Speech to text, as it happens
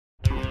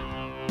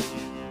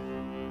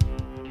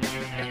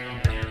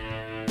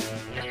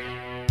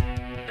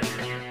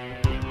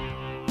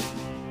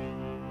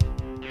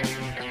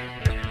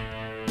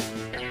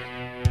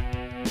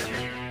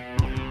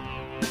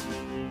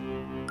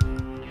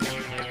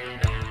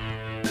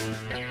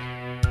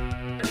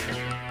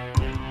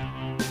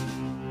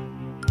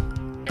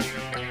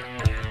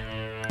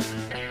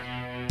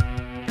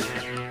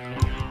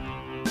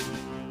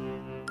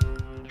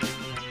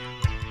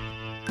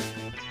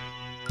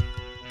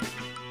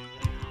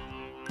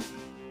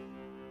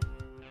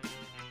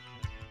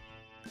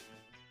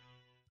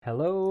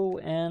Hello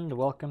and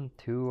welcome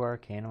to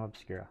Arcanum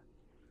Obscura.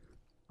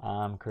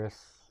 I'm Chris.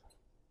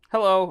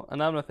 Hello,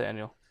 and I'm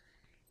Nathaniel.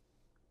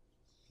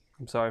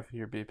 I'm sorry for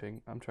your beeping.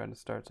 I'm trying to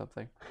start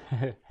something.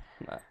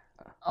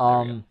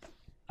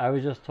 I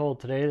was just told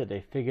today that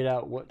they figured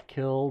out what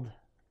killed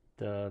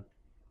the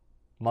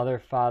mother,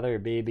 father,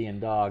 baby,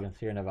 and dog in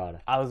Sierra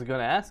Nevada. I was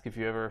gonna ask if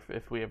we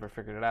ever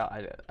figured it out.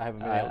 I haven't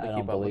been able to I keep don't up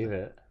with believe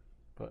it. it.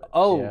 But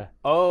yeah.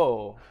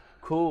 Oh,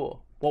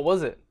 cool. What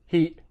was it?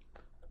 Heat.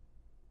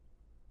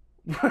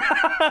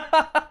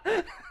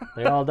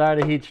 They all died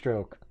of heat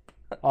stroke.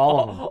 All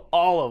of them.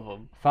 All of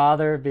them.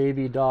 Father,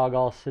 baby, dog,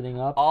 all sitting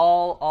up.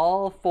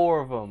 All four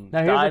of them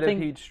Now, died of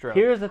heat stroke.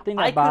 Here's the thing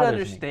that I could bothers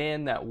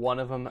understand that one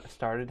of them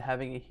started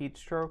having a heat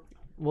stroke.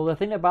 Well, the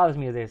thing that bothers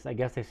me is I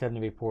guess they said in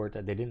the report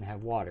that they didn't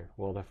have water.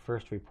 Well, the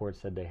first report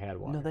said they had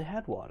water. No, they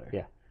had water.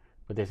 Yeah,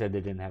 but they said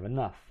they didn't have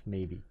enough,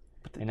 maybe.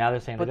 And now they're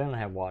saying they don't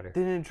have water.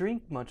 They didn't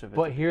drink much of it.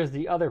 But here's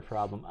the other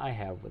problem I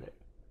have with it.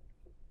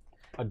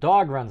 A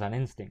dog runs on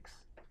instincts.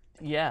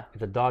 Yeah.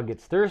 If a dog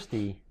gets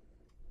thirsty,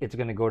 it's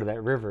going to go to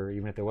that river,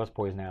 even if there was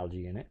poison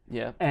algae in it,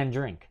 Yeah. and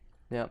drink.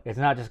 Yeah. It's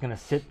not just going to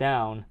sit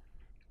down,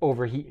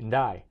 overheat, and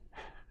die.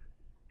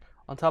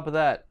 On top of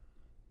that,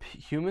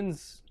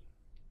 humans,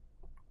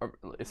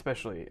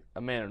 especially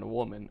a man and a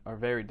woman, are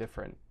very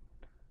different.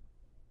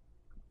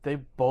 They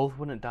both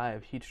wouldn't die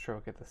of heat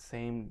stroke at the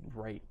same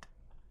rate.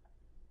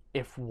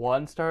 If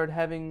one started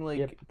having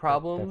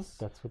problems,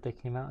 that's what they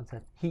came out and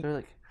said. Heat. they're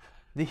like,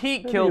 the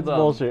heat I killed think it's them.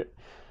 bullshit.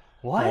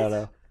 What? I don't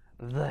know.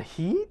 The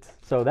heat?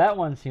 So that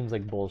one seems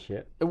like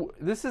bullshit.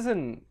 This is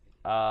in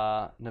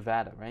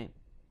Nevada, right?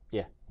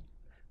 Yeah.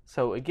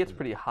 So it gets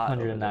pretty hot.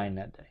 109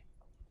 that day.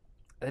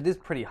 It is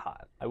pretty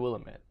hot, I will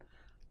admit.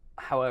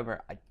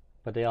 However,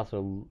 But they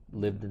also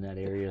lived in that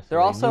area, so they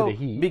they also knew the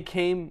heat.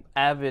 became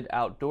avid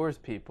outdoors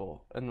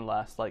people in the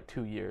last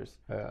 2 years.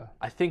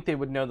 I think they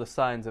would know the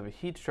signs of a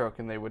heat stroke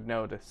and they would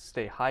know to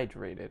stay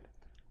hydrated.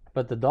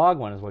 But the dog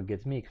one is what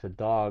gets me, because a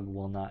dog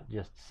will not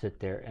just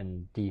sit there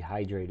and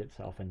dehydrate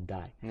itself and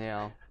die.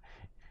 Yeah.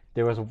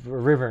 There was a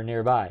river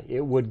nearby. It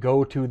would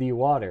go to the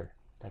water.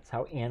 That's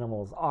how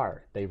animals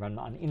are. They run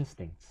on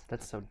instincts.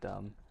 That's so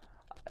dumb.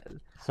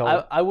 So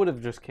I would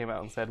have just came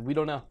out and said, we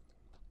don't know.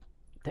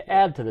 to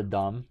add to the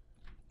dumb,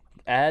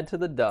 Add to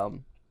the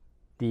dumb.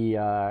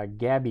 the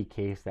Gabby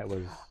case that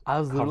was I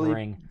was covering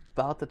literally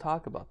about to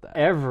talk about that.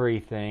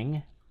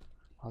 everything.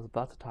 I was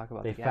about to talk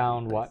about They the Gabby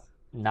found, place. what,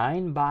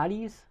 9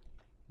 bodies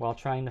while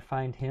trying to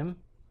find him?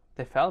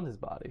 They found his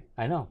body.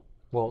 I know.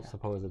 Well,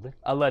 supposedly.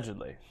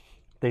 Allegedly.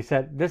 They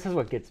said, this is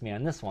what gets me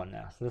on this one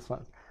now.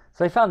 So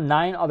they found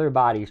 9 other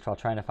bodies while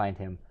trying to find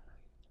him.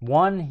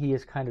 One he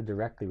is kind of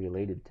directly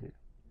related to.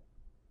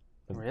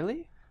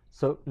 Really?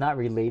 So not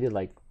related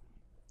like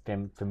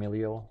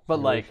familial. But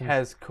relations.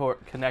 has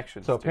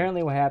connections. So to.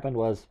 apparently what happened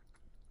was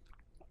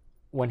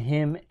when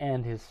him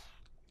and his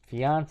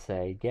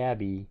fiance,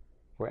 Gabby,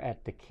 were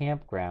at the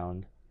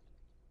campground,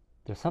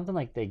 there's something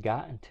like they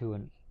got into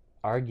an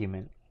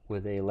argument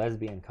with a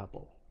lesbian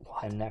couple.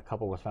 What? And that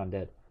couple was found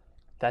dead.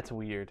 That's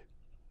weird.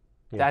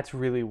 Yeah. That's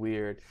really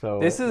weird. So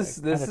this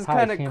is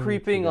kind of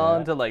creeping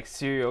on to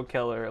serial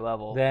killer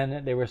level.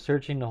 Then they were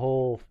searching the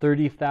whole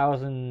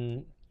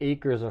 30,000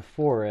 acres of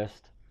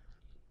forest,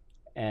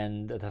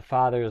 and the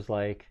father's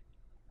like,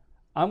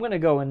 I'm going to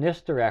go in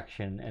this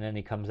direction, and then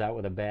he comes out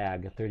with a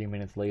bag 30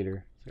 minutes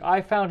later.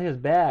 I found his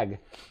bag,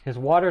 his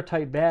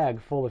watertight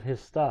bag full of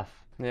his stuff.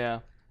 Yeah.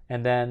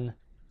 And then,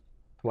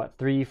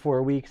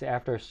 3-4 weeks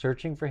after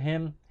searching for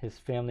him, his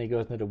family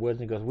goes into the woods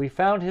and goes, we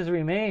found his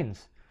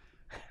remains.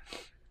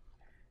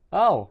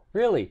 Oh,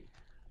 really?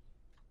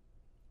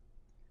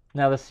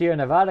 Now, the Sierra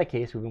Nevada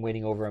case, we've been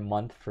waiting over a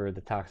month for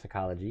the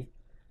toxicology.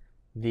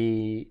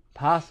 The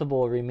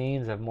possible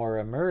remains of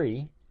Maura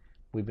Murray,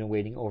 we've been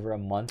waiting over a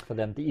month for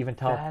them to even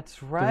tell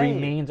That's right. the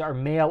remains are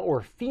male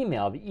or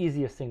female, the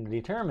easiest thing to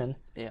determine.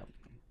 Yeah.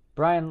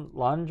 Brian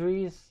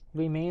Laundrie's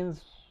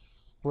remains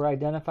were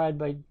identified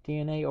by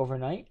DNA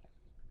overnight.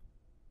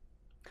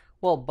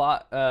 Well,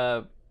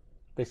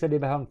 They said they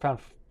found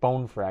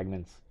bone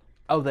fragments.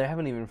 oh, they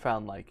haven't even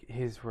found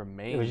his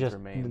remains. It was just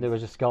there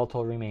was just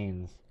skeletal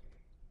remains.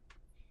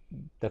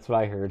 That's what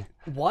I heard.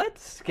 What?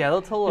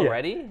 Skeletal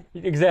already?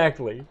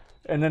 Exactly.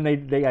 And then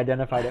they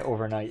identified it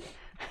overnight.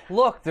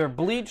 Look, they're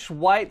bleached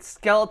white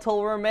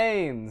skeletal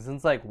remains. And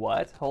it's like,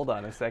 what? Hold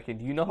on a second.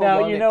 Do you know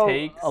how long it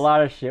takes? A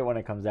lot of shit when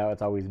it comes out,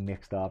 it's always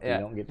mixed up. Yeah.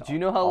 You don't get Do you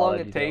know how all long the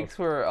it details. takes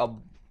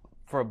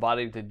for a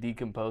body to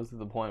decompose to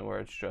the point where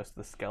it's just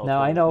the skeletal?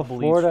 Now, I know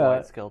bleached Florida,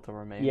 white skeletal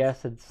remains.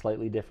 yes, it's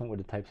slightly different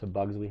with the types of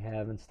bugs we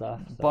have and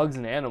stuff. So. Bugs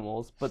and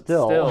animals, but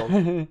still.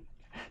 still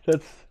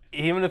That's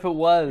even if it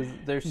was,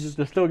 there's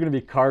still going to be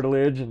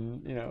cartilage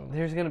and,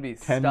 there's going to be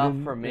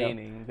tendon, stuff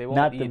remaining. They won't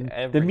not eat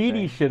everything. the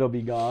meaty shit will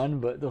be gone,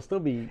 but they'll still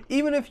be.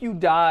 Even if you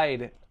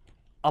died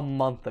a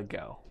month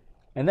ago.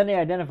 And then they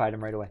identified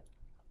him right away.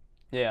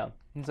 Yeah.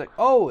 It's like,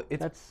 oh,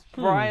 it's That's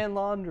Brian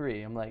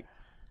Laundrie. I'm like,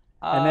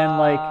 And then,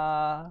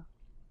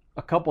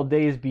 a couple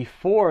days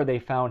before they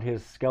found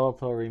his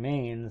skeletal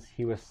remains,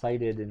 he was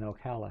sighted in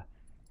Ocala.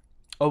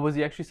 Oh, was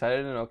he actually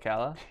sighted in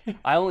Ocala?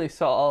 I only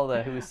saw all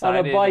that he was On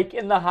sighted. a bike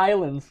in the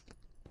Highlands.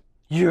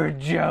 You're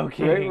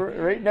joking.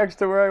 Right next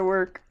to where I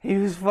work. He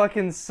was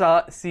fucking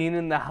seen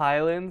in the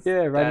Highlands?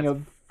 Yeah, riding That's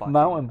a fucking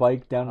mountain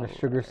bike down the hilarious.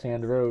 sugar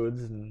sand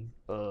roads and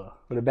Ugh.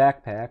 with a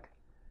backpack.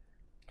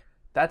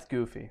 That's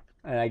goofy.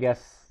 And I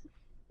guess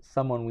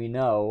someone we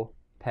know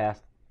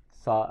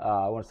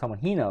someone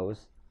he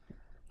knows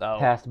Oh.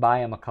 passed by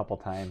him a couple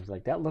times.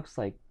 Like, that looks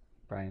like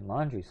Brian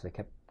Laundrie, so they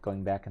kept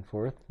going back and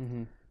forth.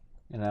 Mm-hmm.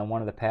 And on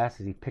one of the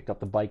passes, he picked up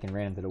the bike and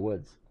ran into the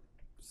woods.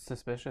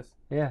 Suspicious.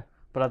 Yeah.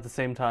 But at the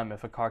same time,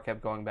 if a car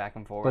kept going back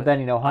and forth, But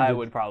then, I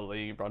would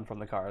probably run from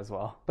the car as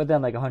well. But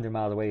then, like 100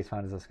 miles away, he's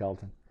found as a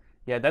skeleton.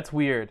 Yeah, that's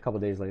weird. A couple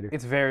days later.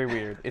 It's very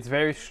weird. It's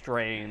very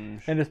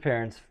strange. And his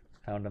parents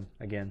found him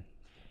again.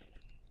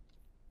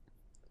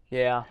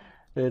 Yeah.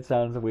 It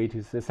sounds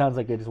It sounds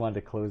like they just wanted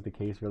to close the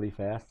case really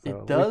fast. So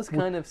It does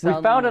kind of sound...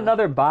 We found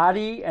another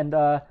body, and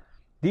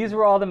these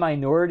were all the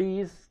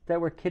minorities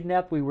that were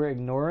kidnapped we were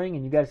ignoring,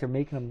 and you guys are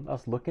making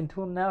us look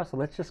into them now, so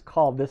let's just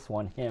call this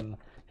one him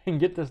and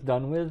get this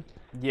done with.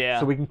 Yeah.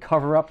 So we can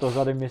cover up those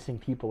other missing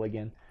people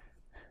again.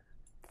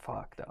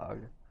 Fuck, dog.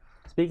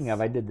 Speaking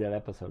of, I did that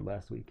episode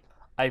last week.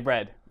 I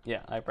read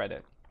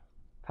it.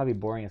 Probably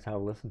boring as hell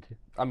to listen to.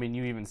 I mean,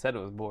 you even said it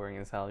was boring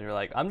as hell. You're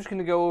like, I'm just going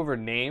to go over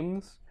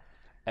names,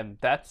 and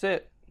that's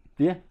it.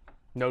 Yeah.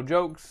 No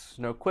jokes,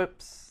 no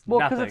quips, Well,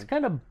 nothing. because it's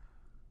kind of...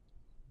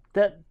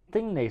 That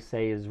thing they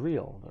say is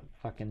real. The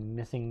fucking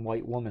missing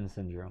white woman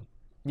syndrome.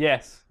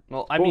 Yes.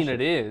 Well, I mean,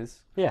 Bullshit. it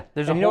is. Yeah.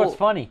 There's and a you know whole... what's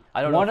funny?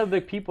 I don't know One of the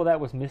people that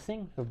was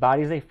missing, the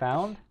bodies they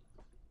found,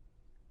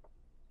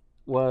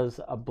 was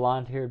a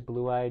blonde-haired,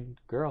 blue-eyed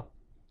girl.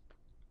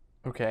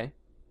 Okay.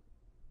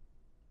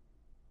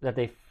 That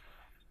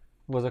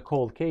was a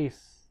cold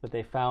case that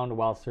they found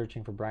while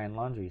searching for Brian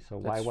Laundrie. So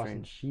why That's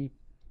wasn't strange. she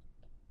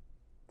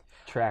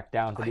tracked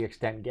down to the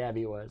extent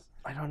Gabby was?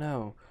 I don't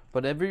know.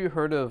 But have you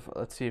heard of...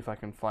 Let's see if I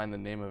can find the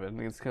name of it. I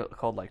think it's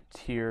called, like,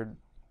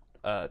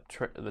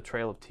 the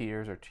Trail of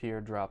Tears or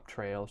Teardrop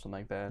Trail, something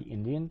like that. The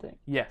Indian thing?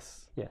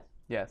 Yes. Yes.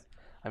 Yes.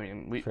 I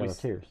mean, Trail of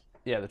Tears.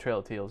 Yeah, the Trail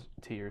of Tears.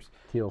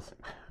 Teals.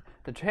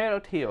 The Trail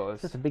of Tears.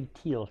 It's just a big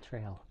teal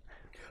trail.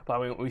 But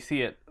I mean, we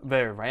see it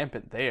very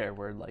rampant there,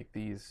 where like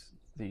these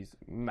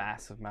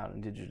massive amount of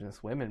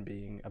indigenous women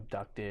being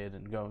abducted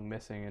and going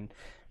missing, and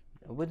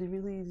nobody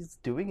really is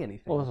doing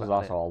anything. Well, this was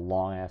about also a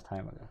long-ass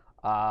time ago.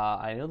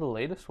 I know the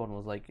latest one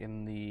was like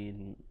in the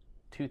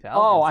 2000s.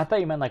 Oh, I thought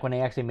you meant like when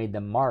they actually made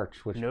the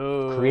march, which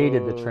No.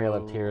 created the Trail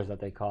of Tears that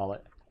they call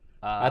it.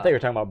 I thought you were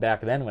talking about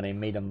back then when they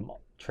made them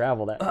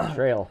travel that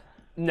trail.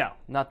 No,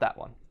 not that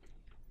one.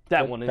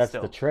 That one is That's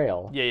still the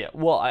trail. Yeah, yeah.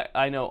 Well,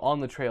 I know on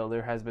the trail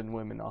there has been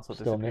women also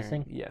Still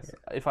disappearing. missing? Yes,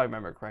 if I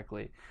remember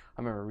correctly.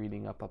 I remember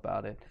reading up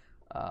about it.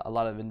 A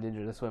lot of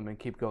indigenous women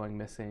keep going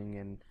missing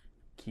and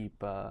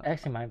keep...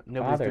 Actually, my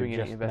nobody's father doing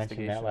any just mentioned that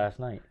investigation. last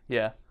night.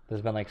 Yeah.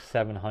 There's been like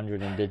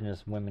 700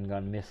 indigenous women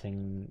gone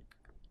missing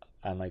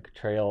on like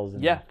trails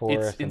and Yeah,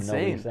 forests, it's and insane.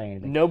 nobody's saying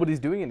anything. Nobody's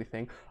doing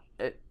anything.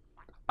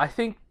 I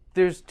think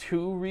there's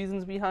two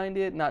reasons behind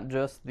it, not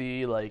just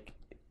the like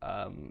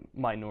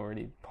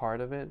minority part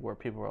of it, where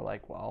people are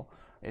like, well,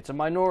 it's a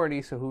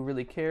minority, so who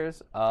really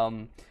cares?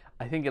 I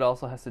think it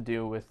also has to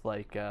do with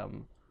like...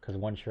 Because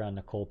once you're on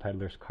the coal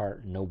peddler's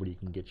cart, nobody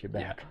can get you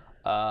back.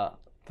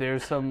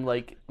 There's some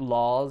like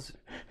laws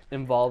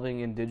involving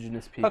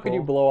indigenous people. How can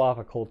you blow off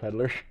a coal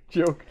peddler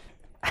joke?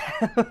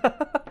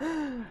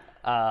 It's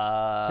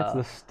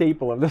the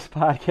staple of this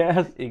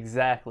podcast.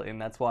 Exactly,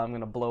 and that's why I'm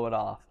gonna blow it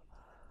off,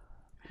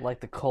 like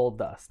the coal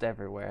dust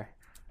everywhere.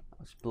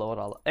 I'll just blow it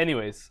all.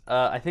 Anyways,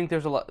 I think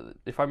there's a lot.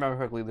 If I remember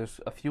correctly, there's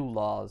a few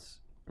laws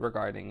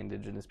regarding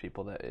indigenous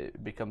people that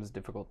it becomes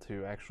difficult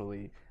to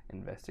actually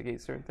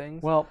investigate certain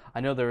things. Well, I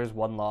know there is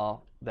one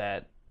law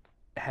that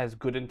has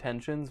good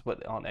intentions,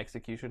 but on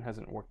execution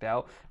hasn't worked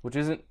out, which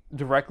isn't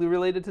directly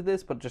related to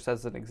this, but just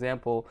as an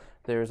example,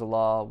 there's a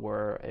law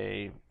where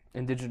a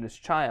indigenous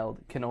child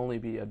can only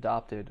be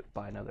adopted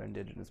by another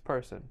indigenous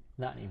person.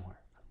 not anymore.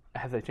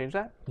 Have they changed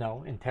that?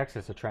 No, in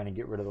Texas they're trying to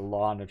get rid of the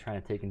law and they're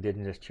trying to take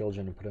indigenous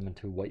children and put them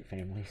into white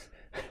families.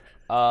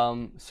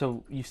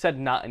 So you said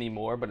not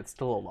anymore, but it's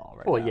still a law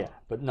right Well, now. yeah,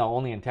 but no,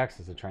 only in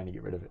Texas they're trying to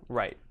get rid of it.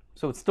 Right.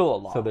 So it's still a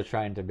law. So they're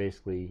trying to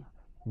basically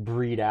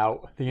breed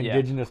out the Yeah.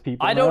 indigenous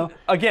people. I now. don't.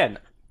 Again,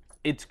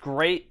 it's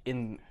great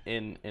in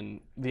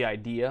the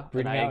idea,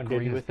 Breeding and I out agree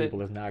indigenous with it.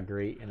 people is not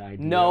great in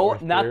idea. No, or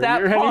not theory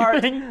that or part.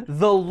 anything.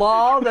 The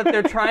law that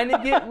they're trying to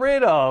get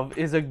rid of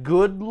is a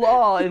good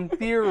law in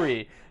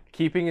theory.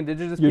 Keeping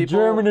indigenous Your people...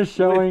 German is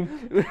showing.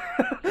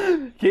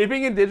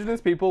 Keeping indigenous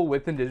people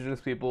with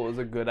indigenous people is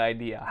a good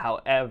idea.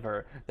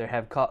 However,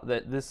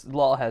 this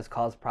law has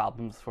caused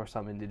problems for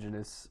some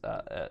indigenous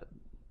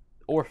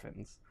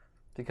orphans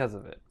because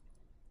of it.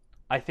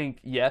 I think,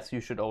 yes, you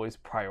should always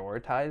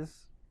prioritize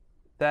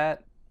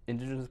that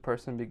indigenous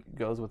person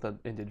goes with an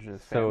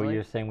indigenous So family.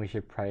 you're saying we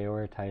should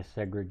prioritize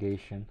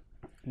segregation?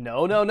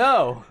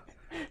 No.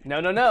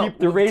 No. Keep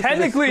the races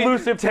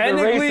exclusive to the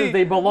races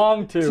they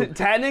belong to.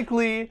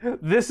 Technically,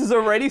 this is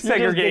already You're just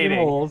digging segregating.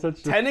 holes. That's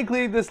just...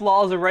 Technically, this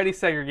law is already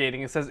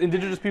segregating. It says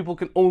indigenous people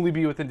can only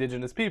be with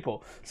indigenous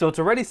people. So it's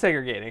already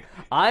segregating.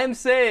 I'm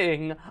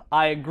saying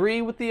I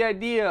agree with the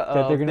idea of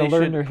that they're going to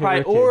learn their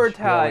heritage growing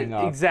prioritize.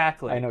 up.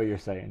 Exactly. I know what you're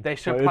saying. They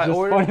should It's just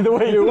funny the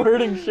way you're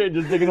wording shit,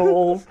 just digging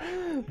holes.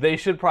 They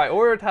should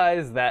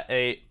prioritize that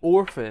a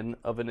orphan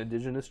of an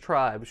indigenous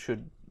tribe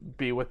should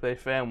be with a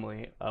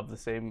family of the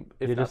same.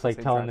 If You're not just the like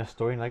same telling tribe. this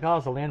story, and like, oh,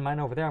 there's a landmine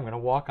over there. I'm going to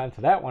walk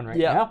onto that one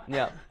now.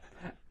 Yeah.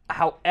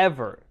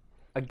 However,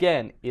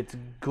 again, it's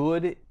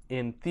good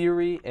in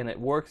theory and it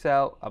works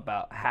out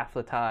about half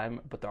the time,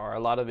 but there are a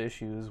lot of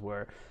issues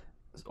where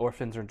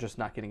orphans are just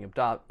not getting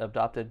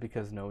adopted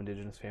because no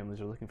indigenous families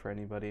are looking for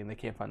anybody and they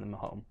can't find them a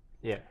home.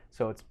 Yeah.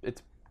 So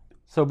it's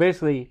So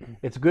basically,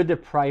 it's good to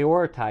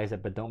prioritize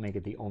it, but don't make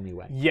it the only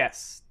way.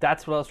 yes,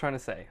 that's what I was trying to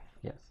say.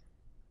 Yes.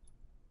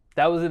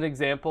 That was an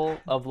example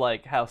of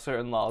like how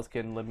certain laws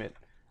can limit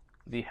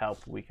the help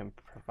we can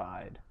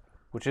provide,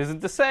 which isn't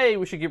to say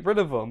we should get rid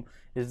of them.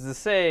 Is to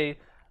say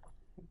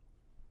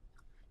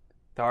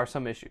there are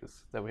some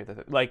issues that we have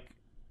to like.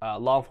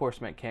 Law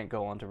enforcement can't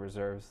go onto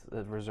reserves.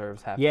 The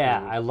reserves have to.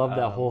 Yeah, I love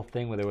that whole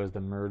thing where there was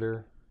the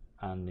murder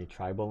on the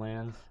tribal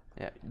lands.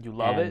 Yeah, you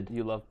love And- it.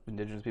 You love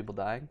indigenous people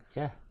dying.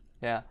 Yeah.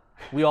 Yeah,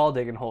 we all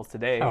digging holes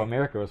today. How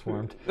America was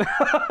formed.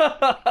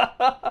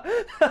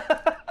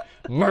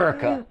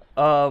 America.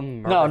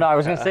 No, I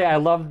was gonna say I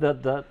love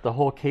the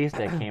whole case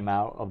that came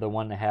out of the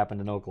one that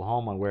happened in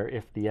Oklahoma, where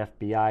if the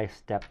FBI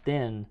stepped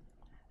in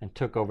and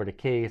took over the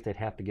case, they'd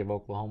have to give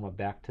Oklahoma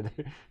back to the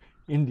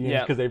Indians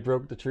Yeah. because they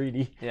broke the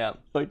treaty. Yeah,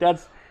 Like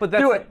but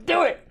that's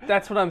do it.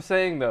 That's what I'm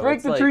saying though. Break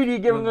It's the like, treaty,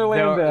 give them their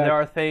land back. There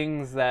are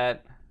things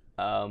that,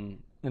 And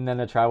then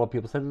the tribal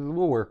people said,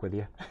 "We'll work with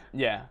you."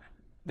 yeah,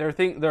 there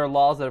are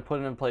laws that are put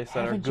in place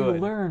that Haven't are good,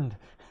 you learned?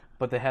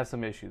 but they have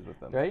some issues with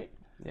them. Right?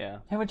 Yeah.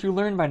 Haven't you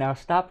learned by now?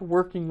 Stop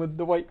working with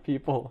the white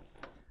people.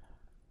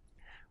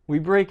 We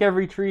break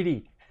every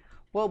treaty.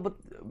 Well, but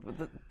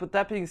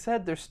that being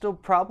said, there's still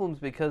problems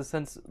because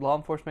since law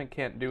enforcement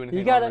can't do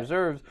anything gotta- on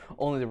reserves,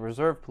 only the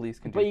reserve police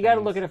can do But you got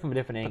to things. look at it from a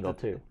different angle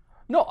too.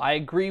 No, I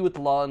agree with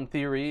the law in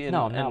theory. And,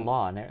 No, not and,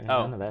 law,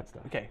 none of that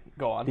stuff. Okay,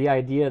 go on. The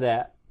idea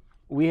that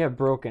we have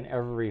broken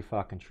every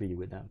fucking treaty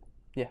with them.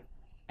 Yeah.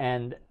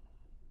 And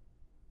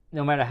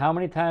no matter how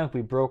many times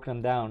we broke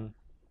them down,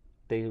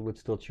 they would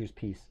still choose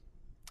peace.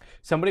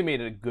 Somebody made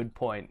a good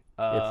point.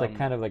 It's like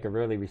kind of like a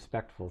really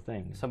respectful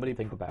thing. Somebody to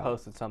think about.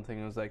 posted something.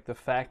 It was like the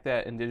fact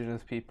that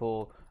indigenous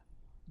people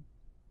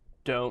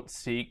don't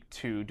seek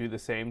to do the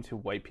same to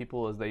white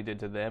people as they did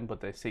to them, but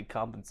they seek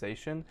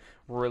compensation,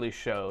 really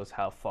shows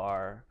how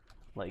far,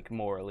 like,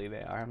 morally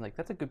they are. I'm like,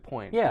 that's a good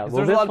point. Yeah, 'Cause well,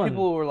 there's a lot this of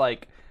people who are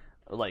like,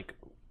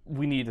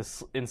 we need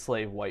to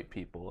enslave white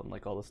people and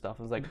like all this stuff.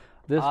 It's like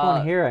This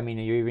one here, I mean,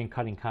 you're even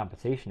cutting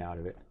compensation out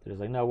of it. There's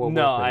like, no, we'll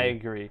no, work with I you.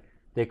 agree.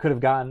 They could have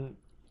gotten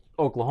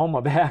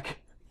Oklahoma back.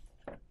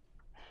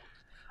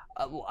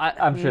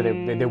 I'm sure they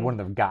wouldn't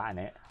have gotten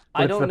it. But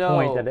I it's don't the know.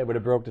 point that they would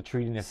have broke the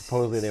treaty and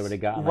supposedly they would have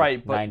gotten Right,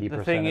 like but 90%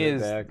 the thing of it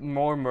is, back.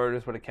 more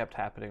murders would have kept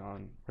happening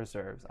on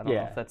reserves. I don't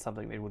know Yeah. if that's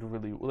something they would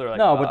really. They're like,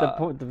 No,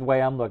 but the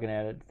way I'm looking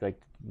at it, like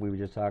we were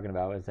just talking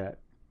about, is that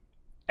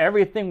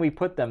everything we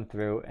put them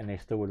through, and they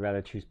still would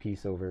rather choose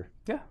peace over.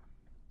 Yeah.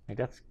 Like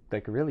that's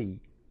like really,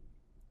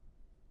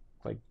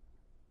 like,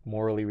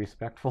 morally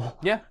respectful.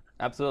 Yeah,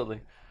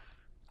 absolutely.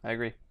 I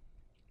agree.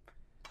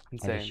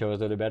 And Insane. it shows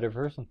they're a better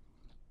person.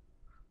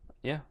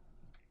 Yeah.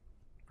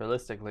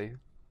 Realistically.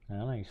 I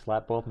don't know. You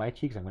slap both my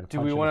cheeks, I'm gonna. Do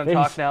punch we you in want the to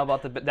talk face. now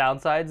about the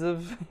downsides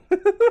of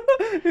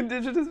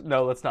indigenous?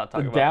 No, let's not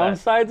talk The about that.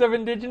 downsides of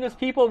indigenous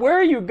people? Where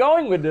are you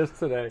going with this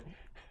today?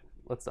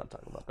 Let's not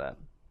talk about that.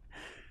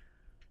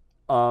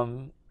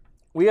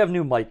 We have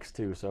new mics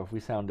too, so if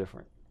we sound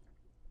different,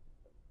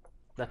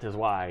 that is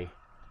why.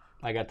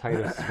 I got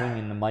tired of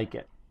swinging the mic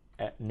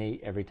at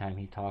Nate every time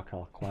he talked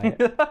all quiet.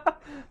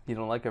 You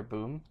don't like our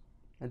boom?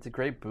 It's a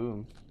great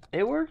boom.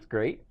 It works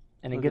great,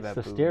 and Look it at gets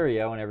that the boom.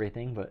 stereo and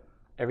everything, but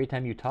every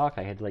time you talk,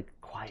 I had to like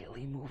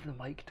quietly move the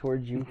mic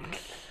towards you.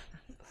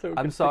 So it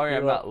I'm could sorry pick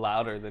I'm you up. not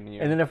louder than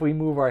you. And then if we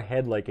move our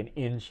head like an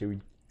inch, it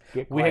would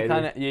get we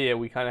quieter. had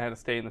we kind of had to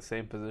stay in the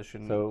same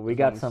position. So we as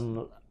got long as-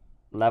 some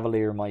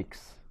lavalier mics.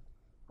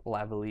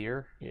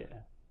 lavalier. Yeah.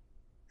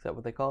 Is that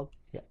what they called?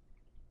 Yeah.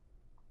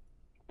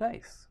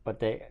 Nice. But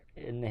they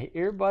in the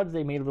earbuds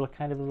they made a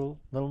little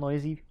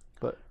noisy.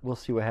 But we'll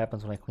see what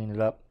happens when I clean it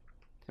up.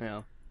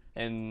 Yeah.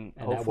 And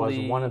And hopefully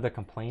that was one of the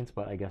complaints,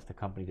 but I guess the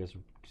company just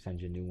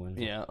sends you new ones.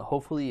 Yeah,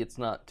 hopefully it's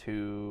not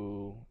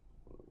too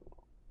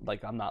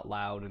like I'm not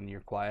loud and you're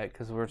quiet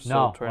because we're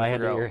still No, trying I to had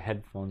figure the out. ear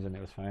headphones and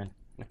it was fine.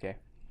 Okay.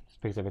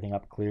 Just picks everything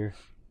up clear.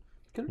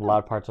 Good The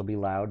loud parts will be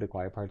loud. The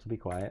quiet parts will be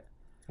quiet.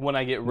 When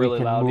I get really we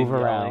can loud, move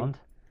and yelling. around.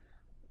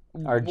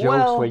 Our jokes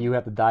Well- where you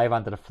have to dive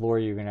onto the floor,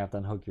 you're gonna have to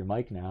unhook your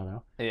mic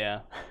now, though.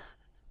 Yeah.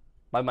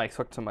 My mic's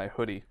hooked to my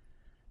hoodie.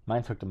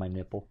 Mine's hooked to my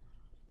nipple.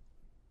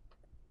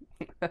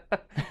 Do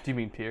you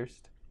mean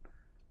pierced?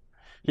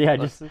 Yeah, I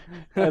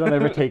don't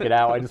ever take it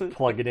out. I just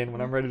plug it in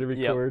when I'm ready to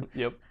Yep. record.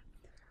 Yep.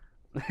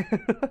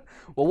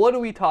 Well, what are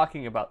we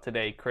talking about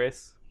today,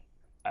 Chris?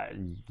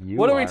 You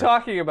What are we are.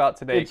 talking about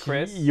today, It's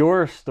Chris?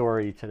 your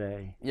story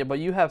today. Yeah, but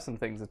you have some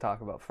things to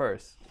talk about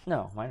first.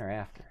 No, mine are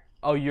after.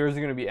 Oh, yours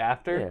are going to be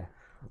after?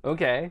 Yeah.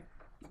 Okay.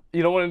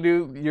 You don't want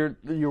to do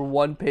your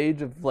one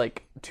page of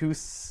like two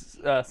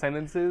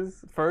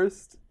sentences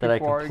first? That I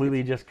before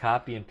completely just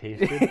copy and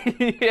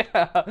pasted.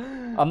 Yeah.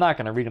 I'm not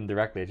going to read them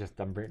directly.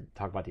 I'm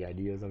talk about the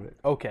ideas of it.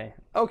 Okay.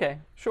 Okay.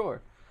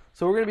 Sure.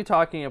 So we're going to be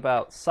talking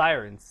about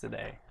sirens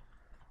today.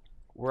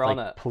 We're on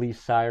Like a police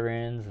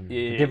sirens and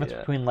Yeah, the difference yeah.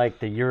 between like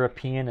the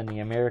European and the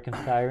American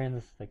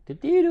sirens. Like the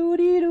dee doo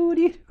dee doo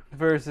dee.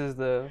 versus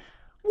the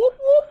whoop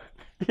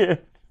whoop. Yeah.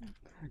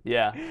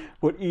 Yeah.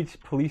 What each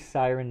police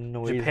siren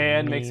noise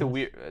Japan makes a means.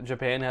 weird.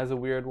 Japan has a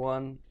weird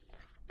one.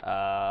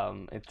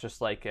 It's just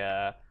like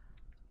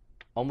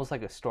almost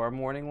like a storm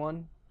warning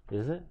one.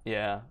 Is it?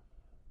 Yeah.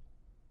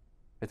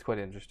 It's quite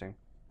interesting.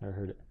 Never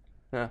heard it.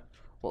 Yeah.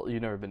 Well,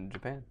 you've never been to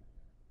Japan,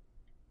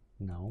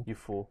 No. you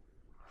fool.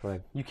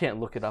 But You can't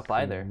look it up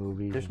either.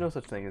 movies There's and no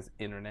such thing as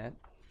internet,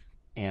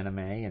 anime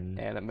and.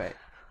 anime.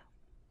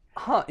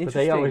 Huh? Interesting. But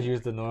they always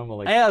use the normal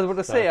like. Yeah, I was about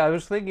to say. stuff. I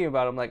was thinking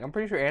about it. I'm like, I'm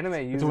pretty sure anime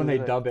uses. It's when they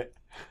it. dub it.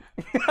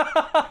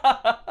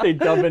 They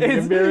dub in the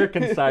It's-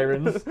 American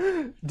sirens.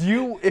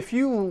 If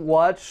you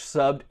watch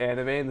subbed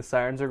anime and the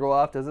sirens are go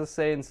off, does it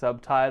say in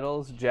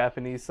subtitles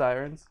Japanese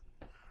sirens?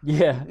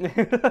 Yeah.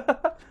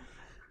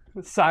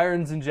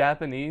 Sirens in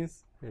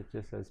Japanese. It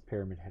just says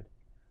Pyramid Head.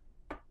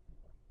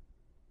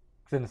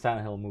 'Cause in the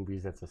Silent Hill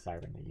movies, that's the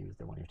siren they use,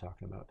 the one you're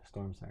talking about, the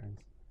storm sirens.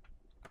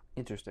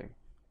 Interesting.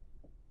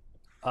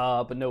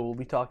 But no, we'll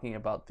be talking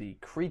about the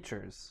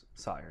creatures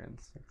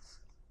sirens.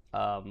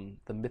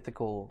 The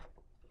mythical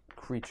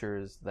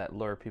creatures that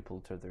lure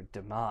people to their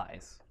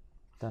demise.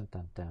 Dun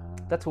dun dun.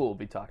 That's what we'll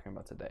be talking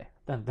about today.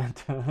 Dun dun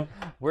dun.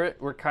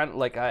 We're kind of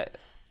like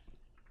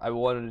I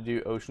wanted to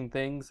do ocean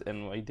things,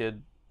 and we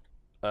did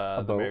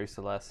the boat. Mary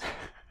Celeste.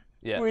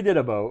 Yeah, We did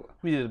a boat.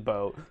 we did a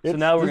boat. So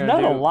now we're There's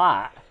gonna not do. a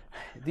lot.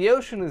 The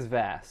ocean is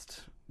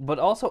vast, but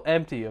also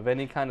empty of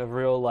any kind of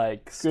real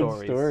like Good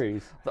stories.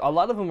 stories. A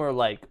lot of them are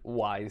like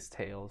wise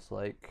tales,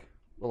 like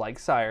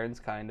sirens,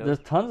 kind of. There's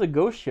tons of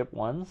ghost ship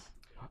ones.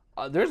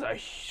 There's a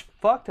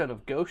fuck ton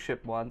of ghost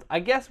ship ones. I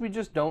guess we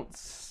just don't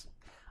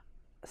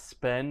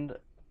spend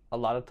a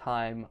lot of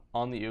time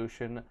on the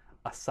ocean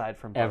aside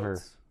from boats.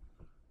 Ever.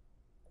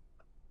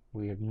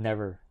 We have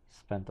never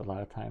spent a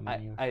lot of time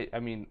on the ocean. I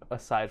mean,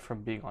 aside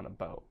from being on a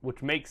boat,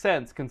 which makes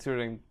sense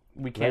considering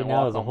we can't Right now,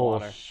 walk there's a on whole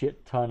water.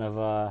 shit ton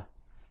of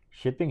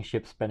shipping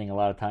ships spending a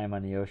lot of time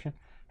on the ocean.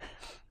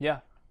 Yeah,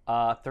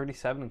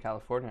 37 in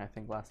California, I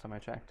think, last time I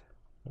checked.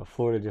 Well,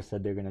 Florida just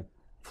said they're gonna.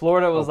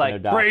 Florida was Open their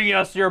like, docks. bring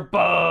us your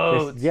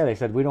boats. They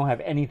said we don't have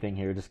anything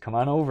here. Just come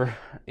on over.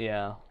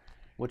 Yeah,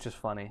 which is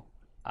funny.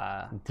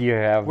 Do you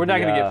have? We're not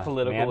the, gonna get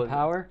political with it.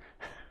 manpower.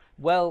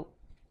 Well,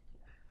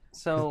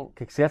 so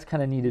Because that's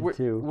kind of needed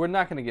too. we're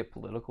not going to get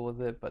political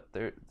with it, but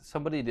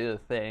somebody did a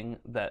thing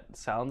that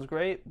sounds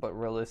great, but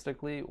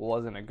realistically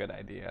wasn't a good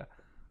idea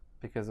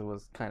because it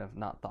was kind of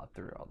not thought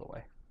through all the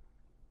way.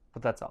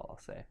 But that's all I'll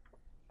say.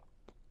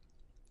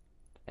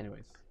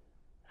 Anyways.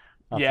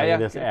 I'll tell you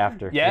this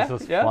after. Yeah, This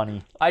was yeah.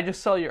 funny. I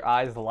just saw your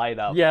eyes light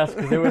up. Yes,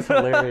 because it was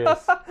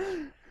hilarious.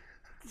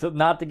 So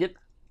not to get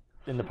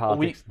into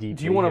politics deeply.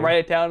 Do you want to here. write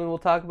it down and we'll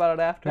talk about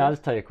it after? No, I'll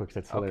just tell you quick.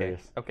 That's Okay.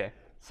 hilarious. Okay.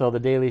 So the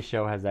Daily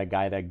Show has that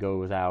guy that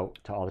goes out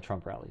to all the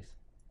Trump rallies,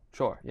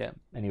 Sure. Yeah.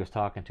 and he was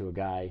talking to a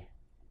guy,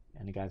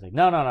 and the guy's like,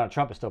 "No,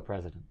 Trump is still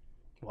president."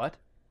 What?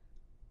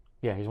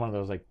 Yeah, he's one of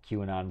those like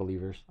QAnon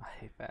believers. I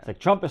hate that. It's like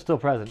Trump is still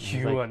president.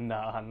 He's like,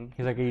 QAnon.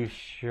 Are you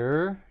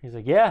sure? He's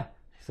like, yeah.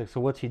 He's like,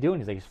 so what's he doing?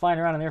 He's like, he's flying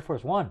around in Air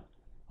Force One,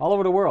 all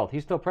over the world.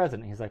 He's still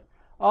president. He's like,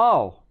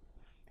 oh.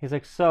 He's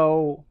like,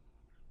 so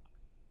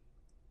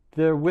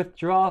the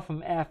withdrawal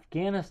from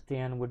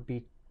Afghanistan would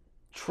be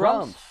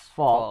Trump's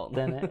fault.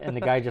 Then, and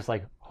the guy just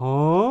like,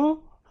 huh?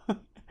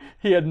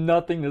 He had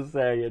nothing to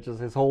say. It just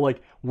his whole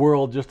like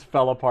world just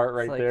fell apart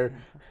right like,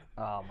 there.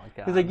 Oh my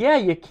god. He's like, yeah,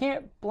 you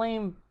can't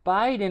blame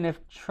Biden if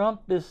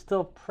Trump is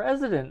still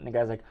president. And the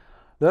guy's like,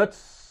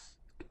 that's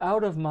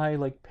out of my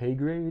like pay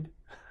grade.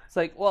 It's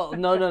like, well,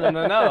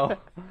 no.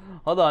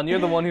 Hold on, you're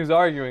the one who's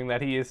arguing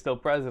that he is still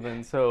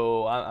president,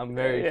 so I'm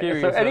very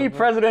curious. So any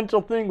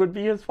presidential thing would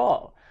be his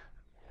fault.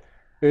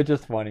 It's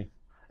just funny.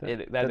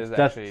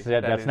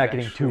 That's not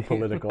getting too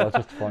political. It's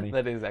just funny.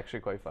 That is actually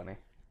quite funny.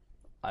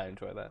 I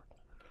enjoy that.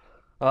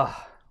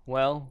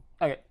 Well,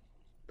 Okay.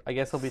 I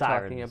guess I'll be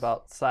Sirens. talking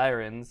about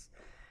sirens,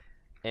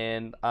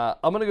 and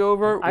I'm gonna go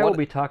over. I will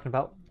be talking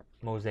about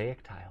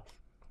mosaic tiles.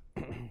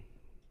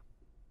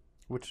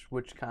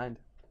 Which kind?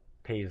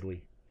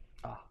 Paisley.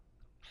 Ah.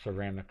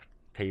 Ceramic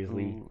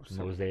paisley Ooh,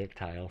 so- mosaic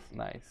tiles.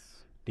 Nice.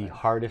 The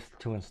hardest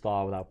to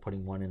install without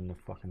putting one in the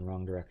fucking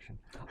wrong direction.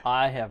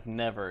 I have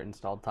never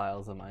installed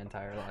tiles in my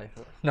entire life.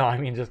 No, I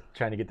mean just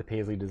trying to get the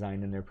paisley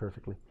design in there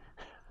perfectly.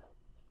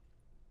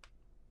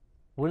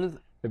 When is?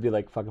 It'd be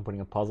like fucking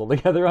putting a puzzle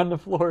together on the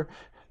floor.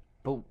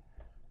 But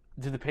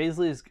do the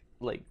paisleys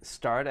like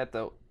start at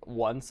the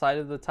one side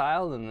of the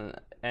tile and then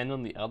end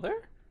on the other?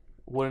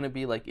 Wouldn't it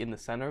be like in the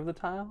center of the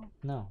tile?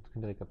 No, it's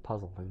gonna be like a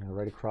puzzle. They're gonna go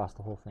right across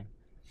the whole thing.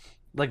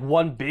 Like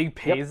one big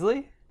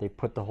paisley? They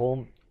put the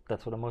whole.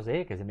 That's what a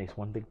mosaic is. It makes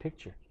one big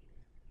picture.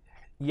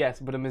 Yes,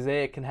 but a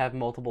mosaic can have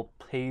multiple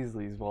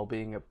paisleys while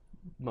being a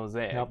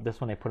mosaic. Nope, this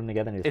one they put them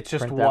together and they It's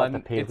just print out the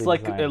one. paisley It's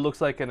like design. it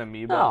looks like an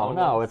amoeba.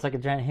 No, it's like a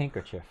giant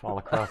handkerchief all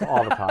across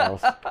all the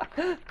tiles.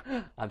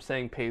 I'm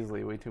saying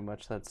paisley way too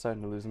much. That's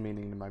starting to lose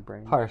meaning in my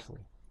brain. Parsley.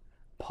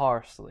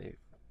 Parsley,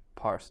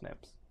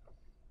 parsnips.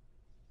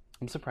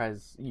 I'm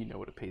surprised you know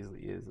what a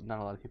paisley is. Not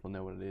a lot of people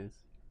know what it is.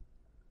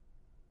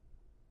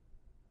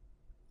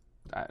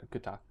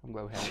 Good talk. I'm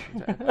glad we had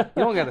it.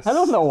 You don't gotta. I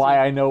don't know why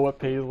I know what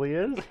paisley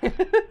is.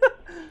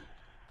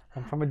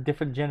 I'm from a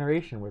different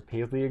generation where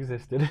paisley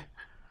existed.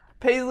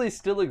 Paisley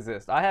still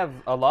exists. I have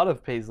a lot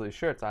of paisley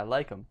shirts. I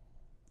like them.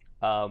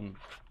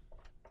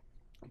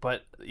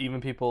 But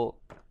even people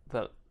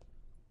that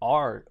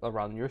are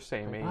around your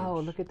same age. Oh,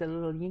 look at the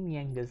little yin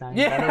yang design.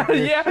 Yeah,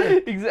 yeah,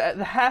 exactly.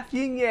 The half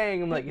yin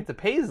yang. I'm like, it's a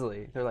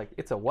paisley. They're like,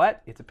 it's a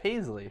what? It's a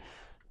paisley.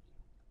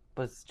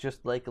 But it's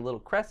just like a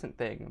little crescent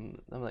thing.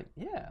 And I'm like,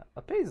 yeah,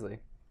 a paisley.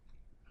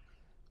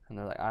 And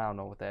they're like, I don't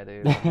know what that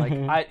is.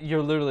 I'm like,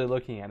 you're literally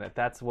looking at it.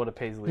 That's what a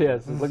paisley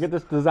Yes, is. look at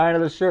this design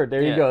of the shirt.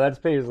 There you go. That's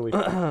paisley.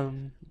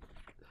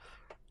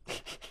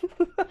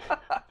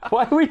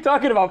 Why are we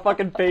talking about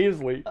fucking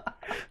paisley?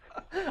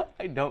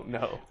 I don't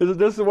know.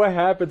 This is what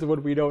happens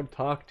when we don't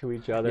talk to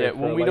each other. Yeah, for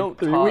when we like don't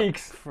 3 talk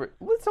weeks. well,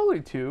 it's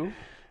only 2.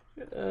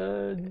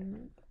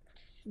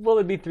 Well,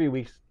 it'd be 3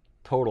 weeks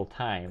total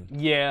time.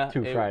 Yeah,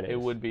 2 Fridays. It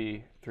would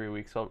be 3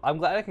 weeks. So I'm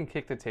glad I can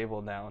kick the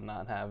table now and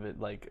not have it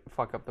like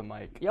fuck up the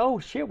mic. Yo,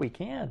 shit, we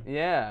can.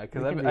 Yeah,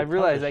 because We can do I tons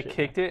realized of I shit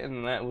kicked it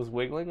and that was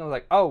wiggling. I was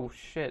like, oh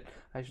shit,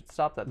 I should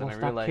stop that. Then Well, I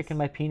stop realized. kicking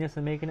my penis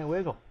and making it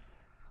wiggle.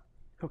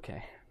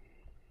 Okay.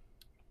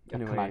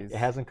 Come on, Anyways, it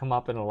hasn't come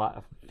up in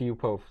a few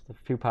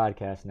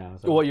podcasts now.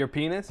 So. Well, your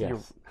penis?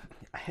 Yes.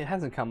 It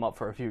hasn't come up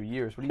for a few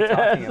years. What are you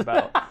talking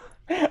about?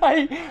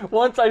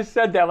 Once I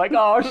said that, I'm like,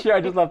 oh shit,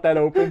 I just left that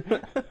open.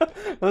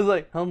 I was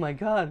like, oh my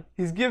god,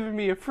 he's giving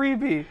me a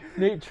freebie.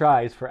 Nate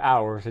tries for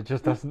hours, it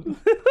just doesn't.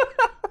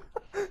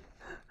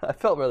 I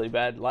felt really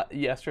bad.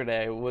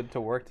 Yesterday, I went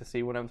to work to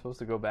see when I'm supposed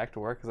to go back to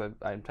work because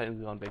I'm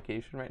technically on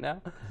vacation right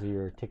now. Is it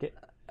your ticket?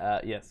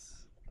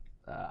 Yes.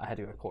 I had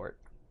to go to court.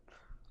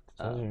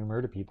 So you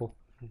murder people.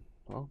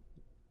 Well,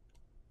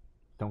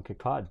 don't get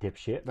caught,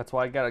 dipshit. That's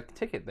why I got a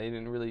ticket. They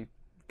didn't really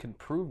can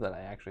prove that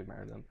I actually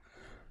murdered them.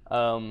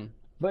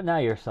 But now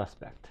you're a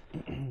suspect.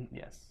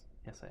 Yes,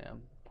 I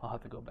am. I'll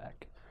have to go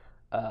back.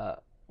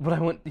 But I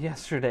went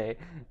yesterday,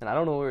 and I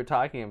don't know what we were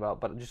talking about,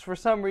 but just for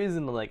some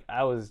reason, like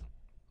I was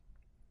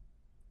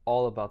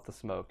all about the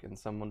smoke, and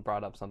someone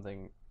brought up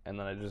something, and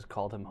then I just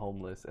called him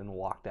homeless and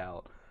walked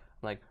out.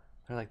 They're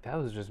like, that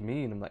was just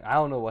mean. I'm like, I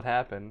don't know what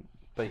happened.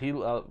 But we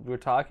were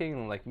talking,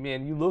 and I'm like,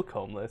 man, you look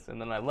homeless. And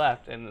then I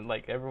left, and then,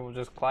 like, everyone was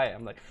just quiet.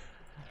 I'm like,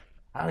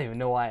 I don't even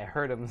know why I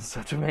hurt him in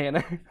such a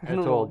manner. I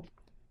told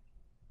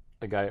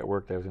a guy at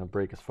work that I was going to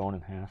break his phone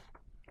in half.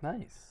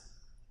 Nice.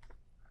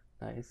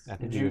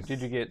 Did you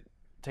get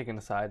taken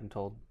aside and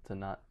told to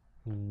not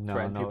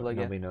threaten people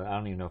again? Nobody knows. I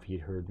don't even know if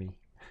he'd heard me.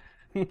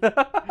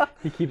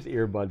 He keeps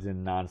earbuds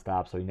in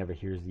nonstop, so he never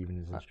hears even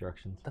his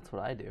instructions. That's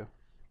what I do.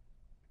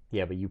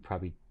 Yeah, but you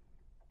probably,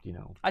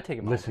 I take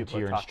him listen to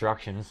your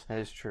instructions. That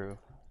is true.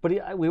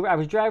 But I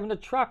was driving the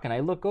truck, and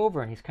I look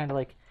over, and he's kind of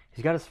like,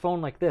 he's got his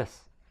phone like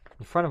this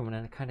in front of him,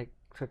 and it kind of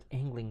starts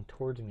angling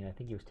towards me, and I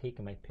think he was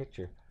taking my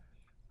picture.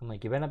 I'm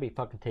like, you better not be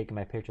fucking taking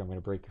my picture. I'm going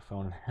to break your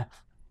phone in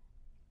half.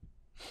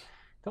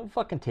 Don't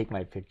fucking take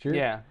my picture.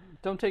 Yeah,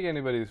 don't take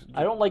anybody's...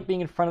 I don't like being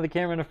in front of the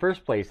camera in the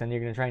first place, and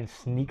you're going to try and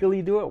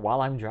sneakily do it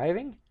while I'm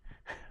driving?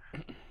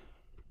 Yeah,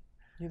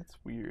 that's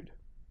weird.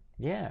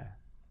 Yeah.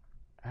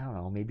 I don't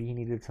know. Maybe he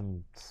needed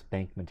some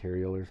spank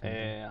material or something.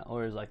 Yeah,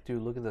 or he's like,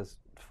 dude, look at this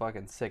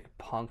fucking sick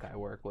punk I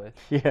work with.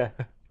 Yeah.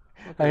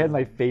 I had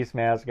my face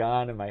mask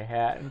on and my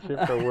hat and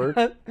shit for work.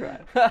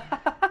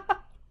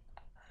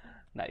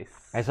 Nice.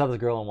 I saw this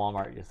girl in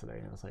Walmart yesterday,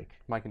 and it was like...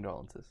 My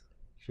condolences.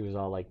 She was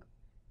all, like,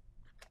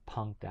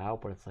 punked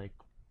out, but it's like,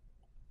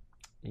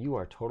 you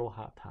are total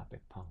Hot Topic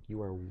punk.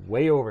 You are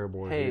way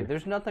overboard Hey, here.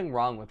 there's nothing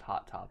wrong with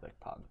Hot Topic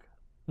punk.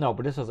 No,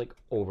 but this was, like,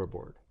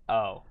 overboard.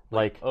 Oh.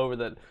 Like over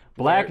the...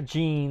 Black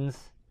jeans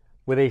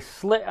with a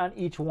slit on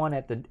each one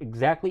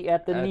exactly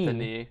at the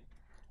knee.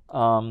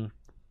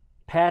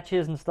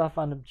 Patches and stuff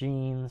on the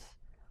jeans.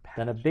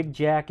 Then a big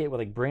jacket with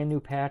like brand new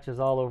patches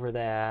all over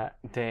that.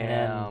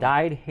 Damn. And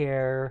dyed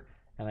hair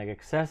and like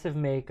excessive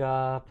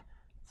makeup.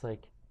 It's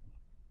like,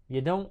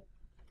 you don't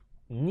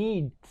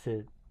need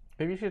to.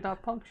 Maybe she's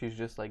not punk. She's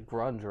just like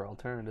grunge or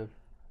alternative.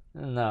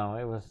 No,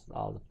 it was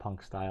all the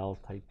punk style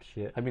type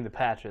shit. I mean, the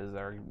patches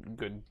are a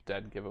good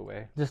dead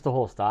giveaway. Just the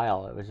whole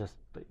style. It was just,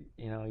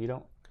 you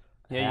don't.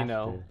 Yeah,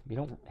 you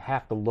don't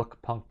have to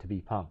look punk to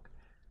be punk.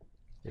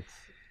 It's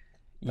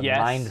the yes.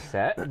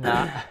 mindset,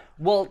 not.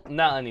 Well,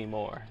 not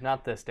anymore.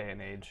 Not this day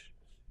and age.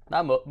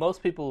 Not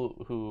most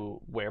people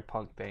who wear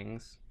punk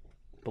things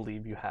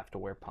believe you have to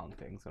wear punk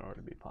things in order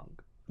to be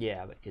punk.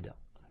 Yeah, but you don't.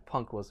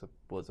 Punk was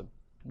a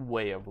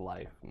way of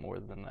life more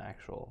than the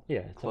actual Yeah,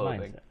 it's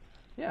clothing. a mindset.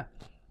 Yeah.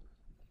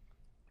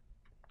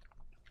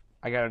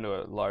 I got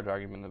into a large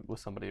argument with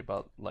somebody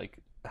about like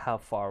how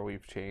far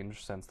we've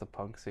changed since the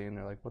punk scene.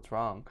 They're like, "What's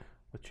wrong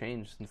with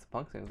change since the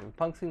punk scene?" The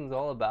punk scene is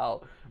all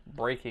about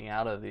breaking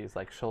out of these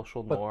like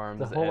social But norms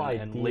the whole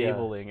and idea-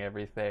 labeling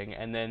everything.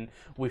 And then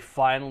we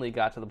finally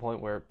got to the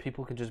point where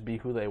people could just be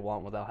who they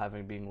want without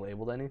having being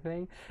labeled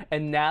anything.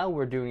 And now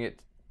we're doing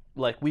it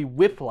like we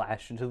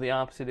whiplash into the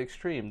opposite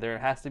extreme. There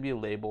has to be a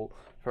label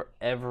for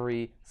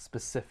every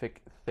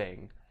specific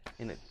thing,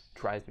 and it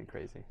drives me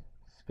crazy.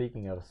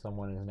 Speaking of,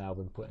 someone has now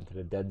been put into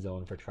the dead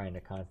zone for trying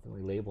to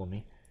constantly label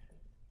me.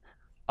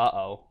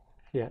 Uh-oh.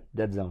 Yeah,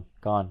 dead zone.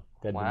 Gone.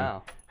 Dead to me.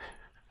 Wow.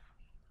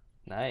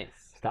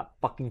 Nice. Stop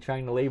fucking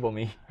trying to label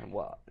me.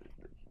 Well,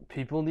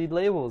 people need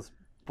labels,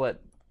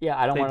 but Yeah,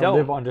 I don't They want to don't.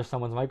 live under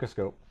someone's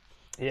microscope.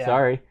 yeah.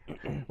 Sorry.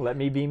 Let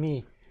me be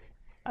me.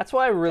 That's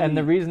why I really And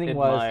the reasoning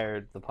was-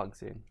 admired the punk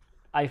scene.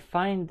 I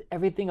find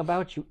everything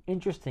about you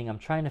interesting. I'm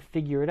trying to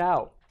figure it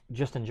out.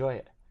 Just enjoy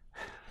it.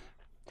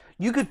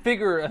 You could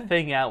figure a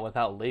thing out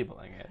without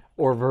labeling it.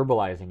 Or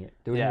verbalizing it.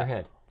 Do it Yeah. in your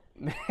head.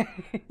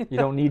 You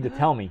don't need to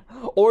tell me.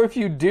 Or if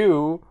you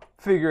do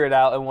figure it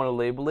out and want to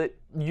label it,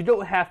 you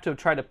don't have to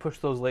try to push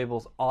those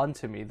labels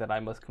onto me that I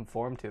must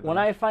conform to them. When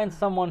I find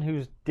someone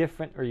who's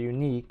different or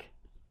unique,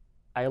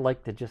 I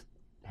like to just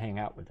hang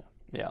out with them.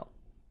 Yeah.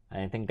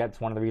 And I think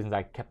that's one of the reasons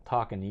I kept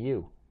talking to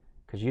you.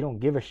 Because you don't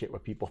give a shit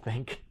what people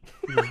think.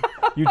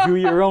 You do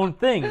your own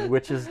thing,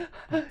 which is,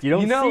 you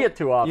don't see it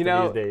too often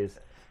these days.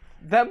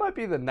 That might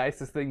be the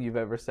nicest thing you've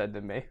ever said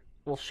to me.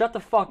 Well, shut the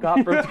fuck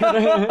up.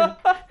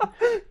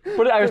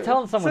 But I was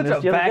telling someone Such this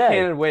a the other day.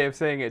 backhanded way of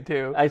saying it,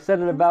 too. I said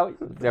it about,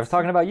 I was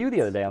talking about you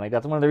the other day. I'm like,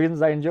 that's one of the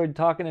reasons I enjoyed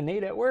talking to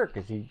Nate at work,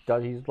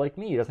 because he's like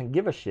me. He doesn't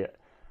give a shit.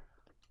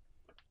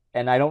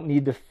 And I don't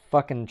need to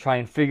fucking try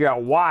and figure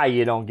out why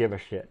you don't give a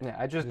shit. Yeah,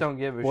 I just don't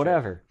give a shit.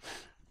 Whatever.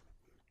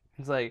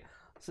 It's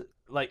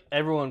like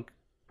everyone,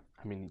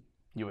 I mean,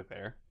 you were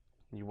there.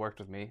 You worked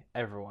with me.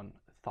 Everyone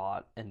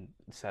thought and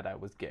said I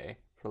was gay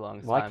for a long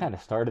time. Well, I kind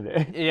of started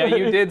it. Yeah,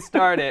 you did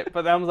start it,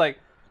 but I was like,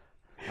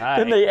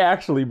 Then they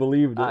actually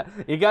believed it.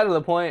 it got to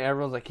the point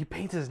everyone's like, he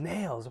paints his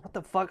nails. What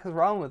the fuck is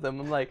wrong with him?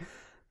 I'm like,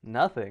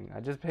 nothing. I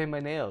just paint my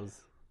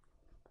nails.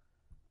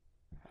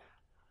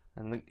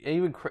 And like,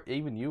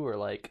 even you were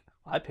like,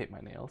 I paint my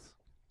nails.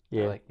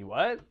 Yeah. You're like, you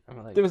what?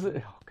 I'm like, There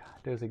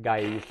was a guy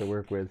I used to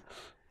work with.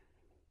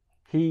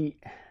 We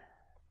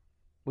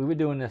were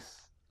doing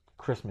this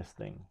Christmas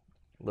thing,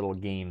 little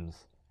games,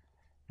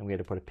 and we had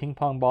to put a ping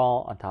pong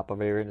ball on top of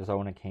a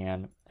Arizona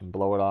can and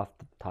blow it off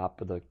the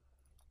top of the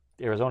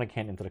Arizona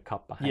can into the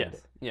cup behind yes,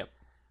 it. yep.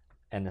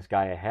 And this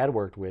guy I had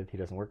worked with, he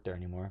doesn't work there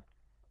anymore.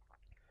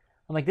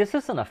 I'm like, this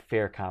isn't a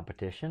fair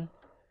competition.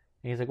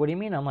 And he's like, what do you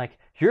mean? I'm like,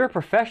 you're a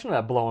professional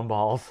at blowing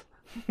balls.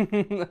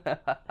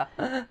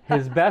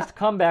 His best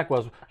comeback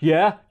was,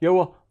 yeah,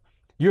 well,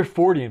 you're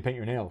 40 and paint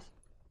your nails.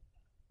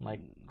 I'm like,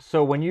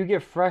 so when you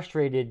get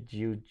frustrated,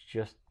 you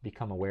just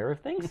become aware of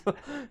things?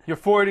 You're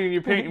 40 and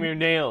you're painting your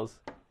nails.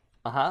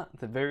 Uh-huh.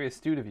 That's very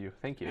astute of you.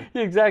 Thank you.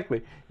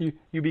 Exactly.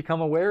 You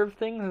become aware of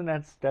things, and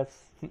that's what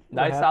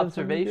Nice happens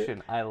when you get-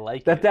 observation. I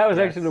like it. That was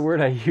Yes. actually the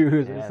word I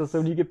used. Yes. So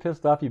when you get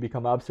pissed off, you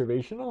become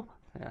observational?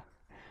 Yeah.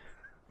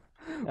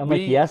 I'm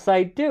like, yes,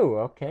 I do.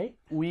 Okay.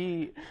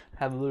 We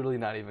have literally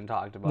not even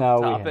talked about No,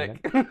 the we topic.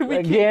 haven't. We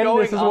keep Again,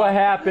 going this is on. what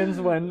happens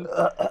when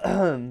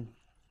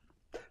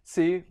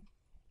See,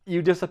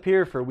 you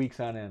disappear for weeks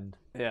on end.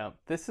 yeah,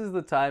 this is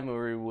the time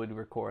where we would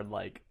record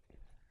like.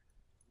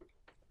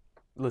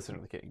 Listener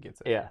to the kid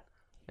gets it. Yeah.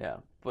 Yeah,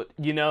 but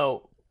you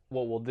know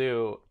what we'll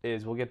do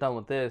is we'll get done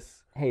with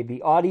this. Hey,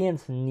 the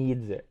audience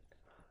needs it.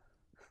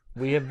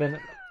 We have been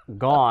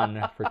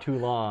gone for too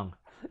long.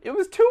 It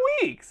was 2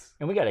 weeks.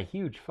 And we got a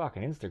huge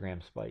fucking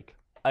Instagram spike.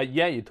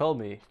 Yeah, you told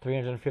me.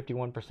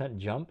 351%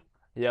 jump.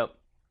 Yep.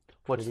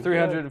 Which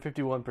Pretty good.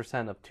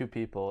 351% of 2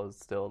 people is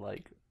still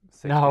like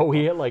 6 No, people.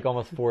 we hit like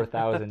almost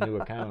 4,000 new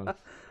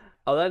accounts.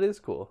 Oh, that is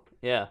cool.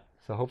 Yeah.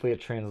 So hopefully it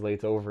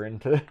translates over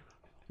into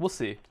We'll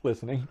see.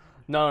 listening.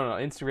 No.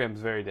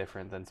 Instagram's very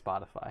different than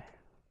Spotify.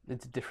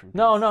 It's a different.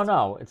 No.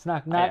 beast. It's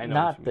not I know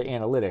not what the you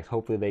analytics.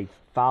 Hopefully they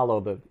follow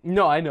the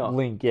No, I know.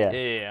 link.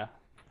 Yeah.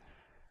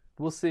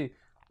 We'll see.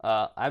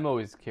 I'm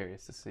always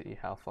curious to see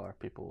how far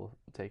people will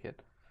take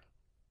it.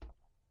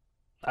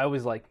 I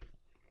always like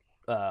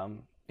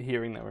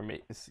hearing that we're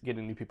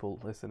getting new people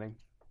listening.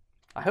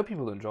 I hope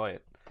people enjoy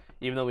it,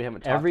 even though we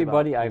haven't talked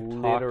Everybody about I've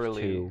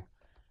literally... talked to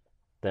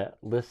that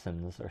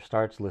listens or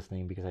starts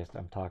listening because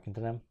I'm talking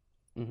to them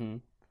Mm-hmm.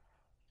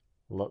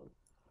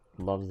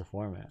 loves the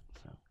format.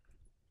 So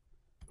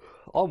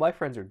All my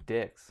friends are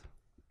dicks.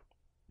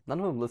 None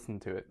of them listen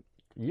to it.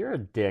 you're a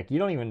dick. You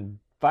don't even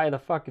buy the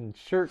fucking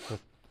shirt to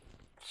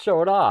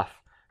show it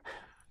off.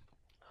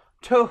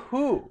 To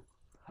who?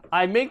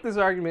 I make this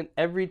argument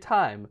every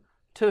time.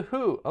 To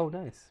who? Oh,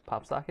 nice.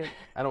 Pop socket?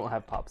 I don't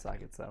have pop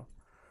sockets, though.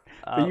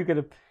 But you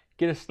could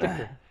get a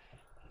sticker.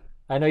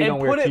 I know you And don't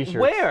wear put it t-shirts.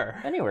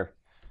 where? Anywhere.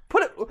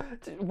 Put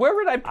it... Where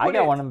would I put it? I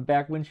got one on the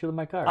back windshield of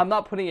my car. I'm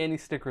not putting any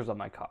stickers on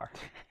my car.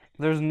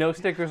 There's no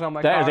stickers on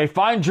my That car. is a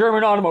fine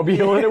German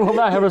automobile, and it will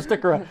not have a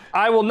sticker on.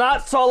 I will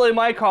not sully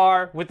my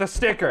car with a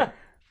sticker.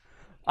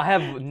 I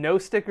have no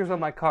stickers on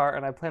my car,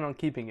 and I plan on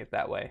keeping it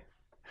that way.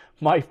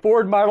 My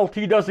Ford Model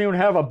T doesn't even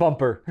have a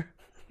bumper.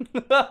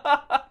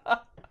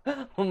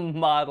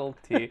 Model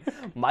T.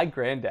 My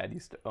granddad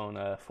used to own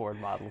a Ford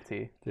Model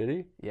T. Did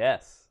he?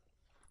 Yes.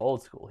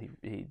 Old school.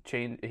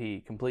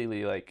 He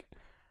completely like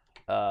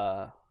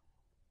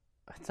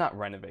it's not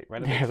renovate.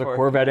 He has a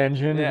Corvette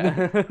engine.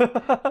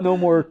 Yeah. No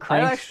more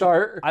crank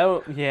start. I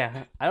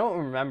don't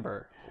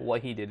remember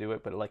what he did to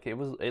it, but like it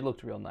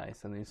looked real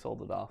nice, and then he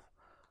sold it off.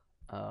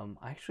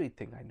 I actually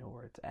think I know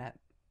where it's at.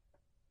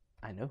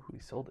 I know who he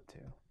sold it to.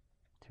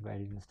 Too bad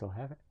he didn't still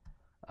have it.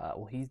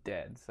 Well, he's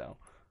dead, so.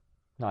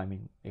 No, I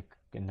mean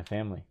in the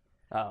family.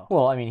 Oh.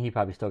 Well, I mean he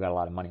probably still got a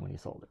lot of money when he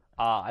sold it.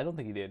 I don't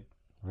think he did.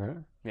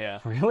 Really? Yeah.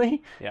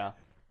 Really? Yeah.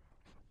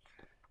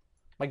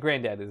 My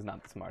granddad is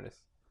not the smartest.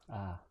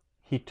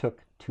 He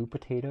took 2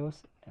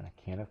 potatoes and a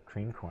can of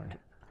cream corn.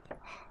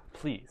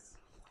 Please.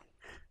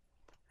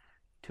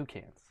 2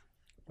 cans.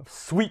 Of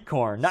sweet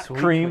corn, not Sweet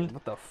creamed.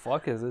 What the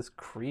fuck is this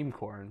cream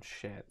corn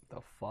shit?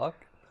 The fuck?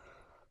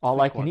 All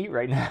I can eat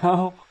right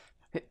now.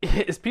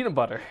 It's peanut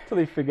butter. Until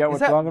they figure out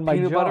what's wrong with my jaw.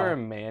 Peanut butter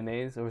and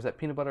mayonnaise, or is that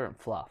peanut butter and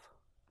fluff?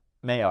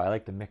 Mayo, I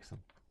like to mix them.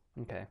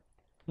 Okay.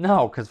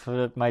 No, because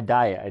for my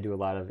diet, I do a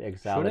lot of egg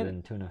salad Shouldn't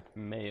and tuna.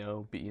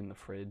 Mayo be in the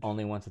fridge?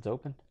 Only once it's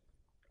open?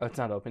 Oh, it's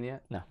not open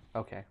yet? No.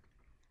 Okay.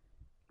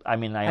 I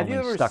mean, I Have you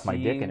only ever stuck my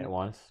dick in seen- it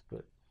once,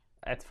 but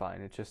That's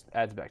fine. It just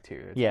adds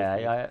bacteria. It's yeah,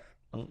 good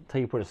for you.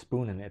 until you put a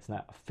spoon in it, it's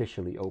not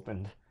officially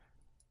opened.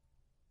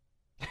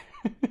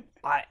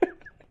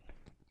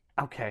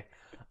 Okay.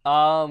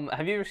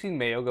 Have you ever seen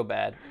mayo go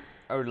bad?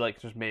 Or like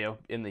just mayo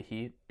in the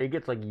heat? It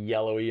gets like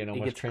yellowy and It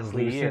almost gets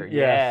translucent. clear.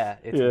 Yes.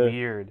 Yeah, it's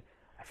weird.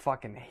 I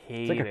fucking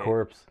hate It's like it. a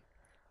corpse.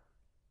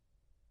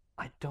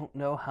 I don't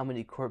know how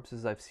many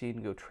corpses I've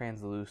seen go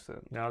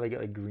translucent. Now they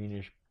get like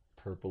greenish,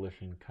 purplish,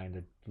 and kind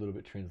of a little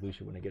bit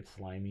translucent when it gets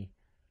slimy.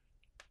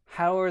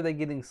 How are they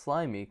getting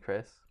slimy,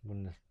 Chris?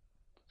 When the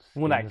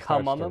When I skin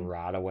come starts on to them?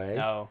 rot away.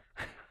 No.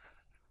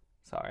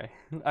 Sorry.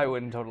 I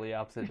went totally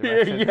opposite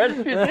Yeah, direction. yes,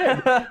 you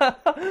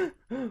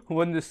did.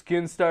 When the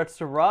skin starts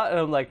to rot, and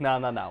I'm like, no.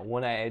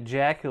 When I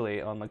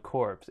ejaculate on the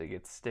corpse, it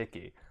gets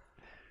sticky.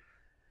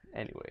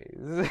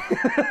 Anyways.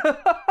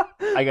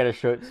 I gotta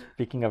show.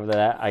 Speaking of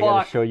that, I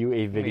gotta Fuck show you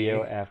a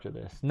video me. after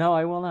this. No,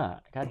 I will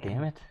not. God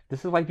damn it!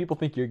 This is why people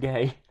think you're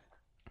gay.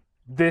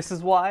 This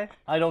is why?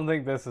 I don't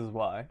think this is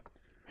why.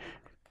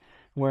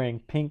 Wearing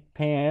pink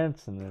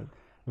pants and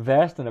a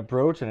vest and a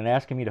brooch and then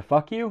asking me to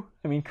fuck you.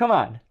 I mean, come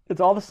on. It's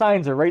all the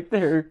signs are right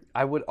there.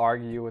 I would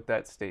argue with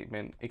that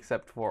statement,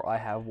 except for I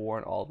have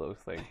worn all those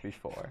things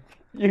before.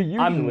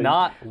 I'm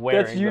not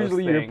wearing That's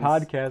usually those your things.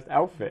 podcast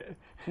outfit.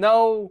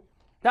 No,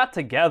 not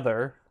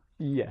together.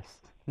 Yes.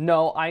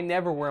 No, I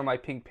never wear my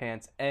pink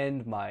pants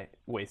and my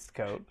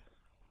waistcoat.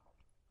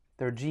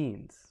 They're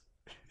jeans.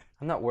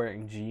 I'm not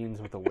wearing jeans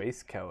with a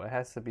waistcoat. It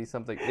has to be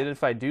something. And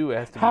if I do, it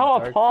has to be How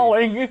dark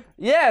appalling! jeans.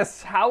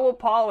 Yes, how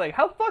appalling.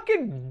 How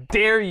fucking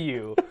dare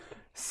you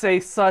say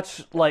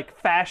such, like,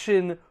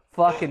 fashion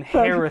fucking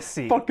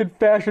heresy. Fucking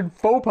fashion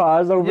faux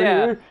pas over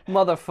Yeah, here.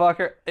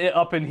 motherfucker.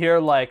 Up in here,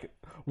 like,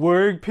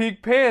 wearing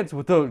pink pants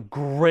with a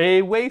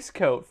gray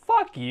waistcoat.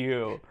 Fuck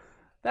you.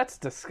 That's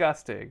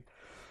disgusting.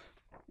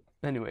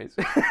 Anyways.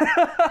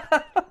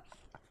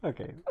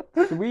 Okay.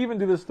 Should we even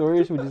do the story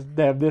or should we just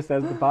have this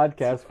as the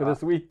podcast for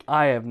this week?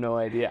 I have no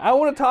idea. I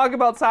want to talk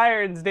about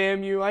sirens,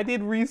 damn you. I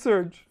did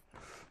research.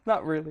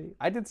 Not really.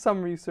 I did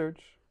some research.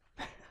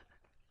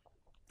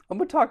 I'm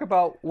going to talk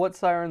about what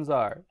sirens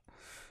are.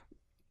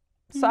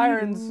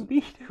 Sirens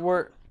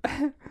were...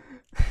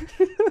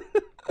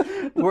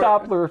 The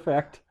Doppler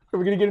effect. Are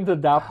we going to get into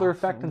the Doppler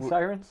effect in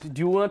sirens? Do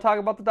you want to talk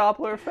about the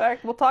Doppler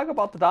effect? We'll talk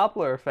about the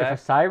Doppler If a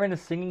effect. siren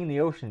is singing in the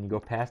ocean and you go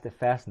past it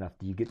fast enough,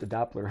 do you get the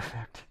Doppler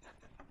effect?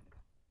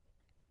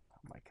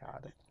 Oh my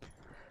god.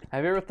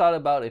 Have you ever thought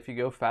about if you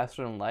go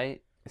faster than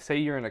light? Say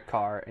you're in a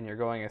car and you're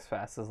going as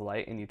fast as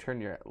light and you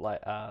turn your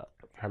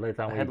Headlights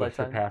on when you go Headlights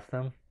on. surpass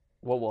them?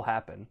 what will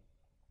happen?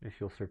 If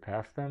you'll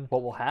surpass them?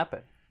 What will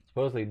happen?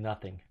 Supposedly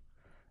nothing.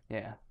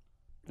 Yeah.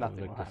 That was Nothing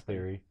will like this happen.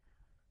 theory.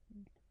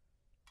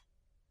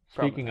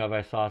 Probably. Speaking of,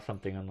 I saw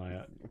something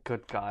on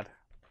Good god.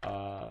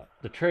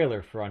 the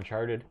trailer for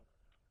Uncharted,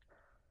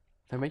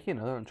 They're making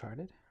another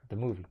Uncharted? the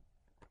movie.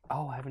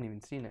 Oh, I haven't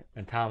even seen it.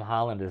 And Tom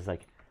Holland is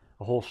like,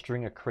 a whole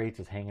string of crates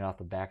is hanging off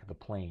the back of the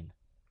plane.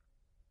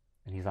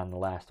 And he's on the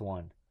last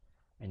one.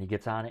 And he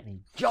gets on it and he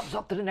jumps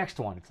up to the next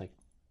one. It's like,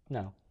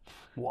 no.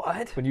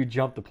 What? When you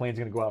jump, the plane's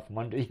going to go out from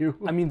under you.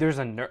 I mean, there's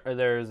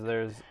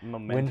there's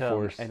momentum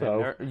force, and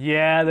so.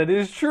 yeah, that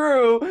is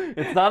true.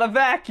 It's not a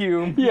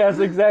vacuum. Yes,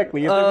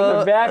 exactly. If there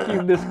was a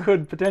vacuum, this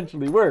could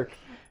potentially work.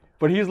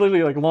 But he's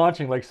literally like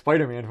launching like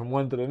Spider-Man from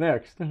one to the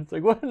next. And it's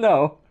like, what?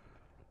 No.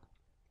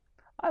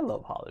 I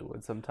love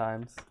Hollywood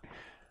sometimes.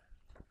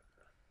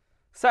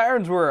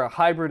 Sirens were a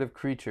hybrid of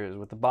creatures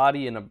with the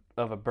body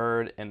of a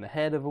bird and the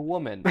head of a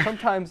woman.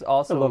 Sometimes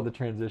also. I love the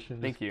transition.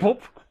 Thank Just you.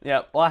 boop.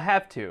 Yeah, well, I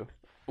have to.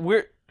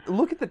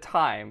 Look at the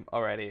time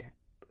already.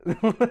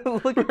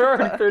 Look at We're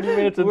already 30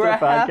 minutes into We're the a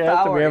half podcast, and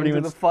hour we haven't into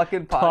even the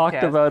fucking talked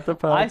podcast. about the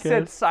podcast. I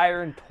said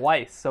siren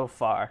twice so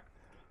far.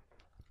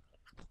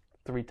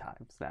 3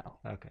 times now.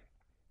 Okay.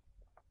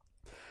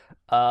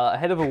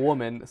 Head of a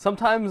woman,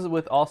 sometimes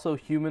with also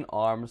human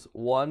arms.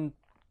 One,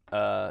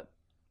 wow.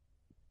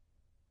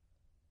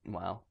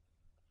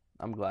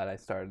 I'm glad I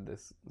started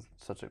this. It's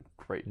such a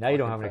great. Now you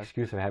don't fucking have an fact.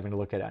 excuse of having to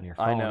look at it on your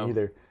I phone know.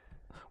 either.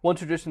 One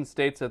tradition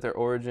states that their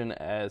origin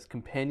as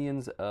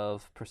companions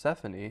of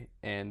Persephone,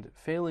 and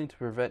failing to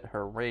prevent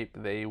her rape,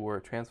 they were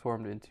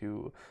transformed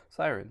into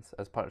sirens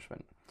as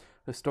punishment.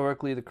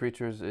 Historically, the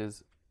creatures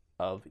is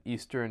of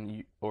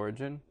Eastern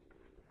origin.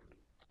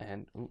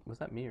 And was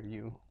that me or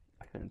you?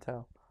 I couldn't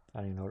tell. I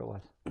don't even know what it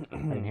was. I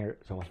didn't hear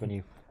it, so it must have been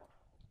you.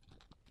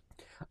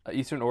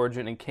 Eastern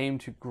origin, and came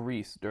to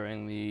Greece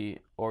during the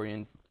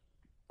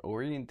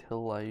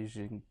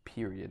Orientalizing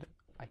period.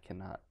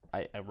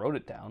 I wrote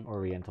it down.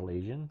 Oriental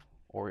Asian?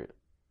 I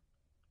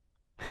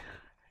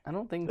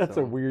don't think That's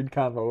so. a weird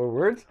combo of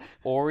words.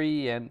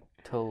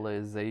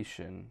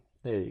 Orientalization.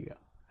 There you go.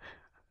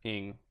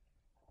 Ing.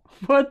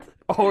 What?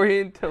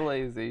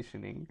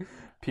 Orientalizationing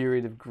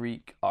period of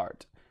Greek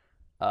art.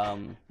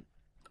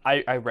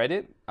 I read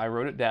it. I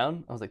wrote it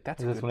down. I was like,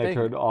 that's a Is this good when I thing.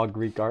 turned all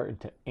Greek art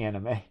into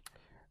anime?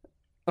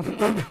 I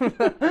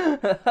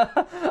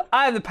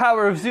have the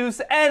power of Zeus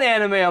and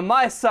anime on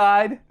my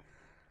side.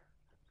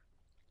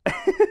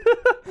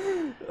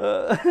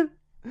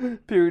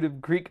 Period of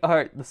Greek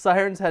art. The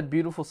sirens had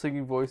beautiful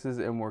singing voices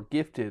and were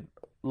gifted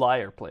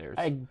lyre players.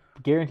 I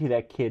guarantee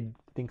that kid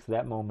thinks of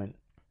that moment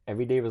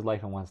every day of his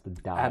life and wants to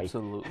die.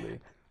 Absolutely.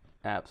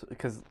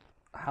 Because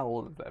how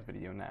old is that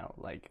video now?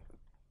 Like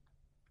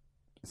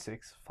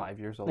 6, 5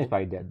 years old? He's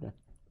probably dead then.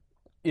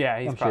 Yeah,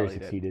 he's I'm sure probably he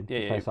succeeded.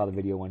 dead. I probably saw the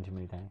video one too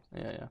many times.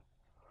 Yeah.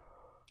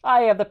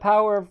 I have the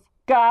power of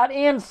God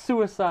and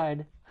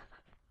suicide.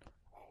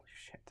 Holy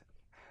shit.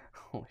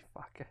 Holy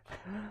fuck.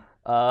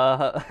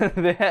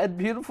 They had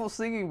beautiful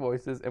singing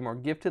voices and were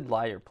gifted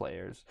lyre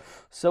players.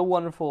 So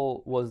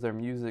wonderful was their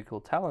musical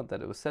talent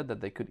that it was said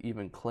that they could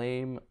even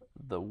calm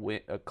the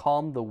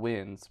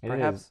winds. It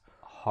Perhaps is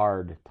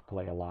hard to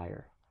play a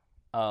lyre.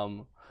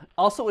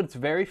 Also, it's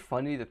very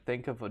funny to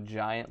think of a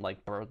giant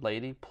like bird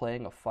lady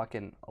playing a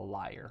fucking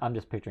lyre. I'm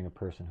just picturing a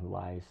person who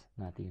lies,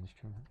 not the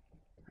instrument.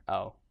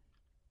 Oh,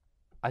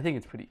 I think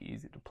it's pretty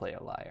easy to play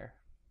a lyre.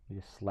 You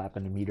just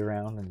slapping the meat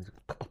around and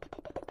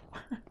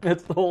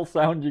that's the whole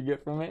sound you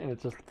get from it, and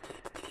it's just,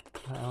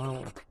 I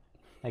don't know.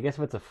 I guess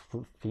if it's a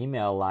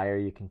female lyre,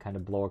 you can kind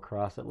of blow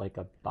across it like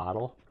a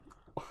bottle.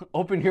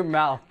 Open your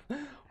mouth.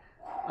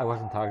 I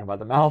wasn't talking about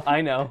the mouth.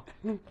 I know.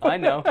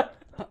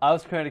 I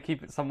was trying to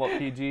keep it somewhat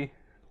PG.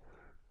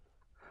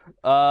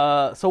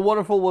 So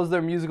wonderful was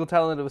their musical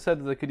talent, it was said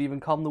that they could even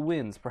calm the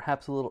winds.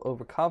 Perhaps a little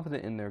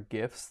overconfident in their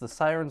gifts, the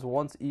sirens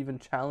once even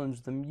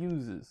challenged the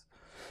muses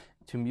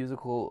to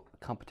musical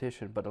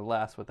competition, but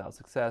alas, without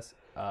success.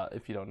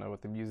 If you don't know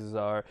what the muses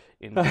are,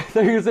 I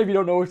thought you were going to say if you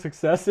don't know what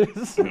success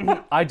is.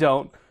 I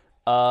don't.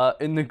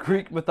 In the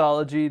Greek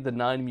mythology, the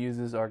 9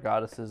 muses are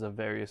goddesses of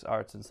various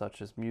arts, and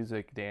such as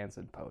music, dance,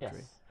 and poetry.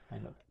 Yes, I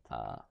know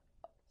that.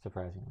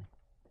 Surprisingly.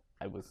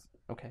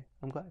 Okay.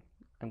 I'm glad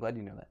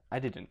you know that. I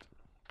didn't.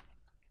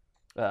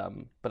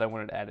 But I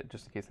wanted to add it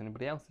just in case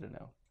anybody else didn't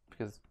know,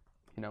 because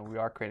we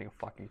are creating a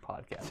fucking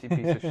podcast. You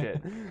piece of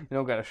shit. You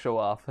don't gotta show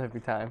off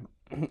every time.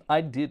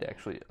 I did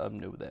actually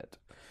know that.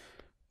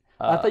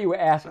 I thought you were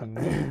asking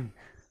me.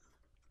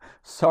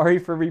 Sorry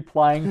for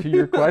replying to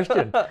your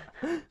question.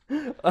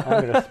 I'm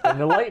gonna spin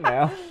the light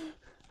now.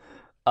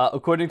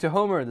 According to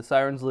Homer, the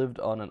sirens lived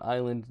on an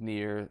island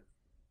near.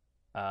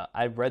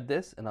 I read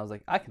this and I was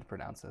like, I can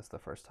pronounce this the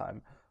first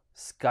time.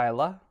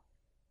 Scylla,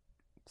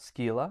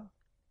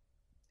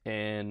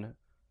 and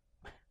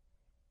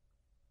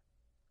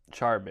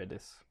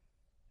Charybdis.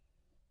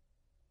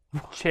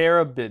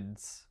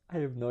 Cherubids. I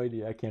have no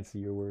idea. I can't see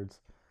your words.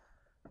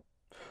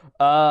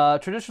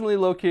 Traditionally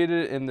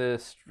located in the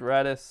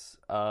stratus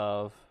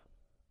of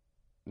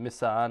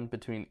Messana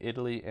between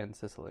Italy and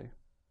Sicily.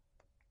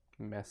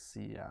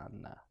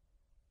 Messana.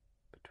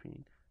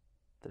 Between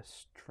the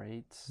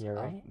Straits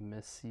of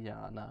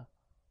Messana.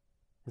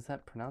 Is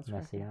that pronounced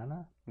right?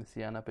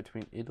 Messana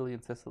between Italy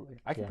and Sicily.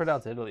 I can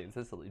pronounce Italy and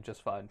Sicily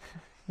just fine.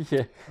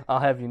 Yeah.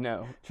 I'll have you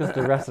know. Just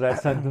the rest of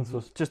that sentence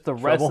was Just the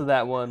rest of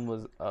that one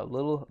was a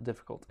little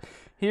difficult.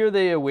 Here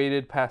they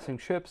awaited passing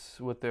ships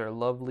with their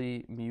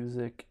lovely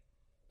music,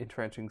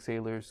 entrenching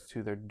sailors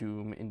to their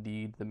doom.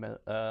 Indeed,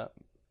 the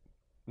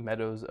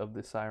meadows of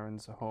the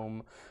Sirens'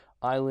 home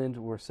island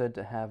were said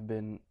to have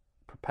been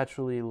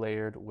perpetually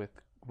layered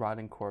with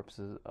rotting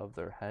corpses of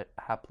their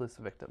hapless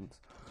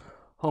victims.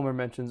 Homer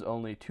mentions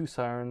only 2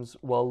 sirens,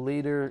 while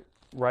later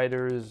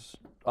writers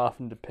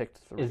often depict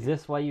 3. Is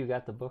this why you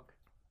got the book?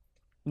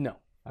 No.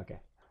 Okay.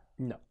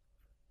 No.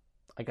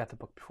 I got the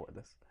book before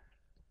this.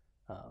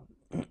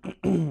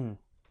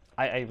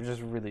 I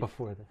just really...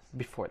 Before this.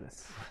 Before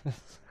this.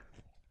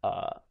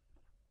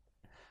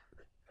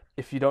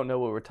 if you don't know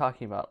what we're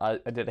talking about, I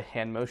did a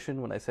hand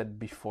motion when I said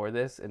before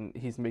this, and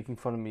he's making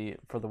fun of me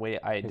for the way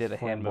I did a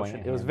hand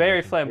motion. It was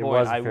very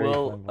flamboyant, I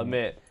will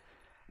admit.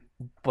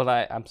 But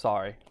I'm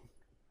sorry.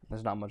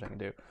 There's not much I can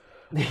do.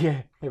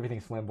 Yeah,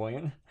 everything's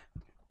flamboyant.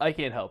 I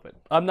can't help it.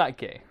 I'm not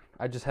gay.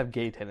 I just have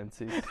gay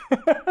tendencies.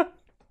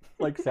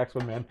 Like sex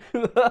with men.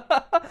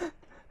 It's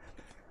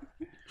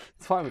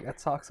fine. We got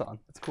socks on.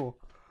 It's cool.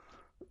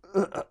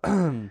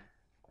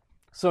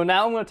 So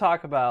now I'm going to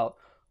talk about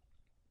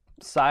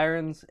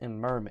Sirens and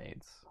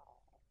Mermaids.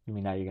 You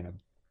mean now you're gonna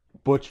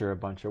butcher a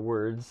bunch of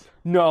words?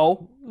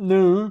 No.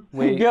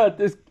 Wait. You got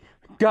this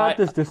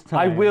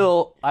time.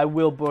 I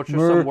will butcher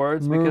some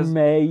words because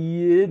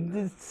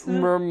mermaids.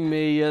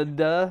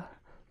 Mermaid.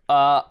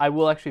 I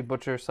will actually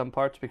butcher some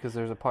parts because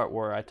there's a part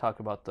where I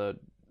talk about the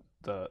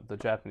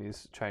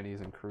Japanese,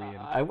 Chinese, and Korean.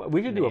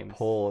 We should do a names.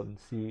 poll and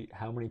see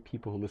how many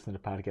people who listen to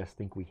podcasts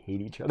think we hate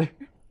each other.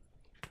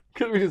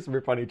 Because we just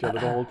rip on each other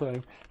the whole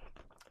time.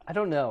 I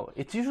don't know.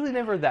 It's usually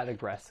never that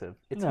aggressive.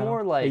 It's No.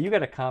 more like... Hey, you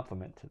got a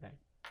compliment today.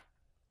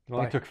 It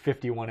only took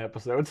 51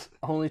 episodes.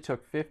 Only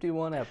took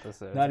 51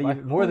 episodes. Not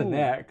even more than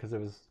that, because it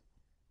was...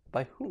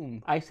 By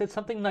whom? I said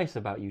something nice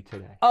about you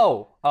today.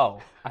 Oh.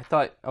 I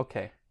thought...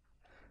 Okay.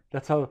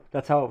 That's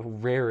how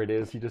rare it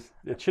is.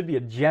 It should be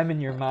a gem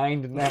in your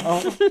mind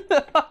now.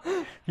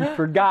 You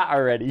forgot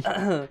already.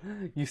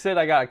 You said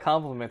I got a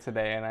compliment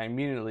today, and I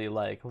immediately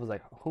was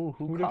like, who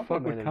the fuck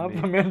would complimented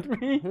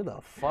compliment me? Who the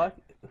fuck?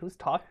 Who's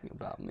talking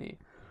about me?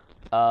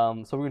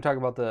 So we're gonna talk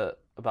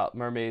about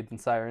mermaids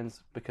and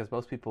sirens because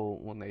most people,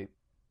 when they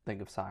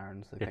think of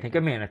sirens, They think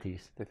of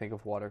manatees. They think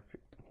of water.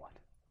 What?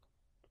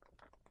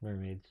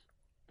 Mermaids.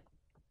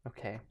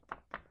 Okay.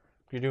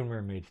 You're doing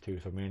mermaids too,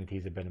 so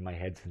manatees have been in my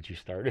head since you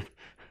started.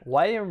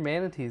 Why are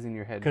manatees in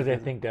your head? Because I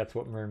think that's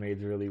what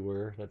mermaids really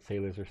were, that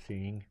sailors are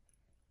seeing.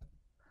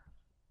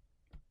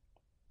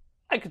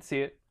 I could see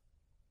it.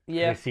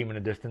 Yeah. They see them in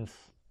the distance.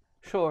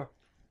 Sure.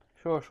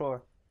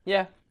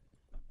 Yeah.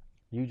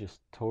 You just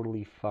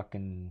totally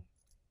fucking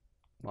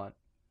What?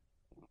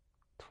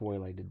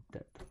 twilighted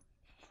that.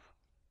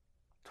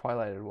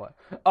 Twilighted what?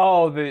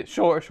 Oh, the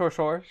sure.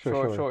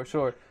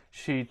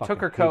 She Fucking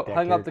took her hate coat, that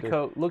hung up the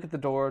character. coat, look at the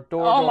door.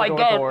 Oh my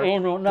god! Door.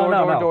 Oh no!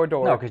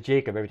 No, because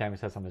Jacob, every time he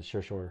says something,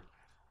 it's sure.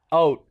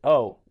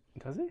 Oh.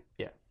 Does he?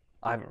 Yeah.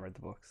 I haven't read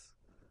the books.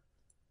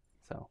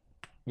 So.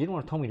 You didn't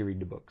want to tell me to read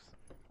the books.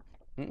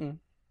 Mm-mm.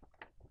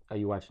 Are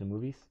you watching the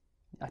movies?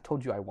 I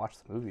told you I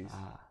watched the movies.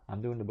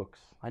 I'm doing the books.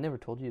 I never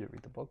told you to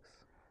read the books.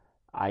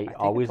 I think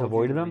always I told you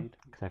avoided to them read.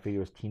 because I figured it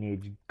was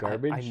teenage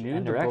garbage. I knew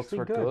and the they're books actually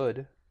were good.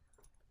 good.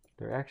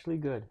 They're actually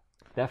good.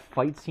 That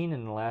fight scene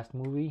in the last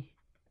movie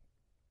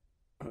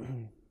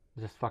is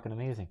just fucking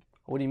amazing.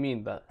 What do you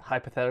mean? The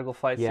hypothetical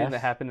fight scene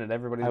that happened in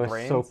everybody's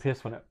brains? I was so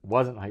pissed when it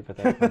wasn't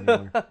hypothetical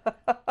anymore.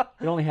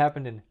 It only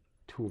happened in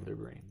 2 of their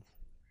brains.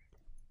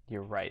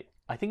 You're right.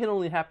 I think it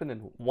only happened in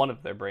one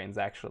of their brains,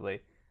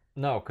 actually.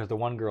 No, because the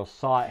one girl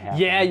saw it happen.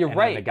 Yeah, you're and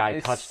right. Then the guy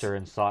touched her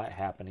and saw it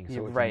happening. So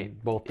You're it's right. in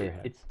both their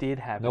heads. It did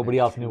happen. Nobody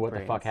in else 2 knew what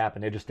brains. the fuck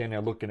happened. They just stand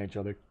there looking at each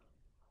other.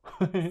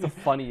 It's the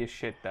funniest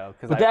shit, though.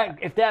 But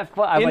if that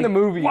fight, in the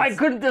movie, why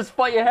couldn't this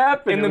fight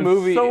happen? In the it was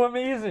movie, so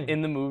amazing.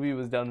 In the movie, it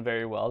was done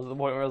very well to the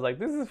point where I was like,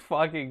 "This is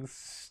fucking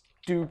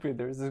stupid."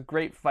 There was this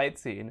great fight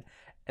scene,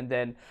 and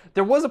then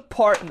there was a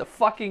part in the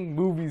fucking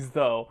movies,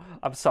 though.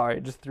 I'm sorry, I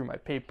just threw my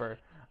paper.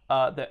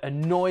 That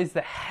annoys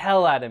the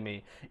hell out of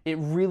me. It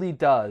really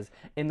does,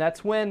 and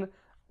that's when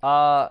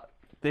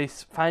they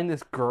find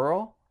this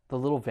girl, the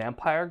little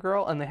vampire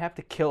girl, and they have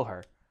to kill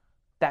her.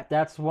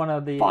 That's one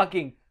of the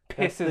fucking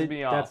pisses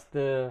me off.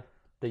 That's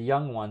the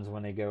young ones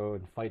when they go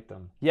and fight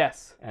them.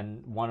 Yes.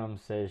 And one of them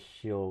says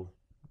she'll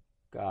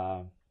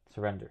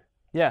surrender.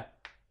 Yeah.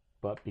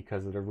 But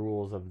because of the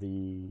rules of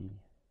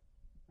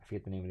I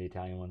forget the name of the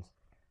Italian ones,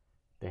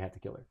 they have to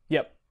kill her.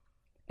 Yep.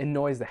 It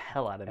annoys the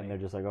hell out of me. And they're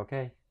just like,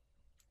 okay.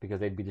 Because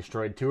they'd be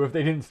destroyed too if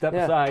they didn't step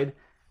aside.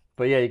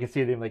 But yeah, you can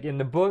see them like in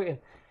the book.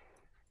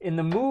 In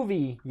the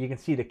movie, you can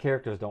see the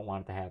characters don't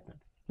want it to happen.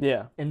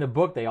 Yeah. In the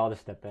book, they all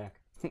just step back.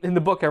 In the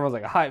book, everyone's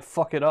like, "Hi,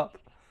 fuck it up."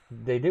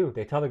 They do.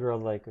 They tell the girl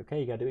like, "Okay,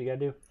 you gotta do what you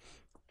gotta do."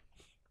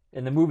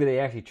 In the movie, they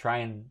actually try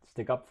and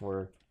stick up for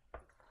her.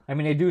 I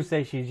mean, they do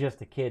say she's just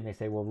a kid, and they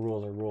say, "Well,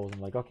 rules are rules."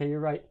 I'm like, "Okay, you're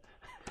right."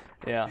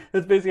 Yeah.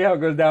 That's basically how it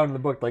goes down in the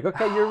book. Like,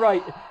 "Okay, you're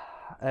right."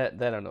 I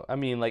don't know. I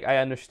mean, like, I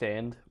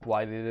understand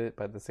why they did it,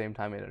 but at the same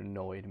time, it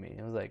annoyed me.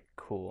 It was like,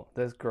 cool.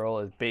 This girl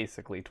is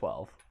basically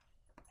 12.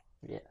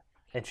 Yeah.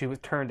 And she was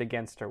turned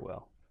against her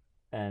will.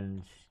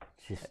 And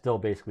she's still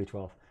basically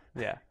 12.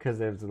 Yeah. Because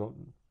there's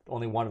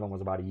only one of them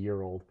was about a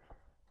year old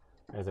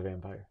as a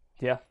vampire.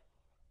 Yeah.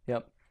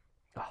 Yep.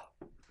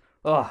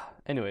 Oh.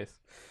 Anyways.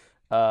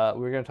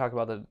 We're going to talk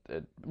about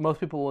most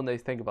people, when they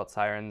think about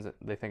sirens,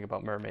 they think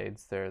about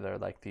mermaids. They're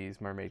like these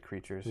mermaid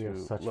creatures We have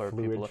who such lure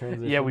fluid people.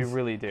 transitions. Yeah, we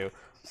really do.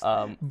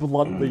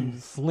 Bluntly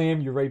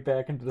slam you right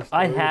back into the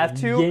story. I have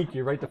to. Yank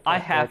you right the fuck I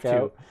have back to.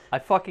 out. I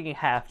fucking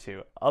have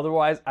to.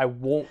 Otherwise, I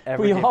won't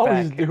ever We get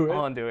always back do it.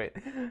 onto it.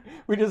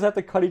 We just have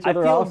to cut each I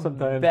other feel off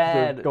sometimes. 'Cause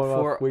bad we're going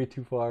for- off way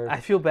too far. I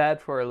feel bad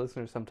for our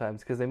listeners sometimes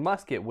because they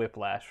must get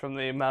whiplash from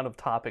the amount of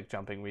topic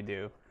jumping we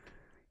do.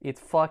 It's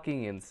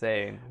fucking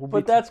insane.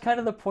 But that's kind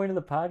of the point of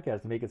the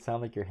podcast, to make it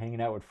sound like you're hanging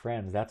out with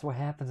friends. That's what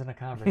happens in a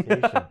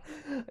conversation.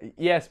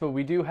 Yes, but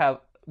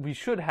we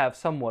should have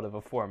somewhat of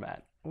a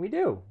format. We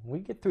do. We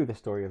get through the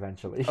story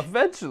eventually.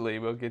 Eventually,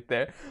 we'll get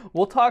there.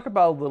 We'll talk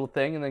about a little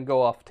thing and then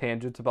go off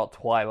tangents about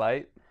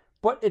Twilight.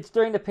 But it's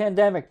during the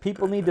pandemic.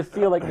 People need to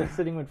feel like they're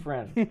sitting with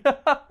friends.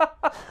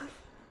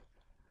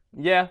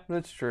 Yeah,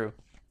 that's true.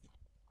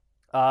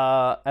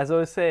 As I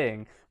was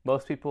saying,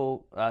 most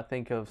people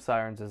think of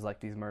sirens as like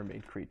these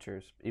mermaid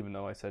creatures, even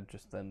though I said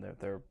just then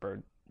they're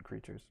bird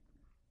creatures.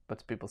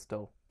 But people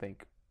still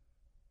think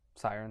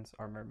sirens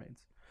are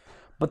mermaids.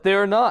 But they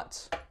are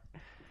not.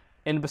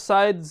 And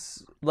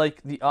besides,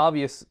 like, the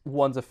obvious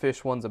one's a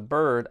fish, one's a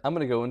bird, I'm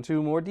going to go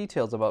into more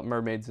details about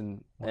mermaids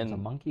and... One's a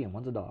monkey and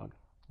one's a dog.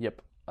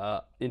 Yep.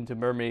 Into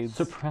mermaids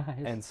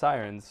Surprise. and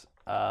sirens.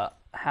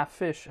 Half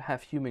fish,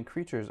 half human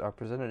creatures are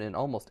presented in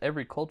almost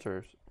every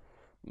culture's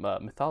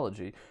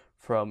mythology,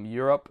 from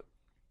Europe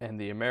and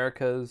the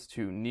Americas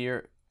to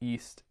Near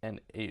East and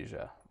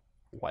Asia.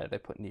 Why did I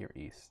put Near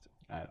East?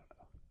 I don't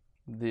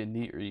know. The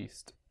Near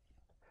East.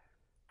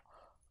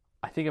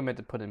 I think I meant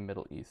to put in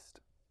Middle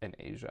East and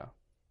Asia.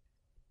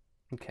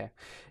 Okay.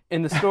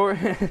 In the story,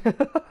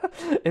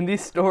 in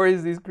these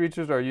stories, these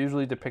creatures are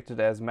usually depicted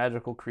as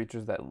magical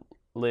creatures that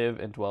live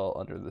and dwell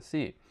under the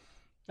sea.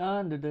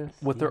 Under the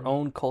sea. With their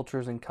own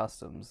cultures and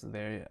customs.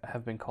 They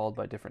have been called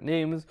by different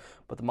names,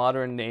 but the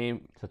modern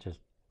name... Such as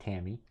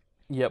Tammy.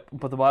 Yep,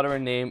 but the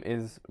modern name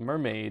is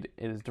mermaid.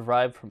 It is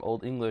derived from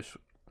Old English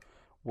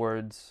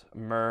words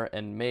mer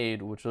and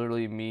maid, which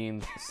literally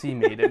means sea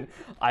maiden.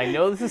 I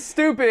know this is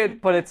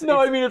stupid, but it's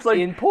it's like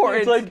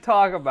important it's like, to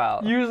talk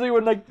about. Usually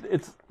when like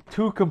it's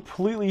two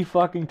completely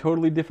fucking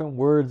totally different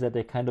words that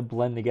they kind of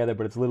blend together,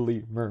 but it's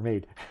literally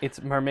mermaid.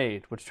 It's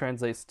mermaid, which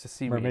translates to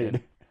sea Mermaid.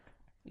 maiden.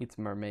 It's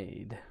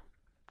mermaid.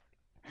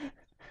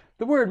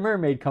 The word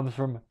mermaid comes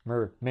from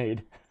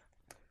mermaid.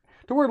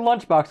 The word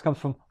lunchbox comes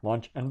from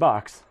lunch and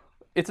box.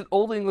 It's an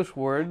Old English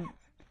word.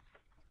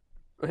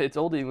 It's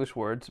Old English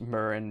words,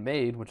 mer and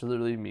maid, which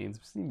literally means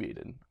sea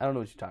maiden. I don't know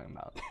what you're talking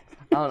about.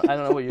 I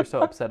don't know what you're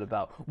so upset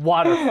about.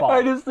 Waterfall.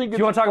 I just think Do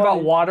you want to talk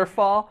about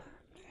waterfall?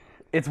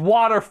 It's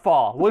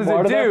waterfall. What does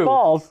Water it do? that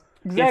falls.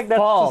 Exactly. That's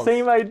falls. the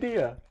same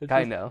idea. It's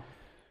I just know.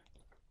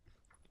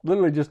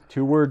 literally just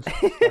two words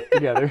stuck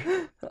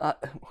together.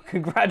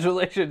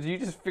 Congratulations, you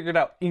just figured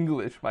out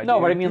English, my No,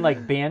 dude. but I mean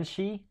like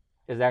banshee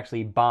is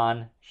actually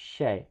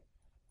ban-shay.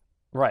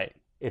 Right.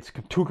 It's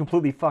two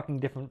completely fucking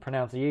different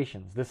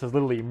pronunciations. This is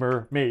literally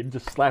mermaid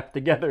just slapped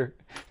together.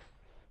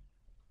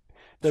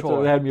 That's Sure.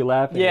 what had me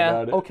laughing Yeah,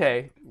 about it.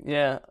 okay.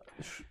 Yeah,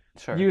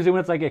 sure. Usually when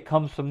it's like it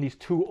comes from these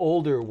two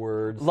older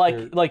words.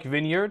 Like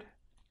vineyard,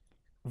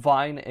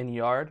 vine and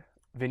yard,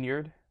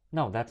 vineyard.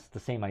 No, that's the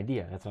same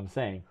idea. That's what I'm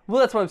saying. Well,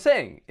 that's what I'm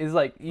saying. Is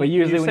like But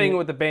usually you're when saying you- it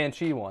with the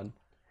banshee one.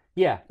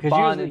 Yeah, because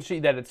Bon usually... and she,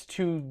 that it's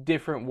two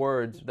different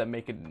words that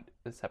make it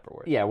a separate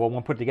word. Yeah, well,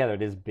 when put together,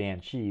 it is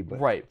banshee, but...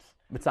 Right.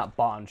 It's not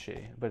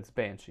banshee, but it's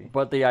banshee.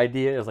 But the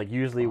idea is, like,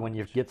 usually when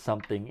you get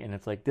something and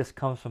it's like, this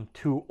comes from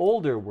two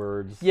older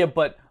words, Yeah,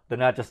 but they're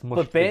not just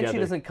mushed banshee together.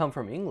 doesn't come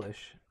from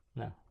English.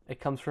 No.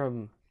 It comes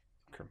from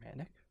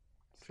Germanic?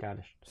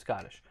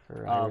 Scottish.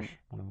 Or Irish.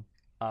 One of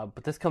them.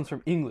 But this comes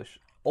from English.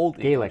 Old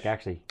Gaelic, English.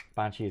 actually.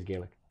 Banshee is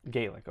Gaelic.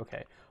 Gaelic,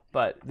 okay.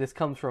 But this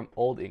comes from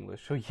Old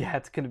English, so yeah,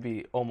 it's going to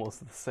be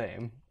almost the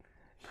same.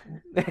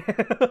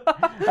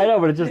 I know,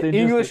 but it's just interesting.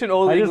 English and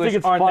Old I just English think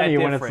it's aren't that funny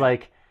when it's different.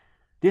 like,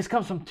 this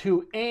comes from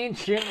two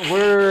ancient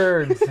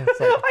words. It's like,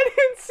 I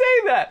didn't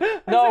say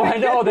that! no, I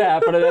know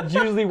that, but that's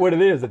usually what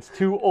it is. It's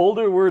two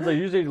older words that are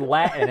usually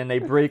Latin, and they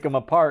break them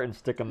apart and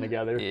stick them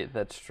together. Yeah,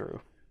 that's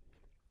true.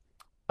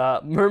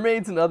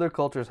 Mermaids in other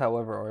cultures,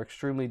 however, are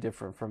extremely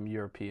different from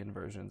European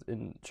versions.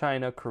 In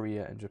China,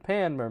 Korea, and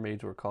Japan,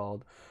 mermaids were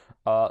called.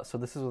 So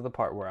this is the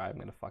part where I'm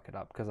going to fuck it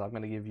up, because I'm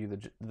going to give you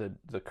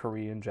the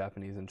Korean,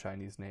 Japanese, and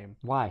Chinese name.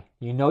 Why?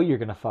 You know you're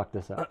going to fuck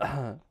this up.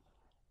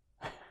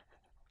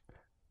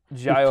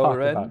 We've talked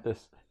Jyoren, about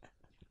this.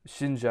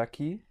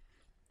 Shinjaki,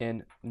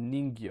 and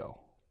Ningyo.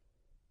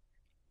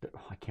 Oh,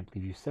 I can't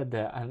believe you said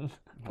that on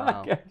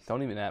Wow. podcast.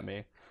 Don't even at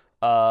me.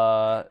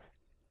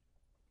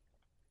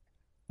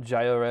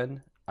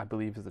 Jyoren, I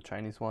believe, is the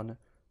Chinese one.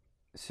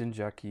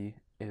 Shinjaki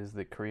is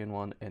the Korean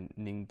one, and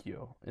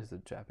Ningyo is the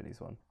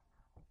Japanese one.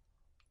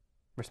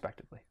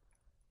 Respectively.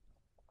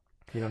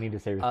 You don't need to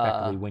say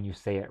respectively when you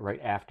say it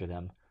right after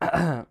them.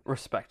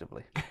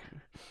 Respectively.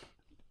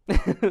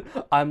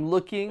 I'm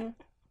looking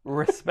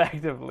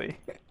respectively.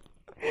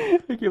 I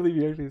can't believe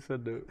you actually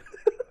said that.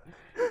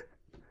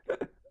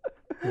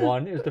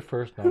 1 is the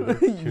first number,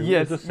 2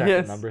 Yes, is the second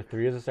yes. number,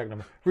 3 is the second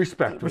number,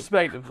 respectively.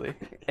 Respectively.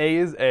 A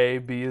is A,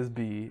 B is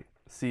B,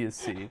 C is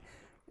C,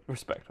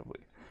 respectively.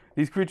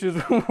 These creatures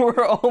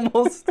were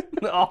almost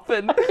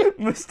often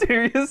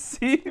mysterious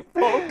sea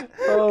folk.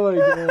 Oh my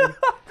god.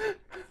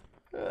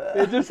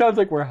 It just sounds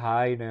like we're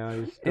high now.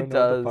 You just don't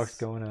know what the fuck's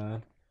going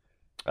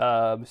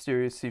on.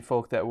 Mysterious sea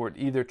folk that would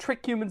either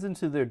trick humans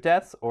into their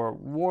deaths or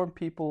warn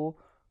people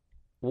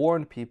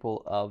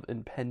of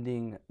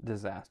impending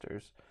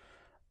disasters.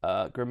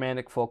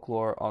 Germanic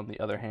folklore, on the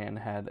other hand,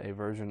 had a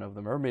version of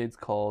the mermaids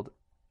called...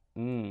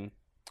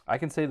 I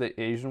can say the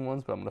Asian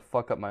ones, but I'm going to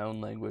fuck up my own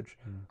language.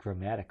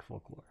 Grammatic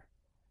folklore.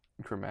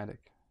 Grammatic.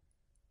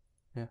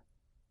 Yeah.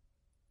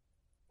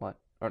 What?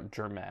 Or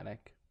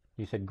Germanic.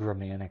 You said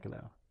Germanic,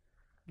 though.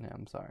 Yeah,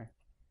 I'm sorry.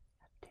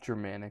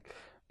 Germanic.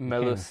 You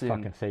can't even Melusine.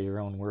 fucking say your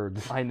own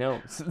words. I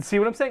know. See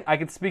what I'm saying? I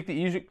can speak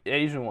the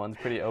Asian ones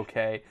pretty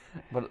okay,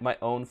 but my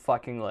own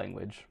fucking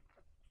language.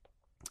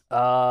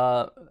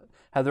 Had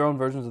their own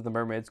versions of the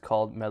mermaids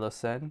called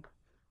Melusine,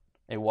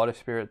 a water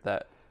spirit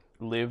that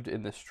lived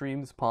in the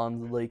streams,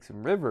 ponds, lakes,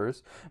 and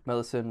rivers.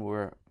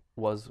 Melusine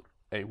was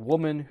a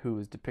woman who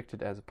is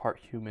depicted as a part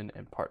human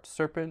and part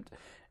serpent,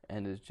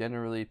 and is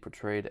generally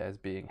portrayed as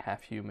being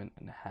half human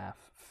and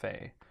half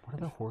fae. What are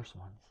the horse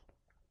ones?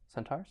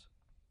 Centaurs?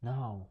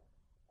 No.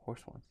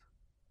 Horse ones.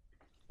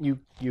 You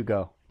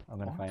go. I'm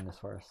going to find this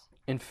for us.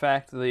 In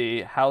fact,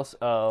 the House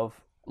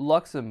of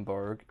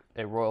Luxembourg,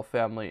 a royal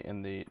family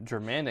in the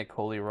Germanic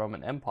Holy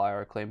Roman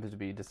Empire, claims to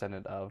be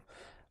descendant of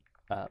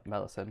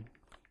Melusine.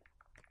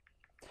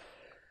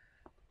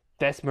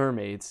 That's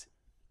mermaids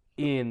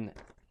in...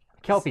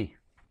 Kelpie.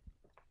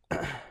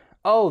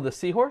 Oh, the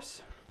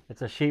seahorse?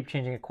 It's a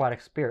shape-changing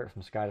aquatic spirit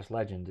from Scottish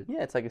legend. It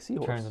Yeah, it's like a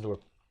seahorse. turns into a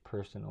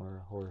person or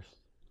a horse.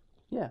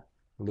 Yeah.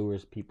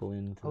 Lures people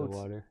into the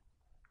water.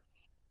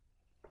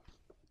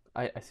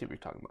 I see what you're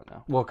talking about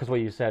now. Well, because what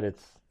you said,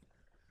 it's...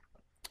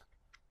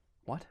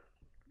 What?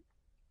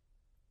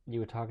 You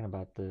were talking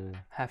about the...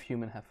 Half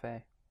human, half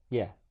fae.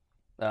 Yeah.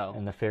 Oh.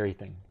 And the fairy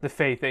thing. The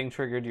fae thing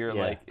triggered your,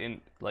 Yeah.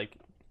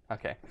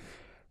 Okay.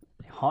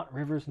 They haunt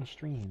rivers and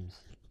streams.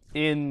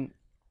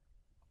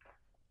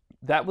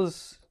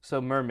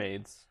 So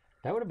mermaids.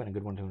 That would have been a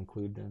good one to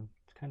include then.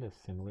 It's kind of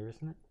similar,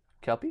 isn't it?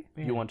 Kelpie?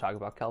 Yeah. You want to talk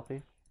about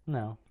Kelpie?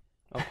 No.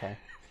 Okay.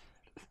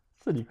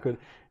 So you could...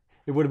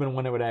 It would have been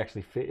one that would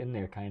actually fit in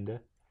there, kind of.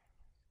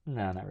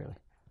 No, not really.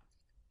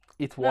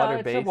 It's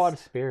water-based. It's a water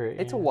spirit.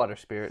 It's a yeah. water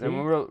spirit. See?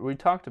 And we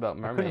talked about I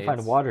mermaids. couldn't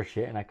find water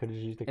shit, and I could have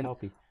used a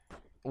Kelpie.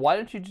 Why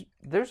don't you...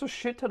 There's a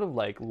shit ton of,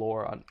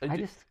 lore on...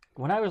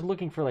 When I was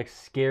looking for,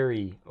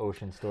 scary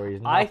ocean stories,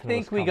 I nothing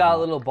think was we coming got up. a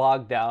little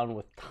bogged down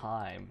with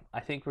time.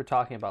 I think we're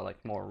talking about,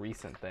 more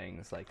recent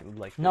things,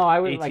 No, I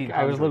was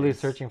literally 1800s.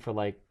 searching for,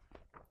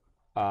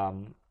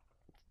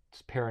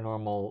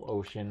 paranormal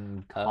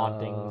ocean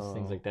hauntings,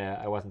 things like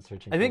that. I wasn't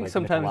searching I think for,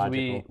 sometimes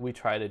mythological... we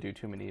try to do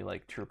too many,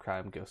 true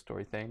crime ghost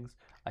story things.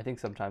 I think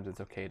sometimes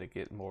it's okay to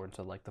get more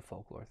into, the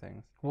folklore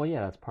things. Well,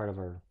 yeah, that's part of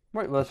our...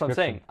 Right, well, that's what I'm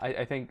saying.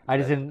 I think... I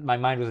just didn't... My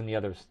mind was in the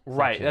others.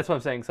 Right, section. that's what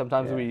I'm saying.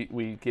 Sometimes Yeah.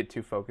 we get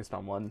too focused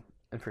on one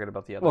and forget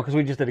about the other. Well, because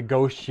we just did a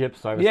ghost ship,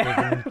 so I was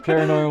Yeah. thinking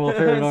paranormal.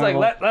 It's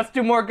like, let's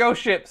do more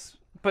ghost ships,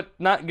 but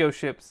not ghost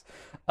ships.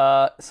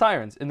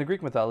 Sirens. In the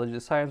Greek mythology,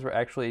 the sirens were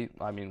actually...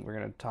 I mean, we're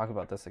going to talk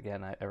about this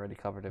again. I already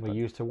covered it. We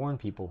used to warn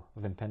people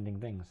of impending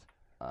things.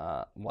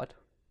 What?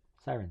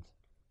 Sirens.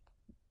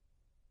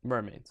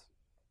 Mermaids.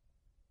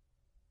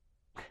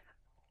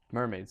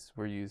 Mermaids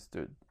were used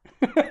to...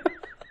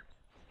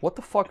 What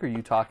the fuck are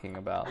you talking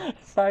about?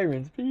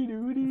 Sirens.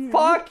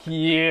 Fuck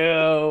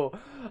you!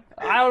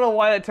 I don't know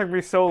why that took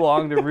me so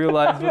long to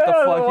realize what the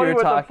fuck you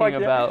were talking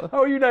about.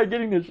 How are you not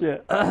getting this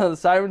shit?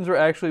 Sirens were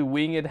actually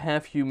winged,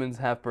 half humans,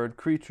 half bird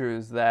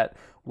creatures that,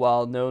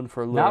 while known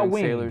for luring Not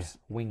winged. sailors...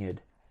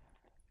 Winged.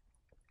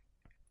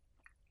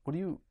 What do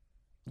you...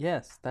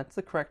 Yes, that's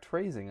the correct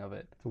phrasing of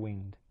it. It's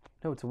winged.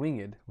 No, it's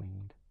winged.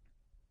 Winged.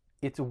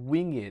 It's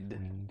winged.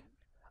 Winged.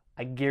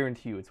 I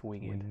guarantee you it's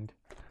winged. Winged.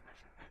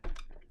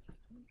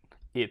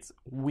 It's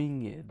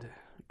winged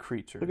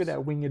creatures. Look at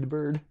that winged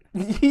bird.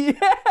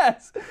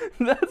 Yes!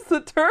 That's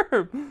the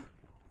term!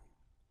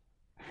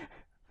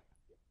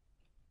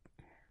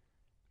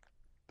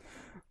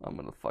 I'm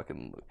gonna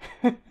fucking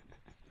look.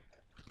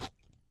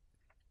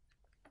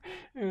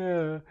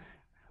 Yeah.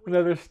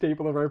 Another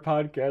staple of our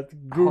podcast,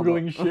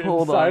 Googling shit in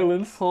Hold on.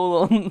 silence.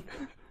 Hold on.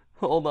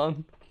 Hold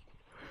on.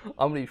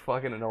 I'm gonna be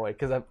fucking annoyed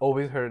because I've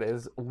always heard it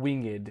as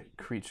winged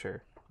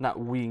creature, not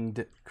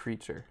winged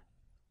creature.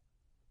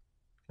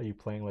 Are you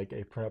playing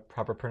a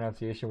proper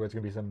pronunciation where it's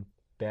going to be some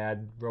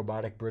bad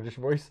robotic British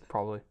voice?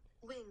 Probably.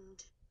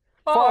 Winged.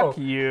 Fuck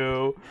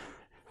you.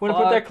 Want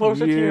to put that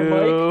closer to your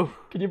you. mic?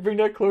 Can you bring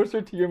that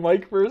closer to your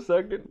mic for a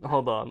second?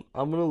 Hold on.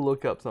 I'm gonna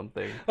look up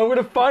something. I'm going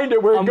to find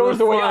it where it goes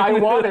the way I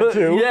want it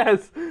to.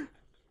 Yes.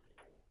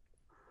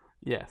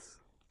 Yes.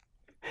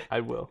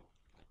 I will.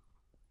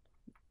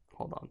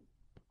 Hold on.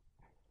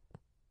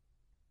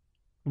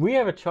 We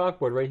have a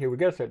chalkboard right here. We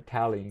got to start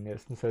tallying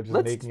this instead of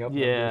just making up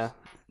Yeah, numbers.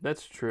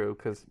 that's true,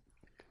 because...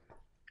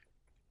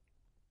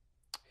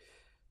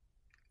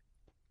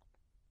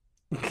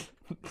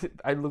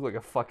 I look like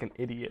a fucking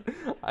idiot.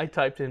 I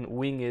typed in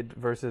winged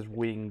versus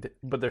winged,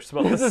 but they're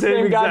spelled the It's the same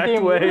same exact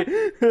goddamn way.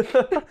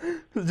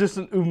 It's just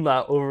an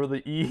umlaut over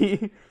the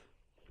E.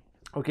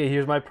 Okay,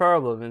 here's my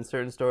problem. In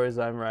certain stories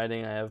I'm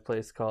writing, I have a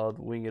place called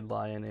Winged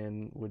Lion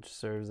Inn, which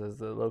serves as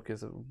the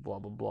locus of blah,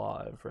 blah,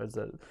 blah. I've read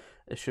that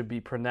it should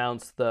be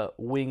pronounced the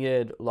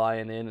Winged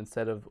Lion Inn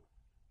instead of...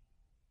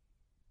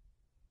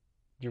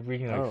 You're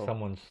reading like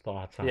someone's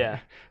thoughts on Yeah.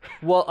 it.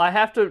 Well, I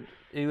have to...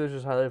 English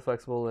is highly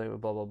flexible,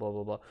 blah, blah, blah,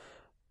 blah, blah.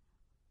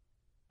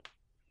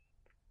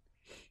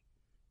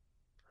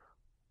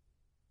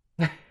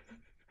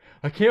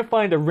 I can't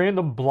find a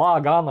random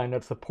blog online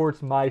that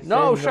supports my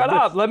No, saying shut of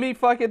up. Let me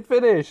fucking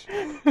finish.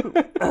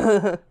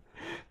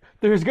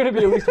 There's going to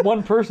be at least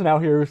one person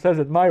out here who says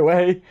it my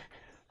way.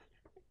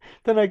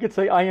 Then I could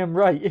say I am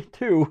right,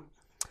 too.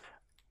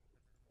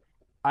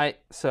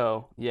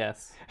 So,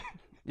 yes.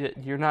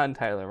 You're not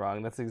entirely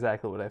wrong. That's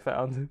exactly what I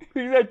found.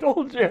 I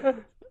told you.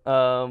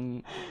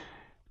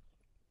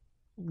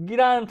 Get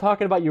on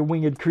talking about your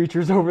winged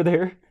creatures over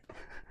there.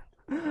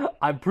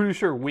 I'm pretty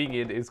sure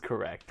winged is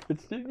correct.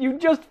 You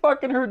just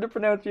fucking heard the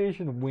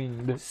pronunciation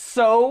winged.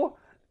 So,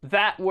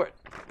 that word...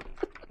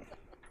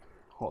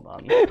 Hold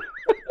on.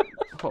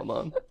 Hold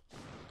on.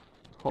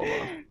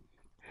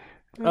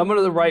 I'm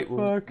going to write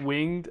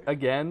winged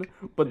again,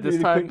 but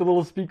this time... Click the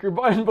little speaker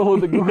button below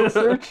the Google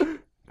search.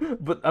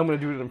 But I'm going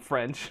to do it in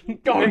French.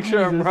 Oh, Make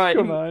sure I'm Jesus, right.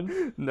 come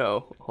on.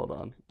 No, hold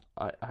on.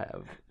 I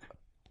have...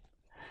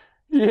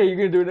 Yeah, you're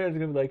going to do it and it's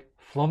going to be like,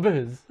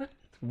 flambeuse.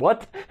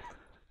 What?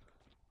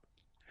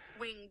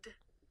 Winged.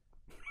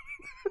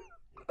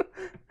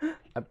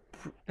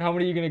 How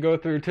many are you going to go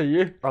through till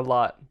you? A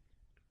lot.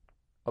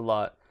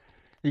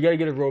 You got to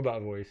get a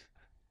robot voice.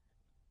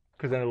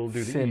 Because then it'll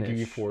do the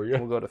Finish. ED for you.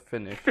 We'll go to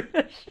finish.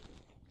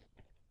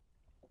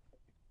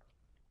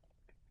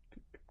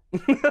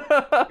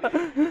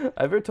 I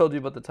ever told you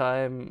about the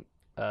time...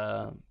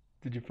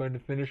 Did you find the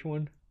finish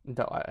one?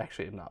 No, I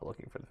actually am not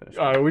looking for the finish.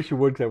 Oh, I wish you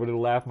would, because I would have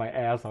laughed my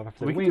ass off.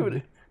 We can do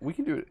it. We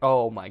can do it.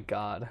 Oh my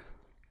god.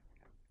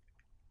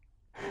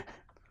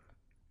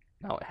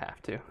 Now I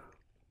have to.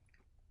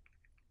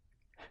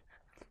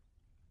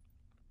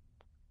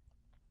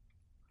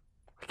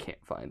 I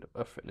can't find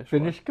a finish.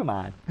 Finish? One. Come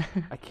on.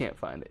 I can't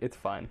find it. It's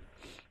fine.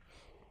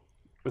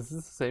 Was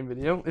this the same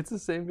video? It's the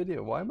same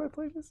video. Why am I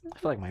playing this? I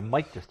feel like my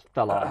mic just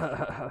fell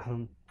off.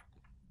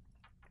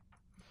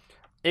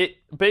 It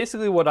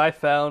basically what I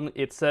found.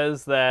 It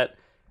says that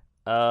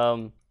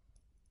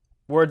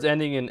words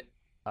ending in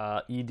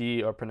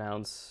ed are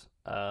pronounced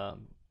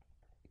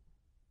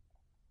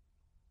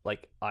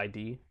like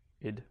id,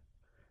 id.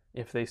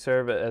 If they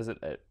serve as an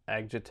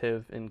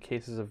adjective in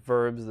cases of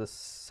verbs, the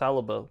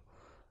syllable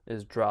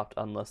is dropped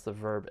unless the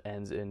verb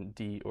ends in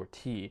d or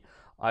t.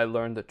 I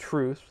learned the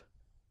truth.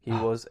 He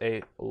was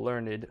a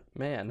learned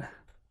man.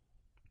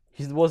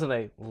 He wasn't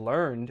a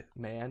learned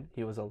man.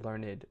 He was a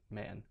learned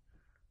man.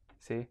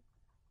 See?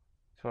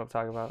 That's what I'm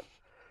talking about.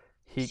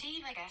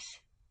 See, I guess.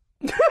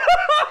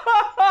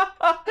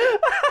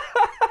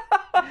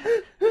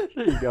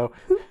 There you go.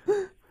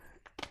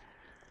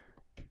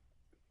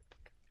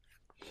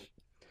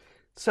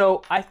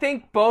 So I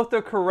think both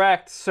are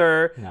correct,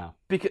 sir. No.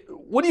 Because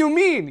what do you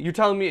mean? You're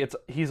telling me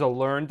he's a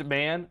learned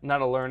man,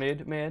 not a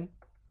learned man?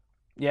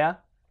 Yeah?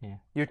 Yeah.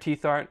 Your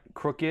teeth aren't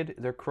crooked,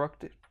 they're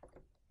crooked?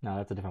 No,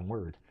 that's a different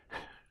word.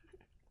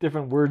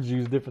 Different words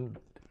use different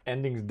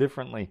endings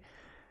differently.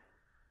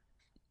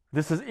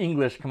 This is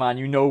English, come on,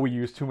 you know we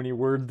use too many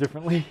words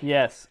differently.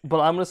 Yes, but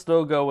I'm going to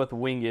still go with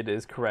winged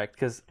is correct,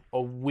 because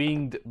a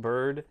winged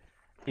bird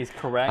is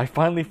correct. I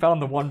finally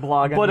found the one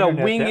blog on but the a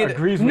internet winged... that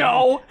agrees with me.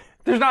 No!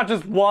 There's not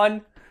just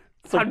one!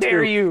 It's How like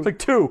dare two. you! It's like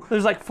two.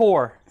 There's like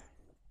four.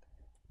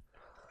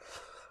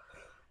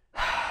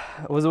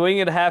 Was a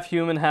winged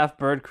half-human,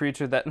 half-bird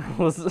creature that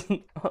was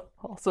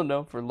also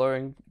known for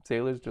luring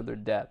sailors to their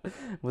death.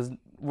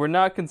 Were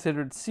not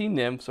considered sea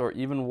nymphs or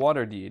even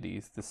water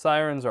deities. The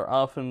sirens are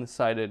often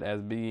cited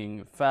as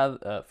being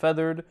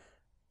feathered.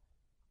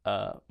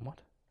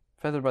 What?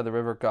 Feathered by the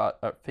river god.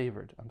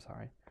 Favored. I'm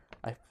sorry.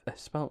 I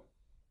spelled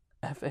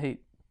Fathed.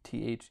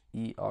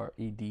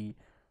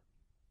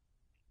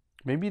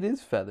 Maybe it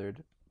is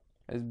feathered,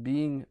 as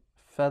being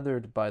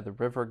feathered by the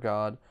river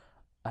god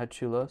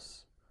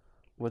Achilles.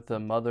 With the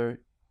mother...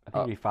 I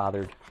think we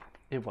fathered.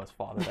 It was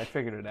fathered. I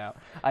figured it out.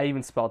 I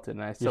even spelt it,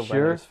 and I still read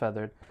sure? it as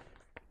feathered.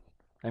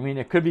 I mean,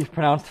 it could be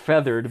pronounced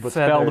feathered, but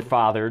Feathered. spelled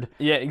fathered.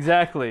 Yeah,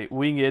 exactly.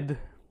 Winged.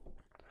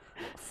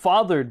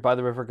 Fathered by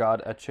the river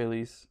god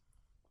Achilles.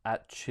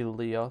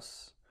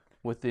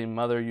 With the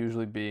mother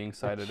usually being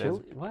cited as...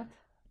 What?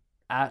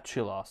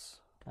 Achilles.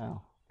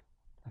 Oh.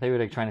 I thought you were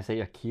like trying to say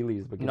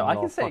Achilles, but No, getting I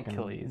all can say fucking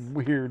Achilles.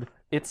 Weird.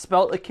 It's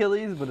spelled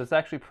Achilles, but it's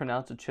actually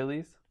pronounced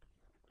Achilles.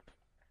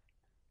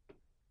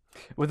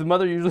 With the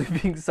mother usually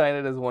being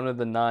cited as one of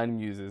the 9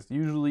 muses.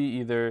 Usually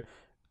either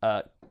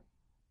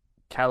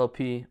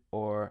Calliope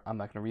or... I'm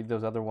not going to read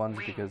those other ones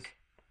because...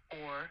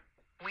 Or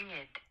winged.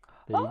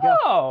 There you go.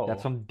 Oh!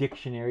 That's from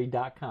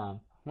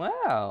dictionary.com.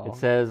 Wow. It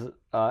says,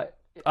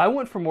 I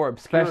went for more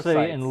obscure especially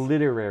sites. in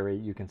literary,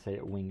 you can say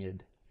it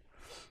winged.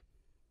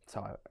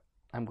 So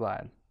I'm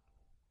glad.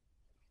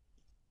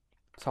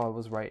 So I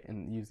was right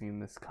in using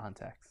this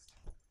context.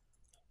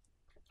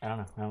 I don't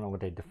know. I don't know what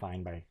they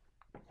define by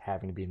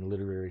having to be in a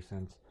literary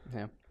sense.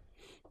 Yeah.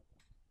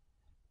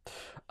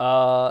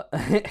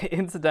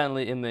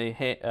 Incidentally, in the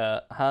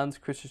Hans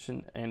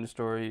Christian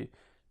Andersen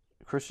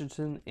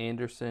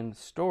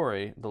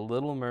story, the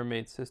Little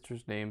Mermaid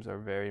sisters' names are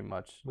very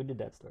much We did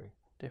that story.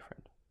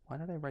 different. Why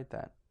did I write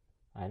that?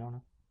 I don't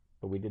know,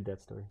 but we did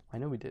that story. I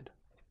know we did.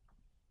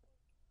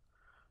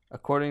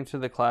 According to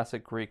the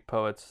classic Greek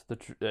poets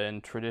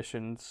and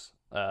traditions,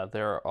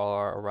 there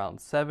are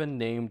around 7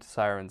 named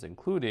sirens,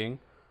 including,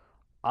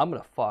 I'm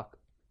gonna fuck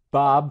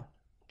Bob,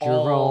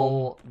 Jerome,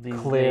 all these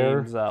Claire.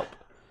 names up.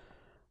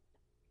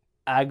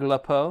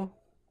 Aglapo,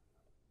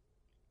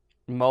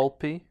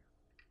 Mulpi,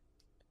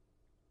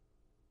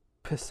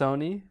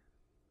 Pisoni,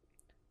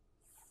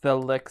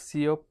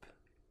 Thelexiope,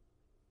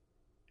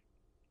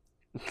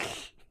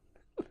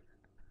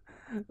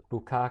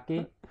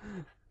 Bukaki,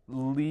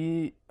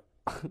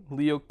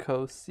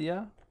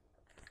 Leocosia,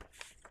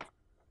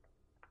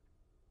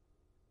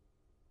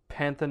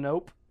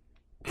 Panthanope,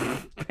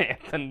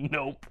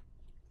 Panthanope,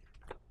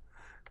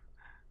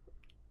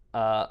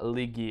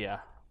 Ligia.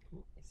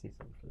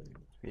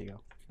 Here you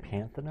go.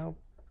 Panthanope.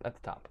 At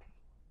the top.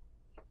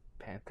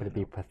 Panthanope. Could it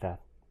be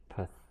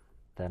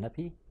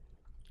Parthenope?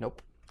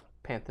 Nope.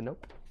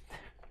 Panthanope.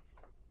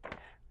 A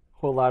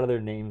whole lot of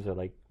their names are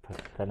like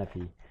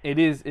Parthenope. It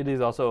is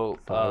also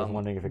So I was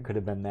wondering if it could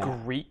have been that.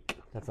 Greek.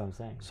 That's what I'm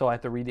saying. So I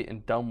have to read it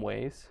in dumb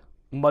ways.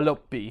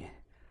 Malopi.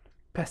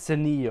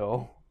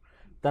 Pessinio.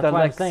 That's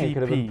what I'm saying. It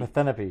could have been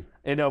Thalexipi.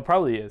 Parthenope. No, it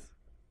probably is.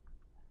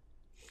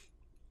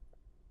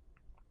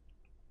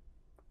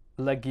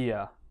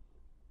 Legia.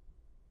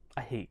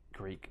 I hate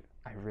Greek.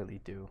 I really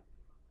do.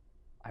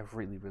 I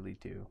really, really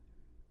do.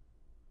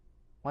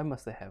 Why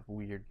must they have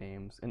weird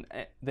names? And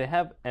they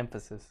have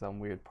emphasis on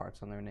weird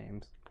parts on their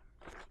names.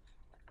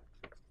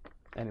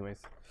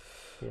 Anyways.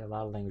 Yeah, a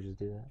lot of languages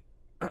do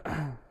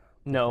that.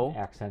 No.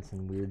 Accents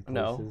in weird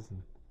No. places.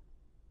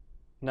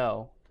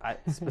 No.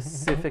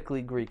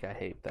 Specifically Greek I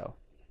hate, though.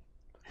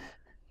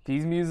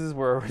 These muses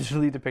were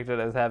originally depicted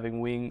as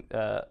having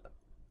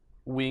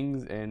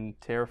wings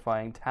and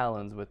terrifying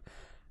talons with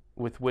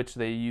which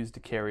they used to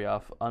carry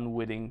off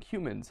unwitting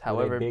humans.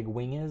 However, big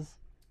wing is?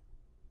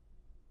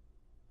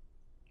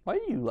 why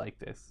do you like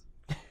this?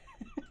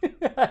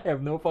 I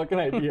have no fucking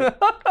idea.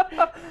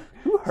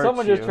 Who hurt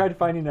Someone you? just tried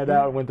finding that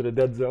out and went to the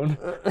dead zone.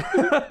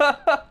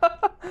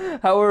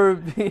 However,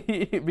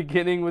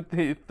 beginning with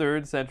the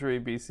 3rd century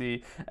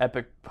BC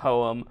epic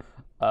poem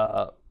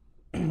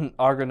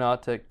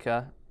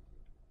Argonautica?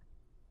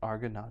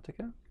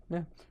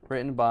 Yeah.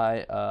 Written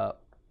by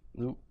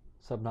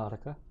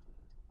Subnautica.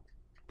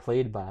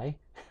 Played by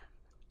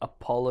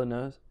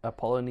Apollonius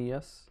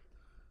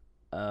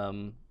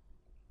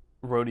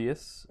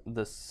Rhodius,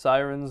 the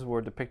sirens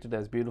were depicted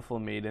as beautiful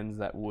maidens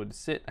that would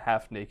sit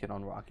half naked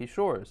on rocky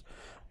shores.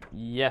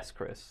 Yes,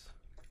 Chris.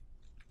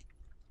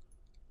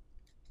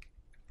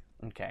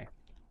 Okay.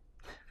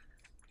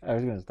 I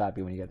was going to stop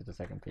you when you got to the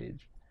second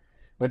page.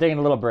 We're taking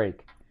a little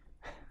break.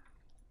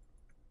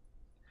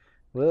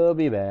 We'll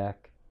be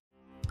back.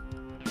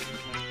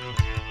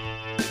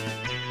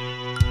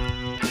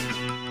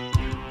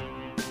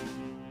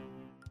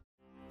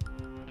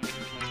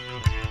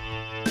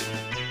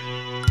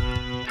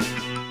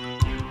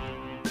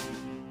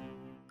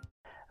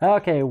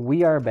 Okay,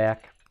 we are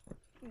back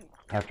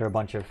after a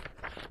bunch of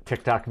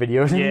TikTok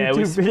videos and Yeah,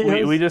 YouTube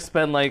videos. we just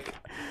spent like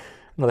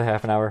another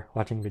half an hour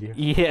watching videos.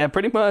 Yeah,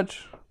 pretty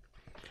much.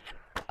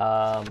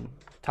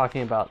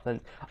 Talking about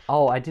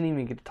I didn't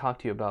even get to talk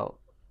to you about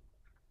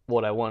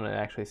what I want to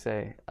actually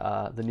say.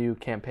 The new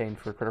campaign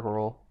for Critical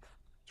Role.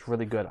 It's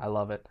really good. I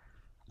love it.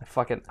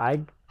 I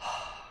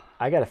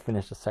gotta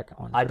finish the second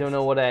one. I don't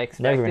know what I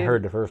expected. Never even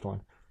heard the first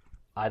one.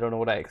 I don't know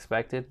what I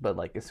expected, but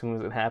like as soon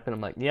as it happened,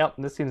 I'm like, yep,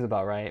 this seems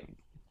about right.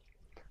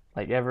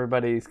 Like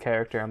everybody's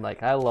character, I'm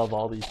like, I love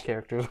all these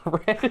characters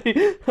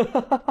already.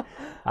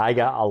 I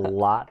got a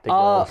lot to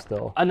go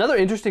still. Another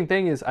interesting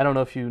thing is, I don't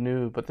know if you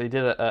knew, but they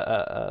did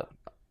I'm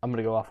going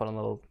to go off on a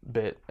little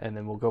bit, and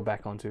then we'll go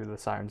back onto the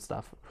Siren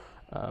stuff.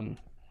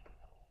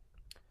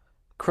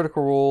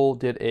 Critical Role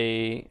did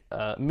a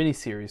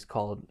mini-series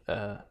called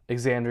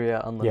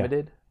Exandria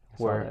Unlimited,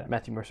 where that.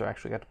 Matthew Mercer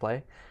actually got to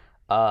play.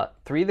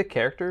 3 of the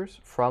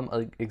characters from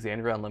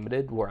Exandria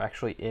Unlimited were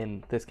actually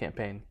in this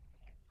campaign.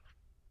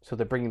 So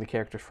they're bringing the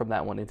characters from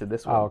that one into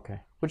this one. Oh,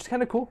 okay. Which is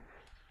kind of cool.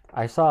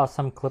 I saw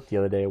some clip the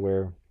other day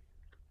where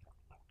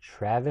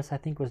Travis, I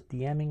think, was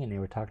DMing, and they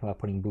were talking about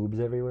putting boobs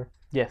everywhere.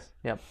 Yes.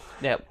 Yep.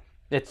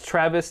 It's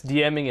Travis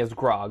DMing as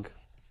Grog. It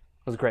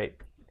was great.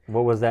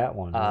 What was that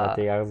one? Was that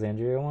the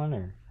Alexandria one,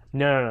 or?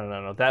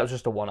 No. That was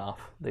just a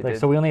one-off.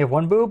 So we only have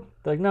one boob?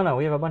 They're like, no,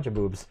 we have a bunch of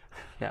boobs.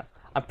 Yeah.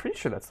 I'm pretty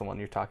sure that's the one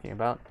you're talking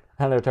about.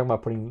 And they were talking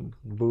about putting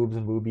boobs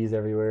and boobies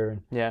everywhere.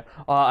 Yeah.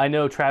 I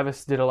know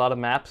Travis did a lot of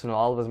maps, and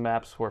all of his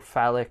maps were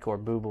phallic or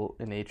boobal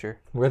in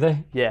nature. Were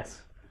they?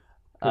 Yes.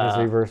 It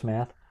reverse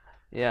math?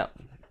 Yeah.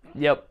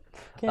 Yep.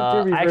 Can't do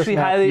reverse actually,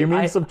 math. You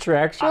mean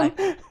subtraction?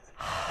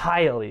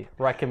 highly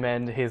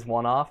recommend his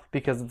one-off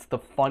because it's the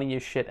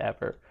funniest shit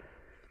ever.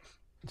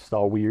 Just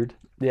all weird.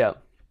 Yeah,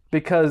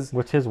 because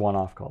What's his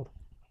one-off called?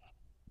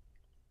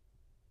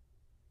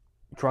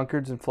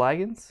 Drunkards and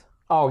Flagons?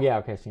 Oh, yeah,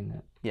 okay, I've seen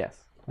that. Yes,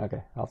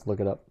 Okay, I'll have to look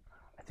it up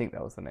I think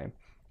that was the name.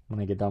 when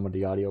I get done with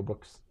the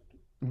audiobooks.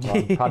 Well,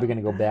 I'm probably going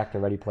to go back to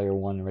Ready Player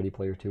 1 and Ready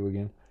Player 2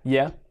 again.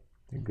 Yeah.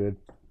 They're good.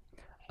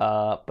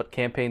 But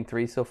Campaign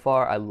 3 so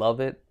far, I love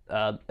it.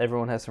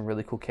 Everyone has some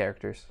really cool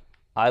characters.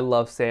 I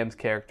love Sam's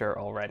character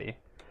already.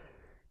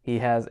 He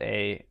has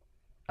a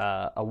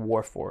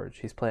Warforge.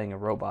 He's playing a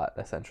robot,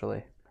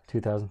 essentially.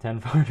 2010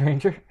 Ford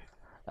Ranger?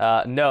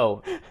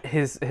 No,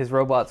 his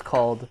robot's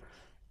called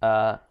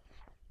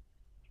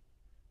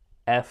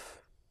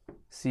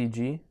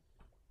FCG,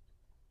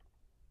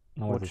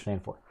 No, what's it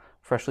stand for?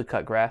 Freshly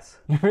Cut Grass.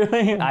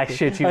 Really? I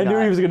shit you I knew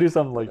not. he was going to do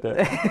something like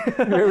that.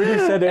 Remember you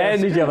said that?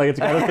 And- I'm like, it's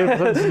got to stand for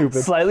something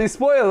stupid. Slightly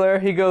spoiler,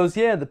 he goes,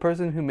 yeah, the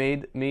person who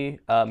made me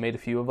made a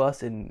few of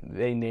us, and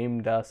they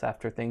named us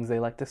after things they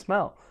like to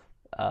smell.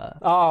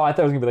 Oh, I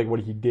thought it was going to be like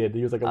what he did.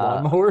 He was like a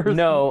lawnmower.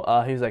 No,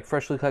 he was like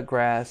freshly cut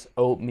grass,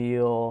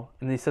 oatmeal,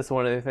 and then he says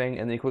one other thing,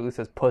 and then he quickly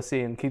says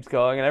pussy and keeps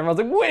going, and everyone's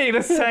like, wait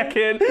a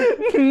second,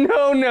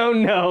 no,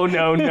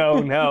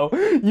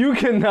 you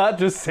cannot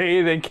just say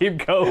it and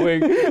keep going.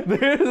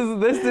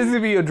 This needs to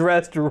be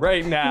addressed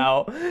right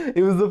now.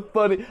 It was the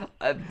funny,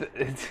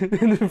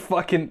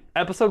 fucking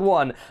episode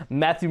 1,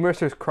 Matthew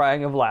Mercer's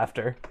crying of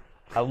laughter.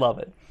 I love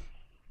it.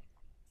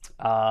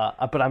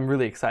 But I'm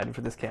really excited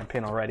for this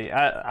campaign already.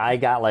 I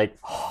got like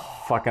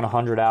fucking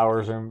 100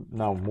 hours, or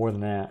no, more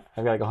than that.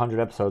 I've got like 100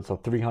 episodes, so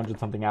 300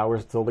 something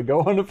hours still to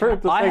go on the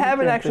first. I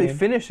haven't actually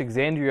campaign. finished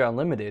Exandria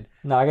Unlimited.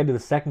 No, I got to do the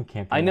second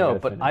campaign. I know, gotta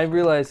but finish. I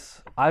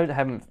realize I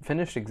haven't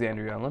finished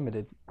Exandria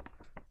Unlimited.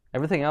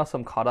 Everything else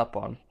I'm caught up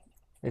on.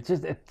 It's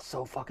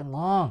so fucking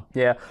long.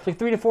 Yeah. It's like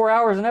 3 to 4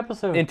 hours an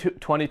episode. In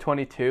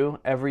 2022,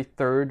 every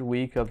third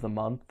week of the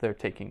month, they're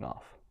taking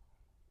off.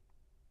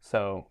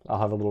 So, I'll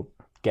have a little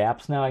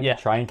gaps now. I can Yeah.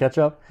 try and catch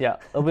up. yeah,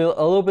 it'll be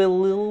a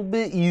little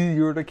bit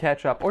easier to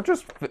catch up. Or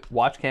just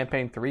watch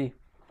Campaign 3,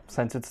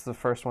 since it's the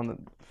first one that...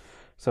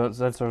 So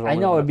that's there's I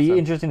know it'd be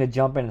interesting to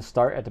jump in and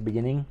start at the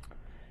beginning,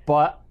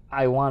 but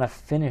I want to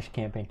finish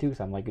campaign 2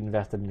 because I'm like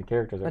invested in the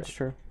characters. That's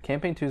true.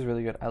 Campaign 2 is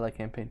really good. I like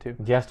Campaign 2.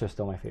 Jester's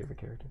still my favorite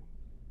character.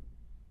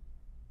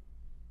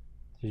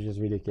 She's just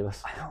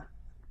ridiculous.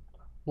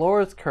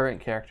 Laura's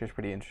current character is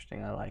pretty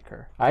interesting. I like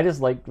her. I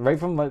just like right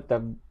from like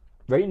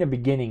right in the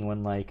beginning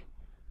when like,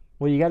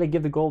 well, you got to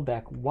give the gold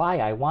back. Why?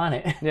 I want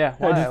it. Yeah,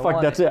 I just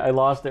fuck. That's it. I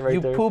lost it right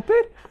You there. poop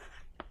it?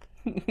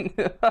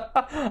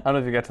 I don't know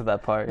if you got to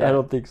that part. I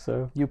don't think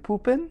so. You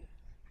pooping?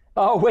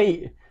 Oh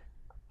wait,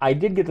 I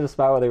did get to the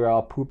spot where they were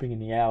all pooping in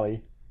the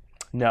alley.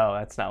 No,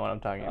 that's not what I'm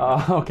talking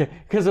about. Oh, okay.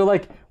 Because they're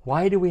like,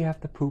 why do we have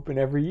to poop in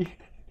every?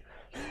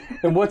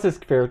 And what's his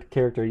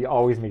character? He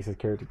always makes his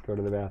character go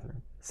to the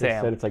bathroom. They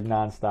Sam. said it's like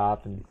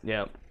nonstop and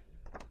Yeah.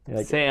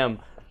 like Sam,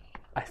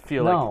 I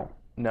feel no, like...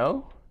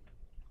 No?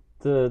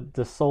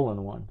 the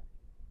Solon one.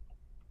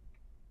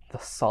 The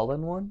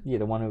sullen one? Yeah,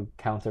 the one who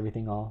counts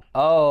everything off.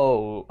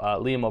 Oh,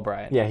 Liam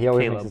O'Brien. Yeah, he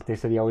always Caleb. makes. They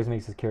said he always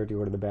makes his character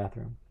go to the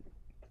bathroom.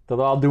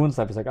 They're all doing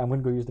stuff. He's like, I'm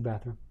gonna go use the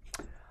bathroom.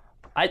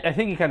 I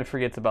think he kind of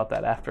forgets about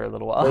that after a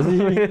little while. Does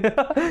he?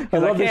 I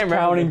love this remember.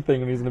 counting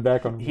thing when he's in the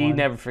background. He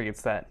never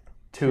forgets that.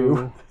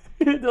 2.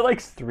 They're like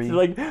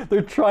 3.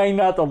 they're trying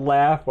not to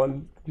laugh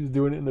when he's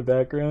doing it in the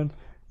background.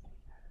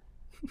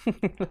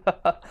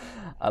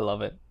 I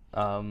love it.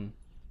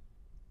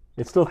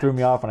 It still threw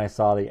me off when I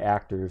saw the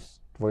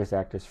voice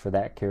actors for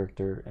that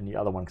character and the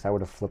other one, because I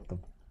would have flipped them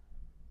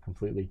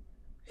completely.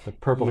 The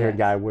purple-haired Yes.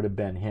 guy would have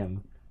been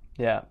him.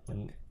 Yeah.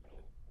 And,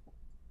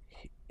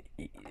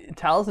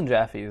 Taliesin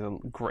Jaffe is a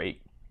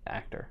great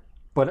actor.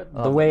 but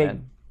the Oh, way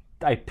man.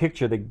 I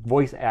picture the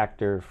voice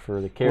actor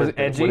for the character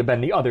edgy? would have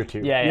been the other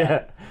two.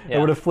 Yeah. It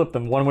would have flipped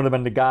them. One would have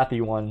been the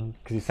gothy one,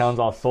 because he sounds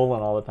all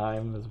sullen all the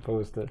time, as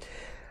opposed to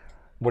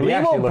what he Liam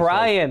actually looks like.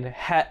 O'Brien,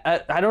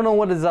 I don't know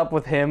what is up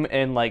with him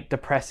and like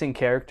depressing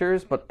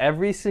characters, but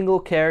every single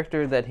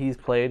character that he's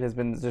played has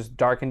been just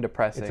dark and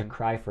depressing. It's a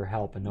cry for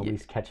help, and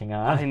nobody's catching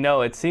I on.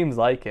 know, it seems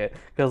like it.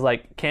 Because,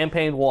 like,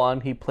 Campaign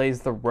 1, he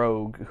plays the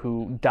rogue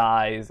who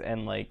dies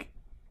and, like,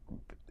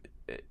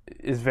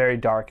 is very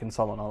dark and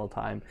sullen all the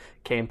time.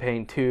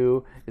 Campaign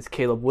 2 is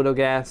Caleb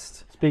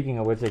Widogast. Speaking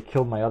of which, they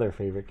killed my other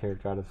favorite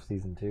character out of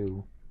season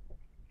 2.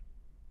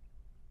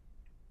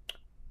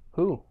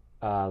 Who?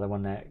 The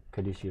one that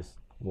Caduceus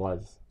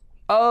was.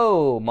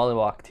 Oh,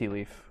 Mollywalk Tea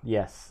Leaf.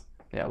 Yes.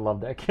 Yeah. I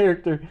love that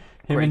character.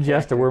 Him Great and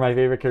Jester character. were my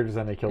favorite characters,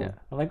 and they killed him.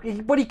 I'm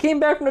like, but he came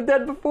back from the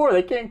dead before.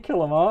 They can't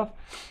kill him off.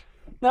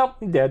 Nope,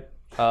 he's dead.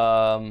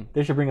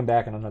 They should bring him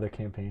back in another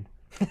campaign.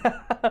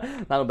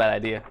 Not a bad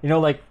idea. You know,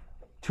 like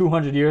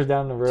 200 years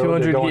down the road,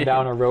 200 they're going years.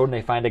 down a road and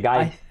they find a guy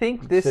I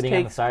think this sitting on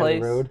the takes side place.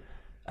 of the road.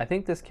 I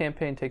think this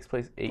campaign takes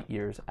place 8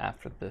 years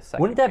after the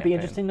second. Wouldn't that be campaign.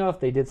 interesting though if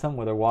they did something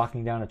where they're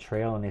walking down a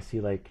trail and they see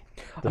like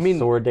the I mean,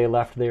 sword they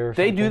left there? Or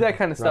They do something, that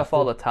kind of stuff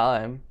all the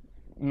time.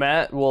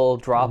 Matt will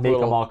drop make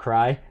little. them all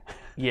cry.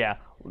 Yeah,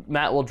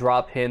 Matt will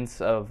drop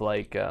hints of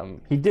like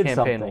He did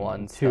campaign something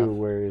one too, stuff.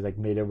 where he like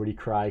made everybody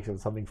cry because it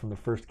was something from the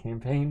first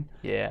campaign.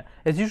 Yeah,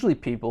 it's usually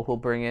people who'll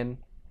bring in,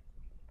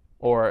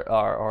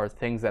 or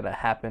things that have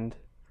happened.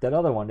 That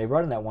other one, they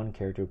brought in that one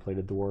character who played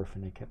a dwarf,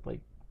 and they kept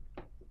like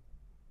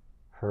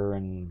her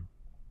and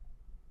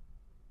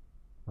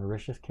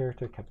Mauritius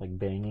character kept like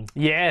banging.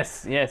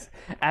 Yes.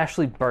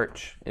 Ashley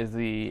Birch is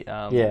the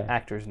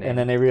actor's name. And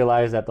then they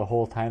realized that the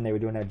whole time they were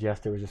doing that,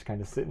 Jester was just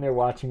kind of sitting there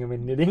watching him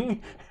and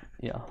knitting.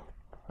 Yeah.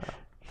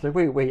 She's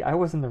like, wait, I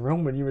was in the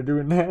room when you were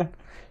doing that.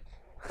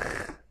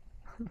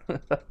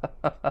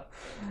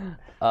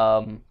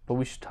 But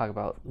we should talk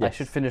about. Yes. I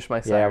should finish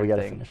my siren we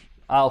gotta thing. finish.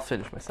 I'll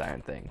finish my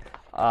siren thing.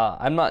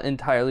 I'm not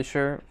entirely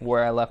sure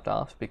where I left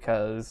off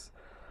because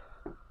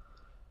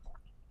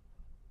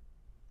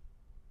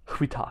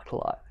we talked a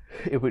lot.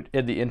 It would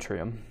in the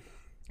interim,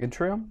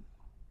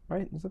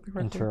 right? Is that the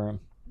correct word?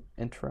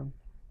 Interim.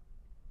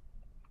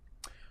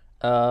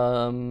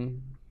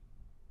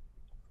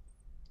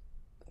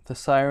 The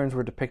sirens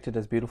were depicted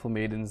as beautiful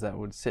maidens that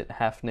would sit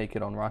half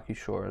naked on rocky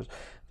shores.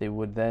 They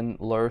would then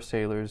lure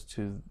sailors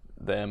to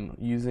them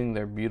using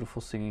their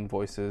beautiful singing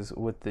voices,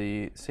 with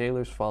the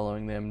sailors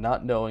following them,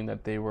 not knowing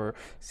that they were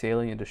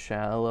sailing into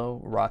shallow,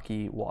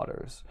 rocky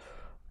waters.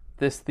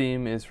 This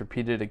theme is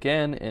repeated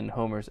again in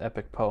Homer's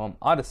epic poem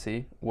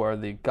Odyssey, where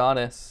the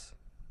goddess...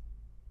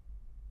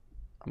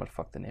 I'm going to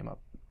fuck the name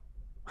up.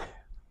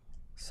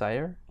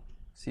 Seir?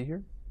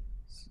 Seir?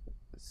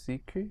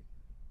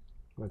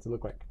 What's it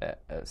look like?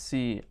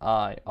 C-I-R-C-E.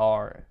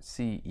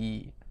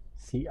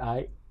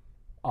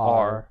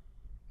 C-I-R...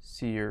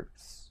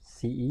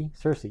 C-E?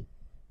 Circe.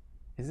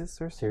 Is it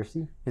Circe? Circe?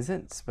 Is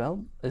it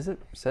spelled? Is it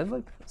said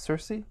like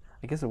Circe?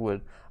 I guess it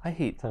would. I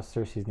hate... That's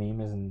how Circe's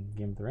name is in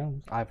Game of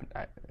Thrones. I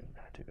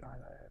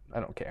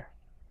don't care.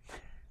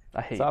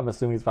 I hate... So I'm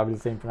assuming it's probably the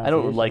same pronunciation.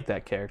 I don't like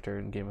that character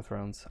in Game of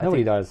Thrones.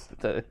 Nobody does.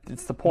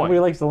 It's the point. Nobody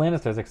likes the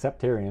Lannisters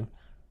except Tyrion.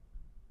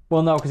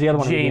 Well, no, because the other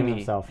one redeems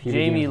himself.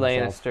 Jamie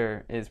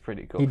Lannister is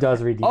pretty cool. He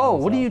does redeem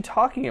himself. What are you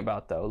talking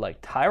about, though?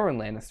 Like, Tywin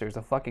Lannister is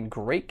a fucking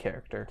great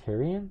character.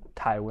 Tyrion?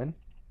 Tywin.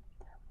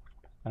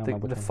 I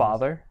don't know The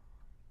father.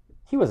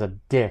 He was a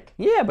dick.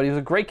 Yeah, but he was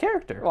a great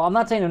character. Well, I'm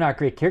not saying they're not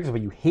great characters,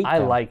 but you hate them. I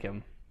like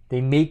him.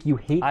 They make you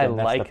hate them. I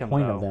That's like the him,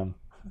 point though. of them.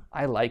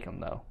 I like him,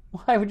 though.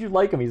 Why would you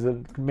like him? He's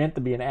meant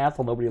to be an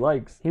asshole nobody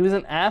likes. He was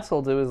an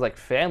asshole to his like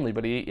family,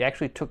 but he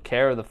actually took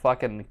care of the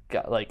fucking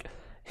like.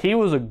 He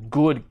was a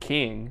good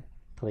king.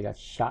 Until he got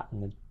shot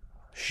in the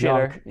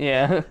shitter. junk.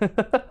 Yeah,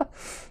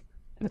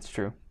 that's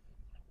true.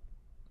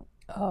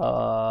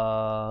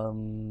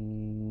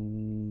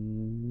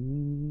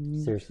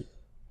 Seriously.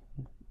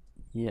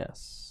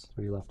 Yes.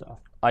 Where you left off.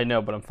 I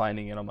know, but I'm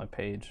finding it on my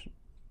page.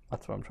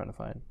 That's what I'm trying to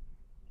find.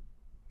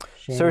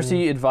 Shame. Circe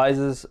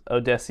advises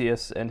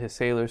Odysseus and his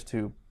sailors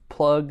to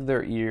plug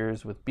their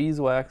ears with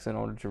beeswax in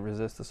order to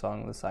resist the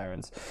song of the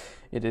sirens.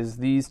 It is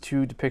these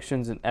two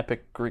depictions in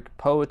epic Greek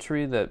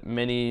poetry that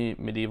many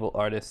medieval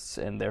artists,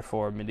 and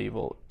therefore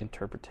medieval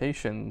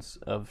interpretations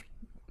of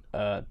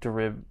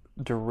Derive.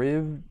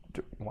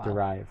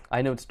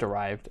 I know it's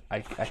derived.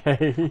 I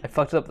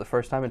fucked it up the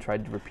first time and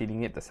tried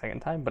repeating it the second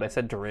time, but I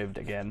said derived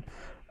again.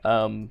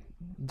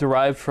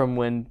 Derived from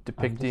when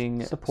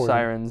depicting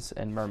sirens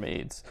and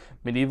mermaids.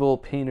 Medieval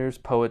painters,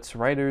 poets,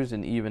 writers,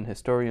 and even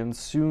historians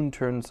soon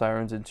turned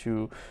sirens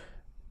into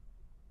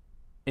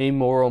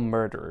amoral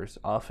murderers,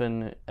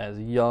 often as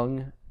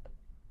young...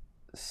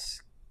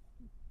 As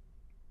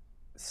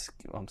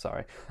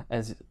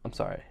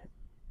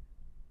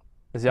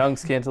young,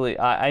 scantily...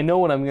 I know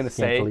what I'm going to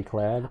say. Scantily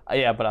clad?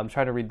 Yeah, but I'm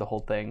trying to read the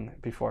whole thing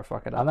before I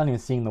fuck it up. I'm not even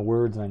seeing the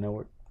words and I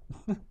know it.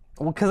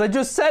 Well, because I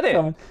just said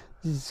it!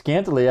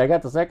 Scantily, I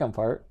got the second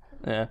part.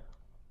 Yeah.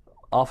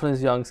 Often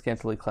as young,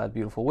 scantily clad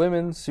beautiful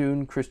women,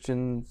 soon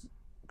Christian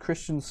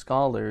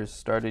scholars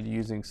started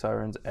using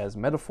sirens as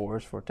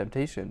metaphors for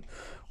temptation,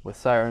 with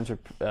sirens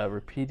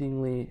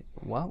repeatedly...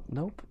 Well,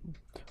 nope.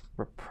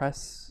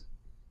 Repress...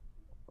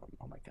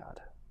 Oh my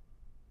god.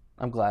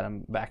 I'm glad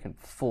I'm back in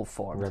full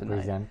form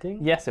Representing? tonight.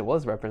 Yes, it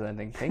was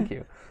representing. Thank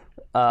you.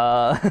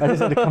 I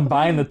just had to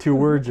combine the two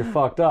words you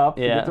fucked up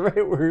to get the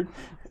right word.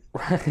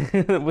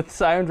 With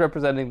sirens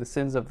representing the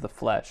sins of the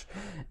flesh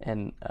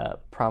and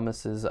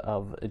promises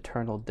of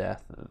eternal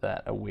death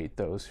that await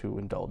those who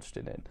indulged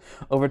in it.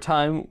 Over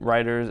time,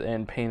 writers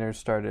and painters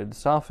started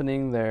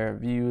softening their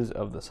views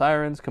of the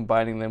sirens,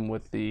 combining them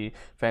with the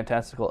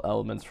fantastical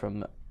elements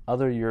from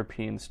other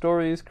European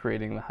stories,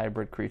 creating the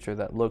hybrid creature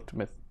that looked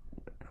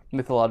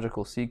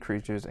mythological sea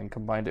creatures and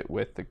combined it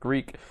with the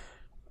Greek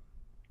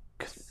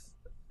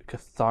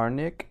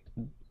cathartic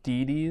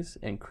deities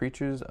and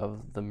creatures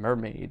of the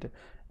mermaid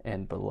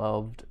and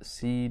benevolent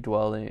sea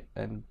dwelling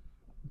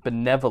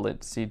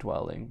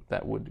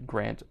that would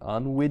grant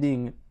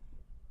unwitting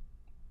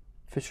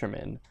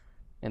fishermen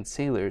and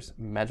sailors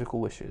magical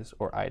wishes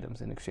or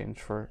items in exchange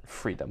for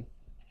freedom.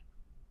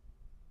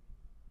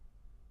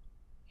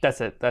 That's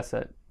it.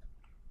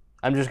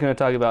 I'm just going to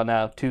talk about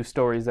now two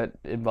stories that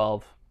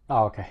involve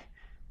Oh,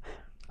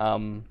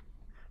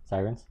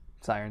 Sirens?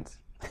 Sirens.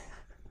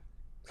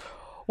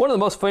 One of the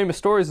most famous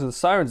stories of the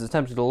Sirens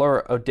attempting to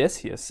lure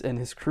Odysseus and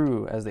his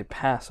crew as they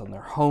pass on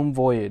their home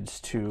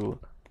voyage to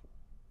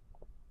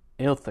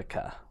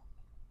Ithaca.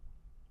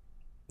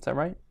 Is that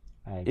right?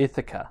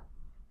 Ithaca.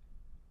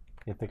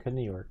 Ithaca,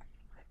 New York.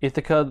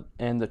 Ithaca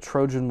and the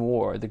Trojan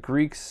War. The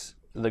Greek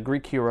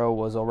hero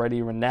was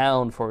already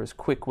renowned for his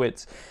quick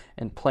wits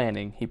and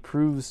planning. He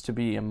proves to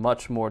be a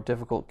much more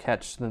difficult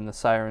catch than the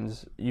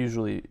Sirens'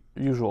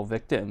 usual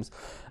victims.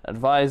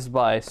 Advised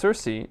by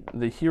Circe,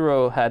 the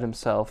hero had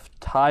himself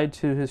tied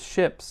to his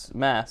ship's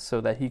mast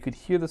so that he could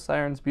hear the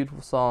Sirens'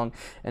 beautiful song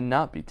and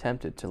not be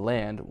tempted to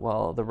land,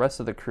 while the rest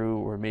of the crew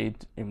were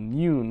made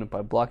immune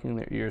by blocking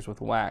their ears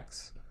with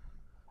wax.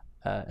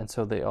 And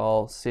so they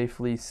all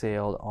safely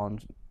sailed on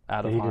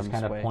out of harm's way. Did he just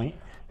kind of point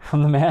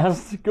from the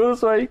mast? Go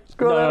this way.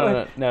 Go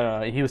that way.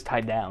 No. He was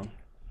tied down,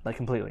 like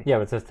completely. Yeah,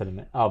 but it says to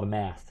the the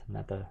mast,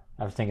 not the.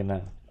 I was thinking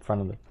the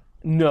front of the.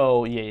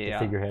 No, the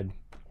figurehead.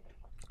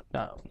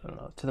 No,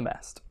 to the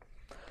mast.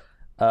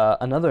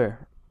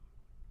 Another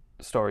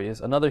story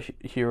is another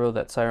hero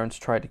that Sirens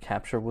tried to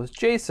capture was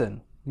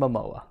Jason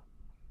Momoa.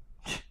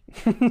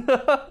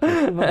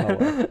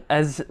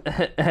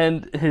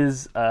 And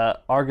his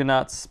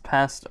Argonauts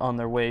passed on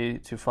their way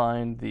to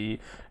find the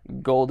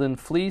Golden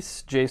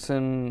Fleece.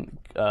 Jason,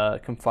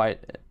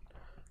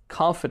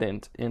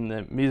 confident in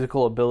the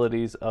musical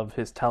abilities of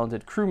his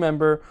talented crew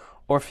member,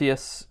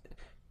 Orpheus,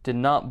 did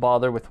not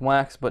bother with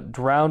wax, but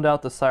drowned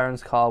out the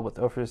Siren's call with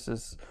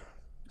Orpheus's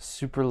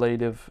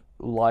superlative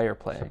lyre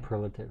playing.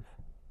 Superlative.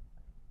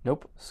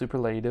 Nope,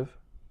 superlative.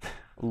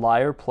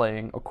 Lyre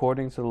playing,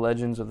 according to the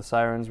legends of the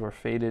Sirens, were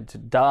fated to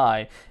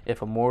die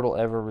if a mortal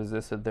ever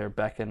resisted their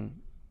beckoning,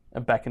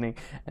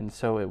 and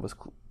so it was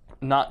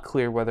not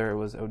clear whether it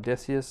was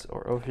Odysseus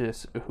or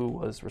Orpheus who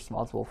was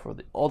responsible for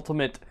the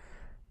ultimate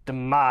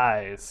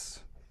demise.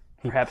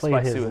 Perhaps he played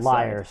by his suicide.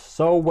 lyre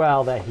so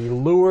well that he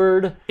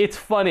lured It's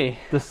funny.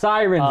 the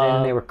Sirens in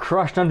and they were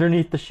crushed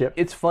underneath the ship.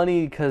 It's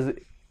funny because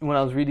when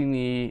I was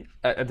reading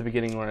at the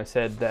beginning when I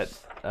said that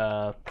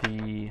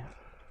the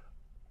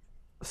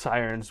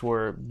Sirens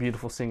were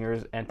beautiful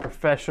singers and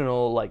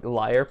professional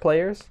lyre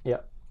players. Yeah.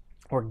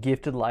 Or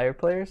gifted lyre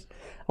players.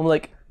 I'm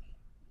like,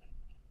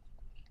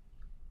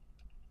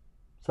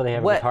 so they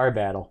have a guitar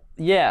battle.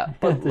 Yeah,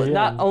 but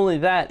not only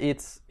that,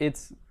 it's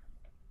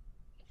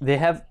they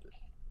have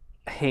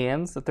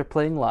hands that they're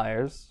playing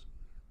lyres.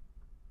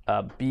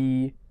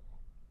 B,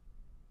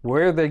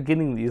 where are they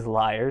getting these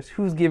lyres?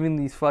 Who's giving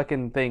these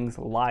fucking things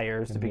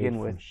lyres to begin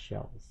with?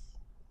 Shells.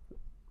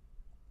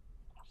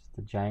 Just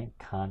a giant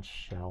conch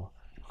shell.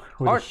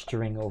 With a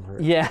string over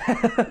it. Yeah.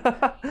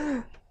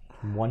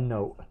 One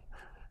note.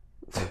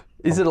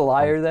 Is it a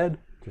lyre then?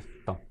 Just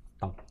thump,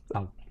 thump,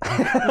 thump.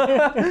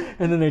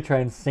 And then they try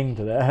and sing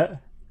to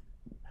that.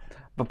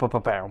 That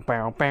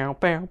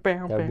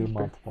would be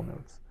multiple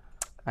notes.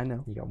 I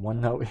know. You got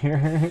one note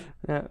here.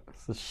 Yeah.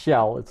 It's a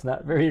shell. It's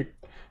not very...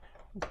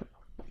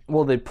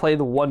 Well, they play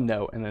the one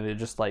note and then they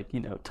just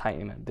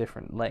tighten at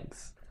different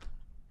lengths.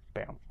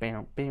 But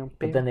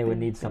then they would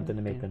need something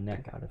to make the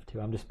neck out of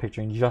too. I'm just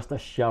picturing just a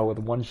shell with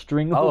one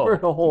string over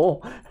the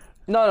hole.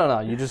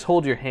 No. You just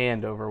hold your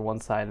hand over one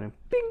side and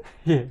bing,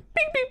 yeah,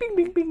 bing, bing, bing,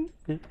 bing,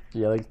 bing.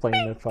 Yeah, like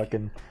playing the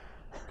fucking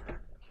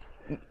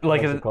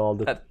what's it called?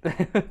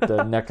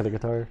 The neck of the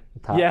guitar. The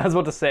top, yeah, I was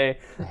about to say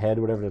the head,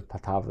 whatever the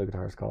top of the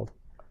guitar is called.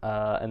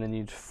 And then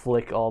you just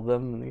flick all of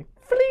them and they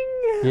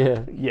fling.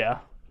 Yeah. Yeah.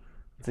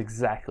 That's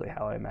exactly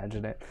how I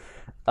imagine it.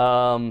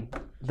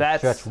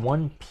 Stretch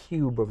one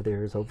pube of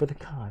theirs over the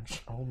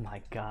conch. Oh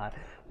my god.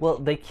 Well,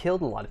 they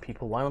killed a lot of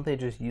people. Why don't they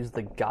just use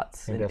the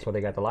guts? Maybe that's why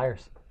they got the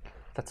lyres.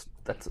 That's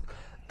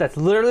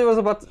literally what I was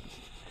about to...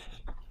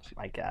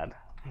 My god.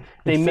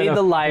 They made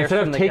the lyres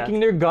instead of taking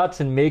their guts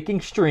and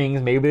making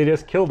strings, maybe they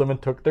just killed them and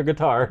took their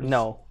guitars.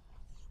 No.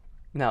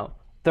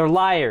 They're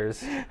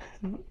liars.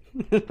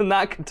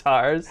 Not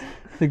guitars.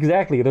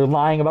 Exactly. They're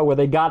lying about where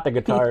they got the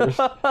guitars.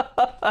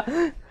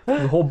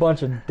 A whole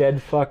bunch of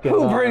dead fucking...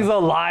 Who brings a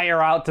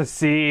lyre out to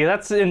sea?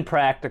 That's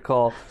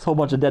impractical. A whole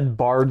bunch of dead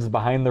bards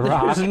behind the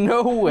rock. There's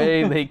no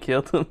way they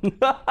killed them.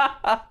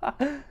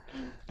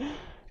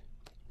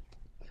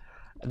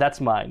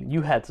 That's mine.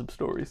 You had some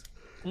stories.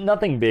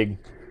 Nothing big.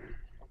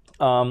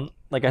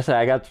 Like I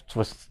said,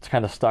 was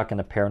kind of stuck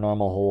in a paranormal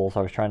hole, so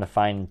I was trying to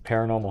find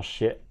paranormal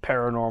shit.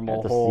 Paranormal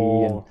at the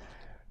hole. sea. And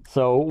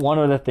so one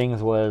of the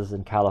things was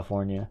in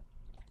California,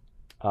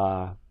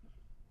 a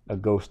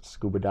ghost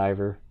scuba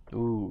diver.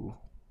 Ooh.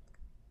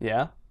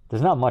 Yeah?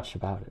 There's not much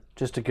about it.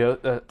 Just to go...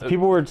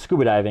 People were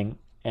scuba diving,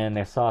 and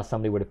they saw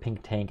somebody with a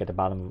pink tank at the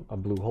bottom of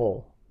a blue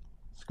hole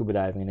scuba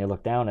diving, and they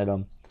looked down at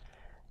him,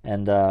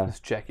 and it's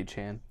Jackie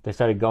Chan. They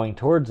started going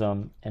towards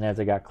him, and as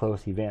they got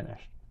close, he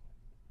vanished.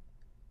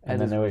 And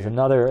then there was weird.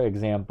 another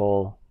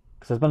example,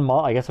 because there's been,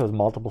 I guess there was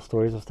multiple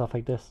stories of stuff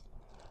like this.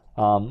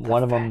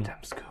 One of them,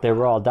 they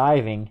were all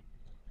diving,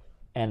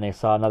 and they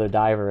saw another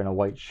diver in a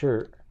white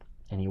shirt,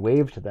 and he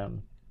waved to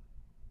them.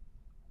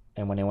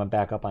 And when they went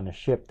back up on the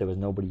ship, there was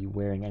nobody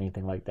wearing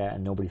anything like that,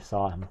 and nobody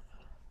saw him.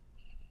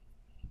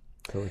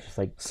 So it's just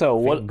like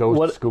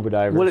ghost scuba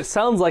divers. What it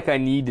sounds like I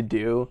need to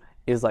do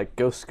is like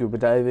go scuba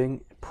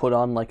diving, put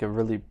on like a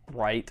really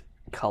bright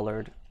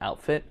colored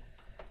outfit,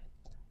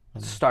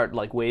 start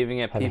like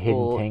waving at Have a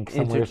people, hidden tank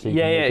somewhere so you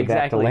can make it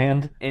back to exactly,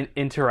 land.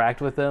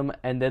 interact with them,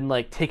 and then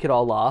like take it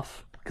all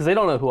off because they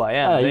don't know who I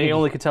am. You They can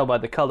only can tell by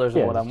the colors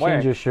of what I'm change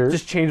wearing. your shirt.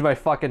 Just change my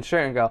fucking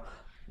shirt and go,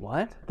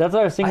 what? That's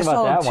what I was thinking I about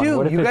saw that him one. too.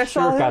 What if You his guys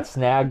saw shirt him? got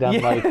snagged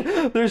on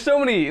like there's so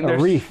many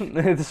reef.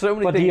 There's so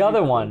many But things the other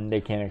you can do. one,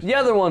 they can't explain. The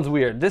other one's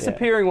weird.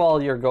 Disappearing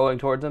while you're going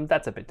towards them,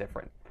 that's a bit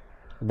different.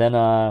 Then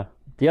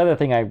the other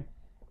thing I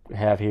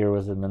have here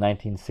was in the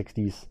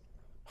 1960s,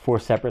 4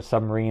 separate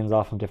submarines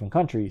off from different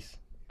countries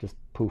just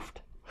poofed.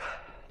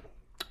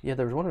 Yeah,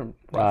 there was one in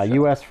Russia.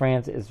 U.S.,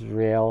 France,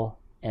 Israel,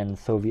 and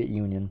Soviet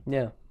Union.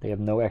 Yeah. They have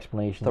no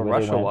explanation. The where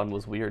they Russia went. one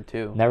was weird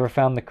too. Never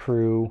found the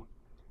crew.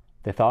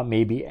 They thought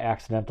maybe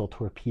accidental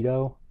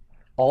torpedo.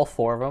 All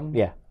 4 of them?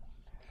 Yeah.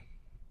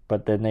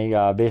 But then they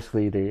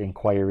basically the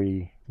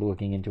inquiry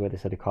looking into it, they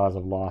said the cause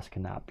of loss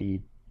cannot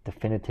be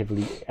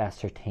definitively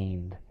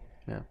ascertained.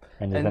 Yeah.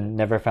 And there's been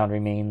never found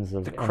remains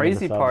of The any of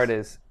crazy subs. part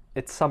is,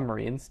 it's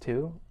submarines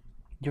too.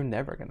 You're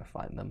never going to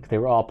find them. They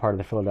were all part of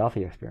the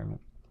Philadelphia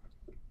experiment.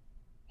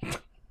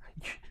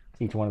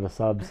 Each one of the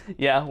subs.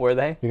 Yeah, were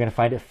they? You're gonna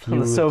find it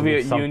fused The Soviet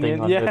with something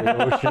Union. under Yeah.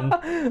 the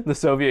ocean. The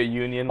Soviet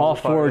Union. All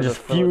was part 4 of the just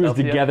fused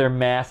Philadelphia. together,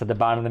 mass at the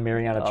bottom of the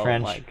Mariana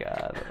Trench. Oh my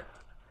god.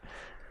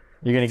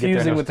 You're gonna get there.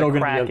 Fusing And with still the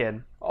gonna be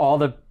Kraken. all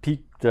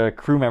the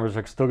crew members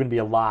are still gonna be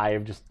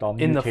alive, just all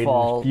In the mutated,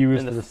 fall- and fused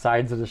in to the- the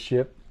sides of the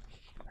ship.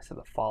 I said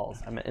the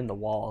falls. I meant in the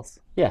walls.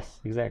 Yes,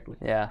 exactly.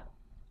 Yeah.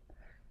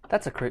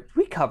 That's a crazy...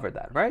 We covered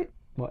that, right?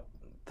 What?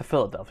 The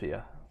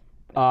Philadelphia.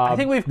 I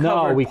think we've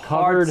covered no, we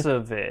parts covered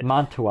of it.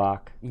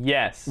 Montauk,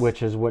 Yes.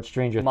 which is what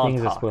Stranger Things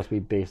is Montauk. supposed to be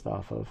based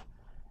off of,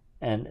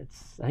 and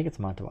I think it's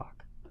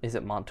Montauk. Is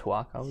it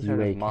Montauk? I was It's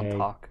heard it was UAK.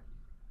 Montauk.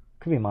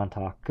 Could be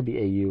Montauk, could be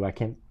AU. I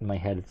can't in my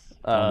head. It's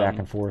going back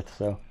and forth.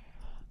 So,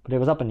 but it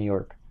was up in New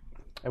York.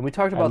 And we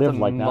talked I about the live,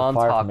 like, not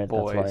far Montauk from it,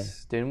 that's why.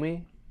 Boys, didn't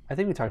we? I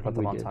think we talked about the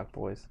we did. Montauk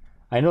Boys.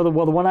 I know the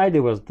one I did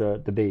was the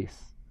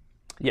base,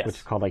 Yes. which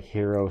is called like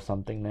Hero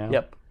something now.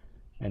 Yep.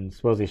 And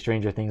supposedly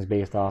Stranger Things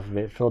based off of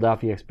it.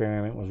 Philadelphia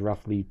experiment was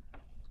roughly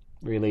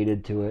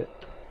related to it.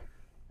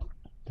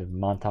 The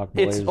Montauk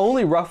Boys. It's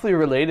only roughly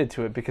related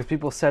to it because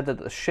people said that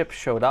the ship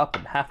showed up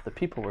and half the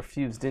people were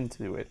fused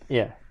into it.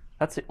 Yeah.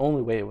 That's the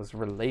only way it was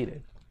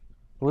related.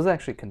 It was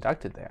actually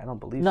conducted there. I don't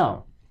believe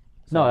No.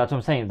 No, that's what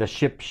I'm saying. The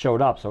ship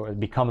showed up, so it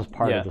becomes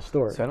part of the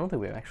story. So I don't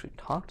think we've actually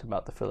talked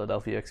about the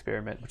Philadelphia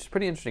experiment, which is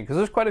pretty interesting because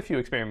there's quite a few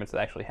experiments that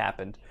actually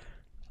happened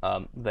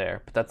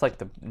there. But that's like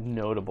the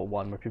notable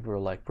one where people were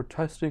like, we're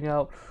testing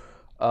out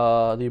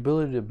the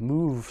ability to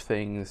move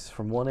things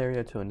from one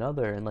area to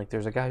another. And like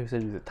there's a guy who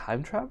said he was a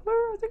time traveler,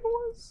 I think it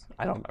was.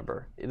 I don't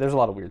remember. There's a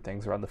lot of weird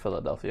things around the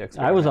Philadelphia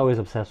experiment. I was always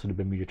obsessed with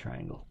the Bermuda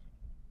Triangle.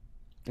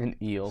 And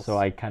eels. So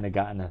I kind of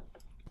got into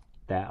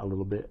that a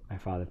little bit. My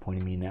father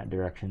pointed me in that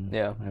direction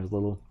Yeah. when I was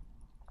little.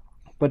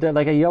 But then,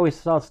 like, you always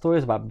saw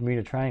stories about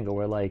Bermuda Triangle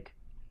where, like,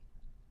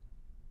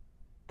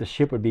 the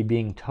ship would be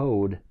being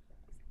towed,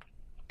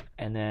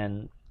 and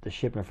then the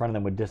ship in front of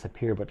them would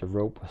disappear, but the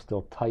rope was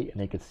still tight, and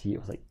they could see it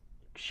was, like,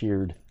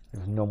 sheared. There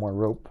was no more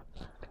rope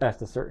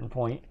past a certain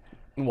point.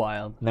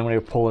 Wild. And then when they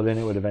would pull it in,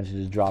 it would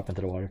eventually just drop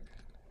into the water.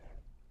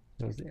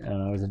 I don't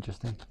know, it was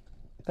interesting.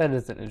 That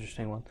is an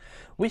interesting one.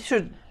 We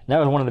should... And that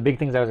was one of the big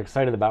things I was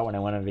excited about when I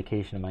went on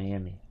vacation in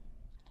Miami.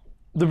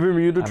 The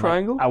Bermuda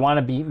Triangle? I want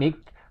to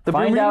The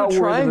find Bermuda out where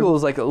Triangle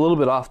is like a little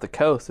bit off the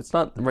coast. It's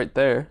not right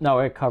there. No,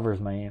 it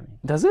covers Miami.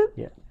 Does it?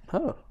 Yeah.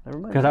 Oh, never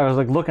mind. Because I was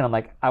like looking, I'm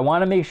like, I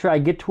want to make sure I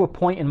get to a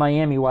point in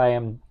Miami where I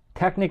am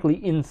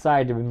technically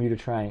inside the Bermuda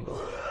Triangle,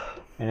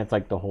 and it's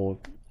like the whole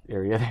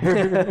area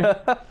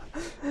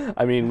there.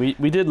 I mean,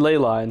 we did ley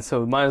lines,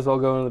 so we might as well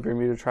go into the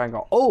Bermuda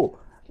Triangle. Oh,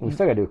 We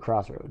still got to do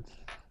Crossroads.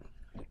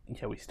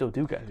 yeah, we still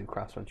do gotta do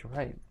Crossroads. You're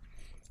right.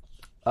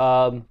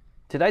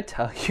 Did I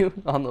tell you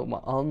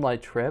on my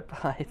trip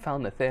I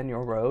found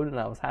Nathaniel Road and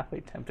I was halfway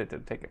tempted to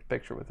take a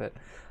picture with it. I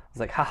was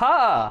like,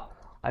 haha,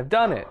 I've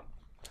done it.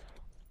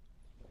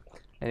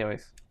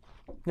 Anyways,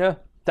 yeah,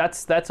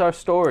 that's our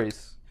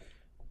stories.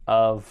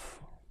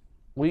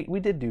 We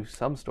did do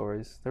some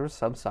stories. There was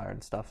some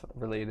siren stuff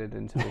related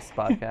into this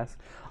podcast.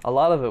 A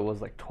lot of it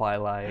was like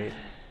Twilight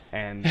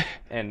and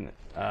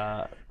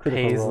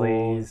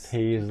Paisley's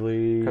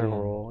Paisley,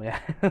 Critical Role, yeah.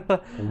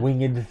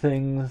 winged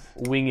things.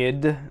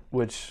 Winged,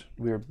 which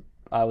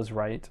I was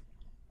right.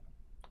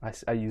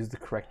 I used the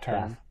correct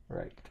term.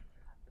 Right.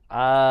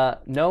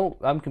 No,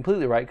 I'm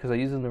completely right because I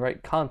used it in the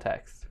right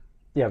context.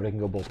 Yeah, but it can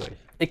go both ways.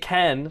 It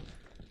can,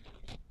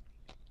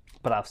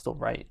 but I was still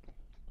right.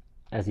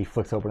 As he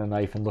flicks open a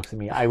knife and looks at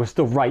me, I was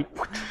still right.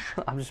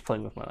 I'm just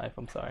playing with my knife.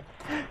 I'm sorry.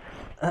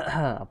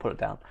 I'll put it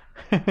down.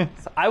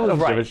 So I was Don't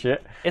right. give a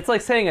shit. It's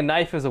like saying a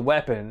knife is a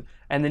weapon,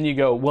 and then you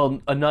go,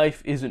 "Well, a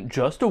knife isn't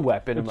just a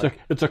weapon."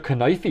 It's a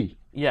knife.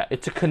 Yeah,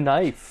 it's a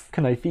knife.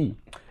 Knifey.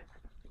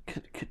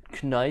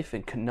 Knife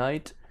and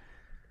knight.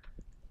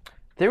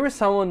 There was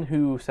someone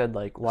who said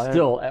like, "Why?"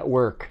 Still at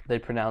work. They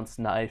pronounce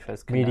knife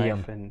as Medium.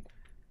 knife and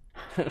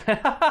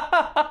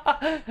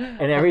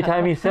And every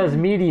time he says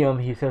medium,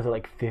 he says it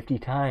like 50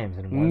 times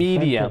in one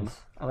Medium.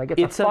 sentence. I'm like,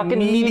 It's a a fucking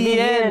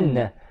median.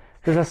 median.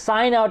 There's a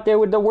sign out there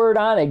with the word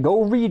on it.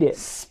 Go read it.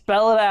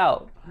 Spell it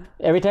out.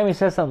 Every time he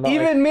says something,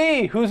 Even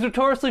me, who's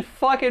notoriously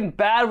fucking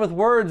bad with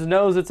words,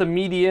 knows it's a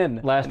median.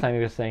 last time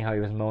he was saying how he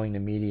was mowing the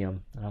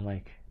medium, and I'm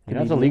like, you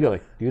know, it's medium? illegal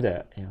to do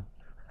that. You know,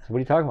 so what are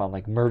you talking about? I'm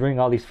like murdering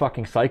all these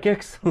fucking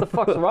psychics? What the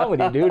fuck's wrong with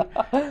you, dude?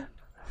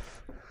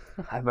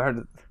 I've heard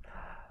it.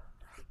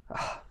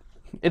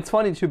 It's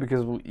funny too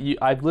because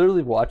I've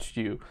literally watched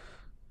you.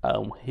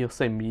 He'll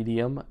say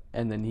medium,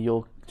 and then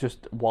he'll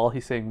just while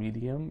he's saying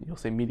medium, you'll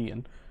say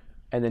median,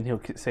 and then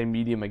he'll say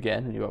medium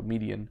again, and you go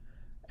median,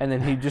 and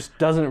then he just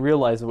doesn't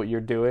realize what you're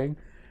doing,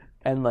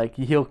 and like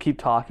he'll keep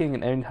talking,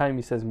 and every time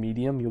he says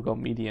medium, you'll go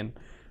median.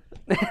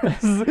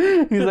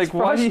 He's like,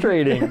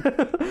 frustrating.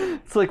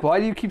 It's like, why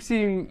do you keep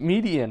saying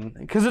median?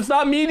 Because it's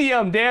not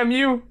medium, damn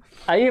you.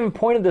 I even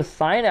pointed the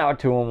sign out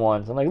to him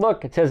once. I'm like,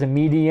 look, it says a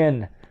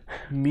median.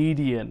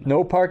 Median.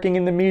 No parking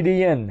in the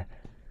median.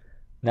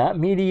 Not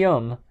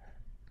medium.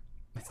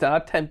 It's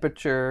not a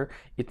temperature.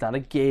 It's not a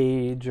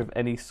gauge of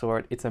any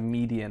sort. It's a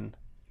median.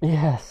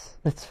 Yes,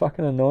 it's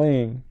fucking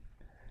annoying.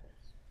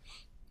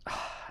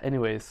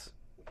 Anyways,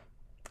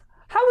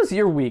 how was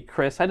your week,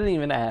 Chris? I didn't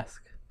even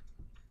ask.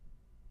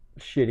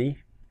 Shitty.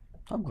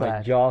 I'm My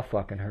glad. jaw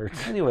fucking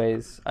hurts.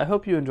 Anyways, I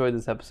hope you enjoyed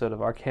this episode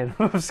of Arcanum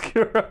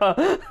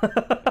Obscura.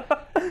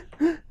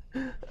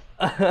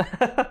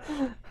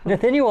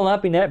 Nathaniel will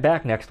not be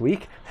back next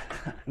week.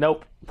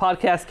 Nope.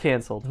 Podcast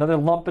canceled. Another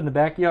lump in the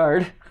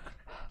backyard.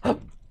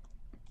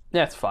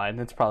 Yeah, it's fine.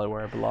 It's probably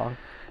where I belong.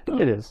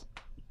 It is.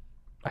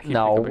 I keep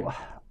No. hiccuping.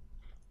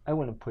 I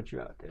wouldn't put you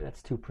out there.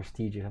 That's too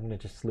prestigious. I'm going to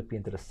just slip you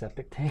into the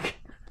septic tank.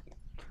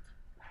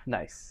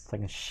 Nice. So I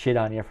can shit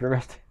on you for the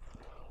rest of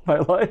my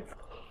life.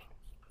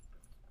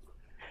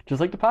 Just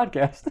like the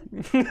podcast.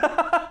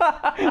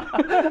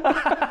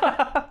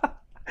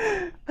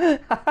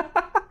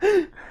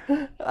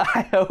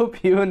 I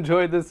hope you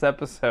enjoyed this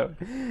episode.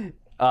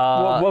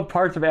 What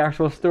parts of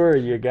actual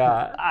story you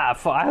got?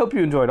 I hope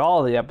you enjoyed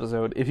all the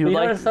episode. If you You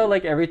like, notice though,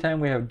 like every time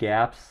we have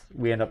gaps,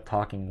 we end up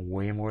talking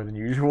way more than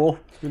usual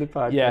through the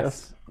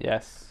podcast.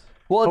 yes.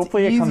 Well, it's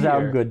Hopefully it comes easier.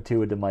 out good too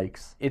with the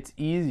mics. It's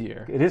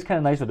easier. It is kind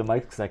of nice with the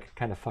mics because I can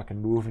kind of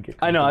fucking move and get.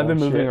 I know. I've been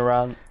comfortable and moving shit.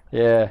 around.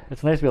 Yeah,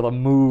 it's nice to be able to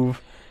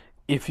move.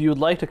 If you would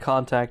like to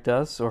contact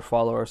us or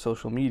follow our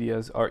social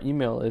medias, our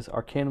email is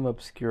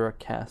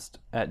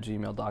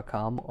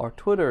arcanumobscuracast@gmail.com. Our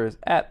Twitter is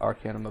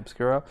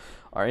 @arcanumobscura.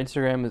 Our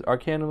Instagram is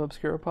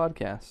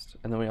arcanumobscurapodcast.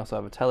 And then we also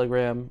have a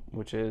Telegram,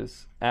 which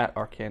is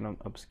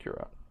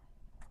 @arcanumobscura.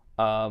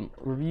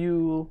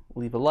 Review,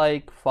 leave a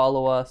like,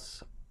 follow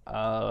us,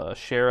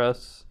 share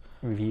us.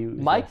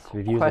 Reviews. My yes,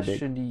 reviews are big.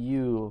 question to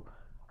you,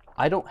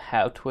 I don't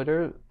have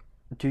Twitter.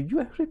 Do you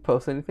actually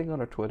post anything on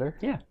our Twitter?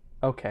 Yeah.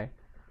 Okay.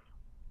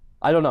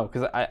 I don't know,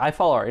 because I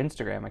follow our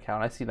Instagram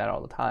account. I see that all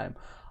the time.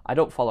 I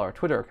don't follow our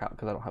Twitter account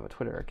because I don't have a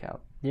Twitter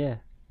account. Yeah,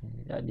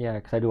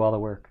 because I do all the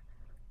work.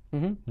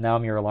 Mm-hmm. Now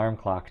I'm your alarm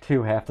clock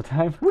too half the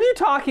time. What are you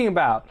talking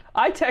about?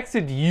 I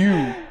texted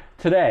you.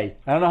 Today,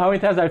 I don't know how many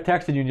times I've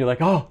texted you and you're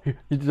like, oh,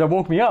 that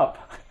woke me up.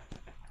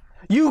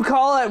 You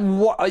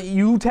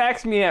you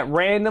text me at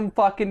random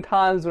fucking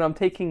times when I'm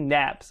taking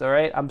naps, all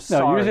right? I'm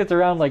sorry. No, usually it's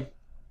around like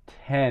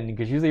 10,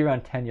 because usually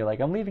around 10 you're like,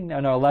 I'm leaving now.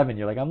 No, 11,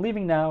 you're like, I'm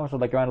leaving now. So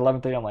like around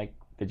 11:30 I'm like,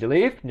 did you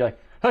leave? And you're like,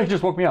 oh, you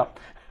just woke me up.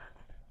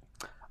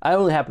 I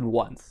only happened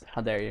once.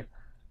 How dare you?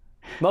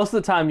 Most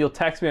of the time you'll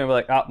text me and be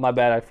like, oh, my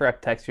bad, I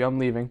forgot to text you. I'm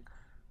leaving.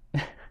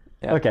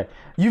 Yeah. Okay.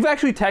 You've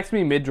actually texted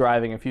me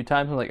mid-driving a few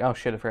times. I'm like, oh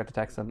shit, I forgot to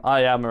text them. Oh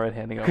yeah, I'm already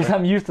handing over. Because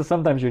I'm used to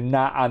sometimes you're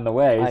not on the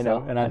way. I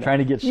know. And I'm trying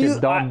to get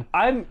shit done.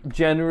 I'm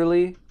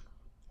generally,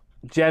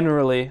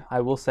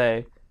 I will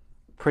say,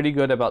 pretty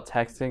good about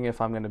texting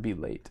if I'm going to be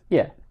late.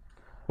 Yeah.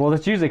 Well,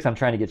 that's usually because I'm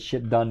trying to get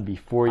shit done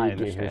before you I get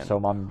here. understand. So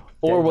I'm.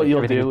 Or what you'll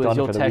everything do is done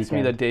you'll for the text me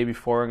the weekend. day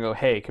before and go,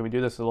 hey, can we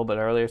do this a little bit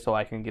earlier so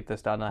I can get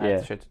this done? I have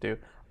Yeah. shit to do.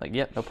 Like,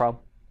 yeah, no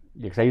problem.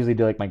 Yeah, because I usually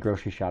do like my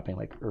grocery shopping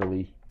like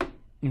early.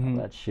 All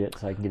that shit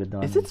so I can get it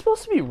done. Is it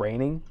supposed to be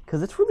raining?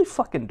 Because it's really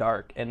fucking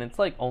dark and it's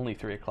like only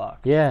 3 o'clock.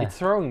 Yeah. It's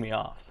throwing me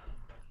off.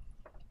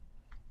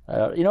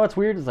 You know what's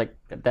weird is like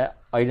that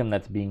item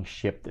that's being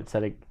shipped. It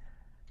said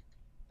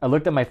I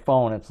looked at my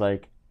phone. It's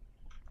like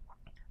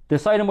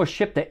this item was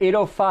shipped at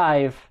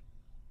 8:05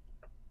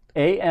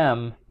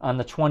 a.m. on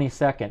the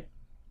 22nd.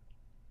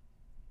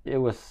 It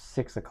was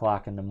 6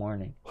 o'clock in the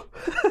morning.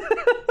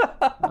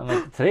 I'm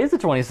like, today's the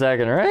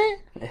 22nd, right?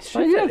 It's Oh,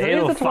 yeah,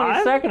 today's the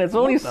 8:05? 22nd. It's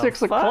only What the 6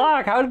 fuck?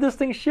 o'clock. How did this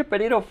thing ship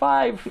at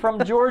 8:05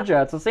 from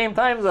Georgia? It's the same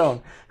time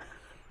zone.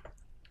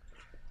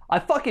 I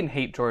fucking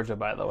hate Georgia,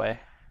 by the way.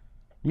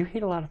 You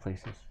hate a lot of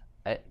places.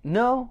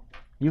 No,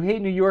 You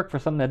hate New York for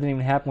something that didn't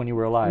even happen when you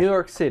were alive. New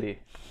York City,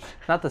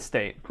 not the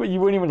state. Well,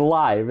 you weren't even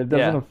alive. It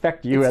doesn't Yeah.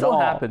 affect you it at still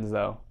all. happens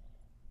though.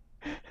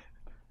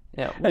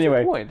 Yeah. What's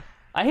Anyway. your point?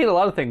 I hate a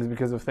lot of things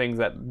because of things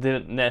that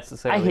didn't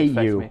necessarily I hate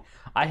affect you. me.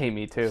 I hate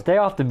me too. Stay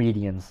off the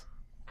medians.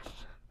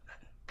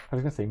 I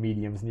was gonna say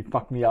mediums, and you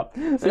fucked me up.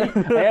 See, I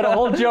had a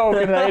whole joke,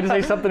 and I had to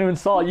say something to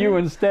insult you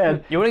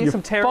instead. You want to get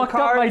some tarot fucked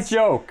cards? up my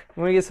joke.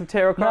 You want to get some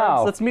tarot cards?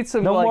 No. Let's meet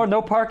some. No like, more.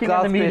 No parking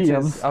on the goth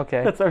mediums. bitches.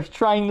 Okay. That's what I was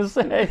trying to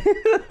say.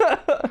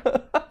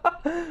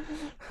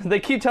 They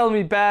keep telling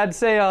me bad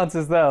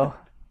seances though.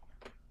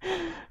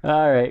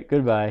 All right.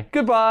 Goodbye.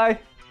 Goodbye.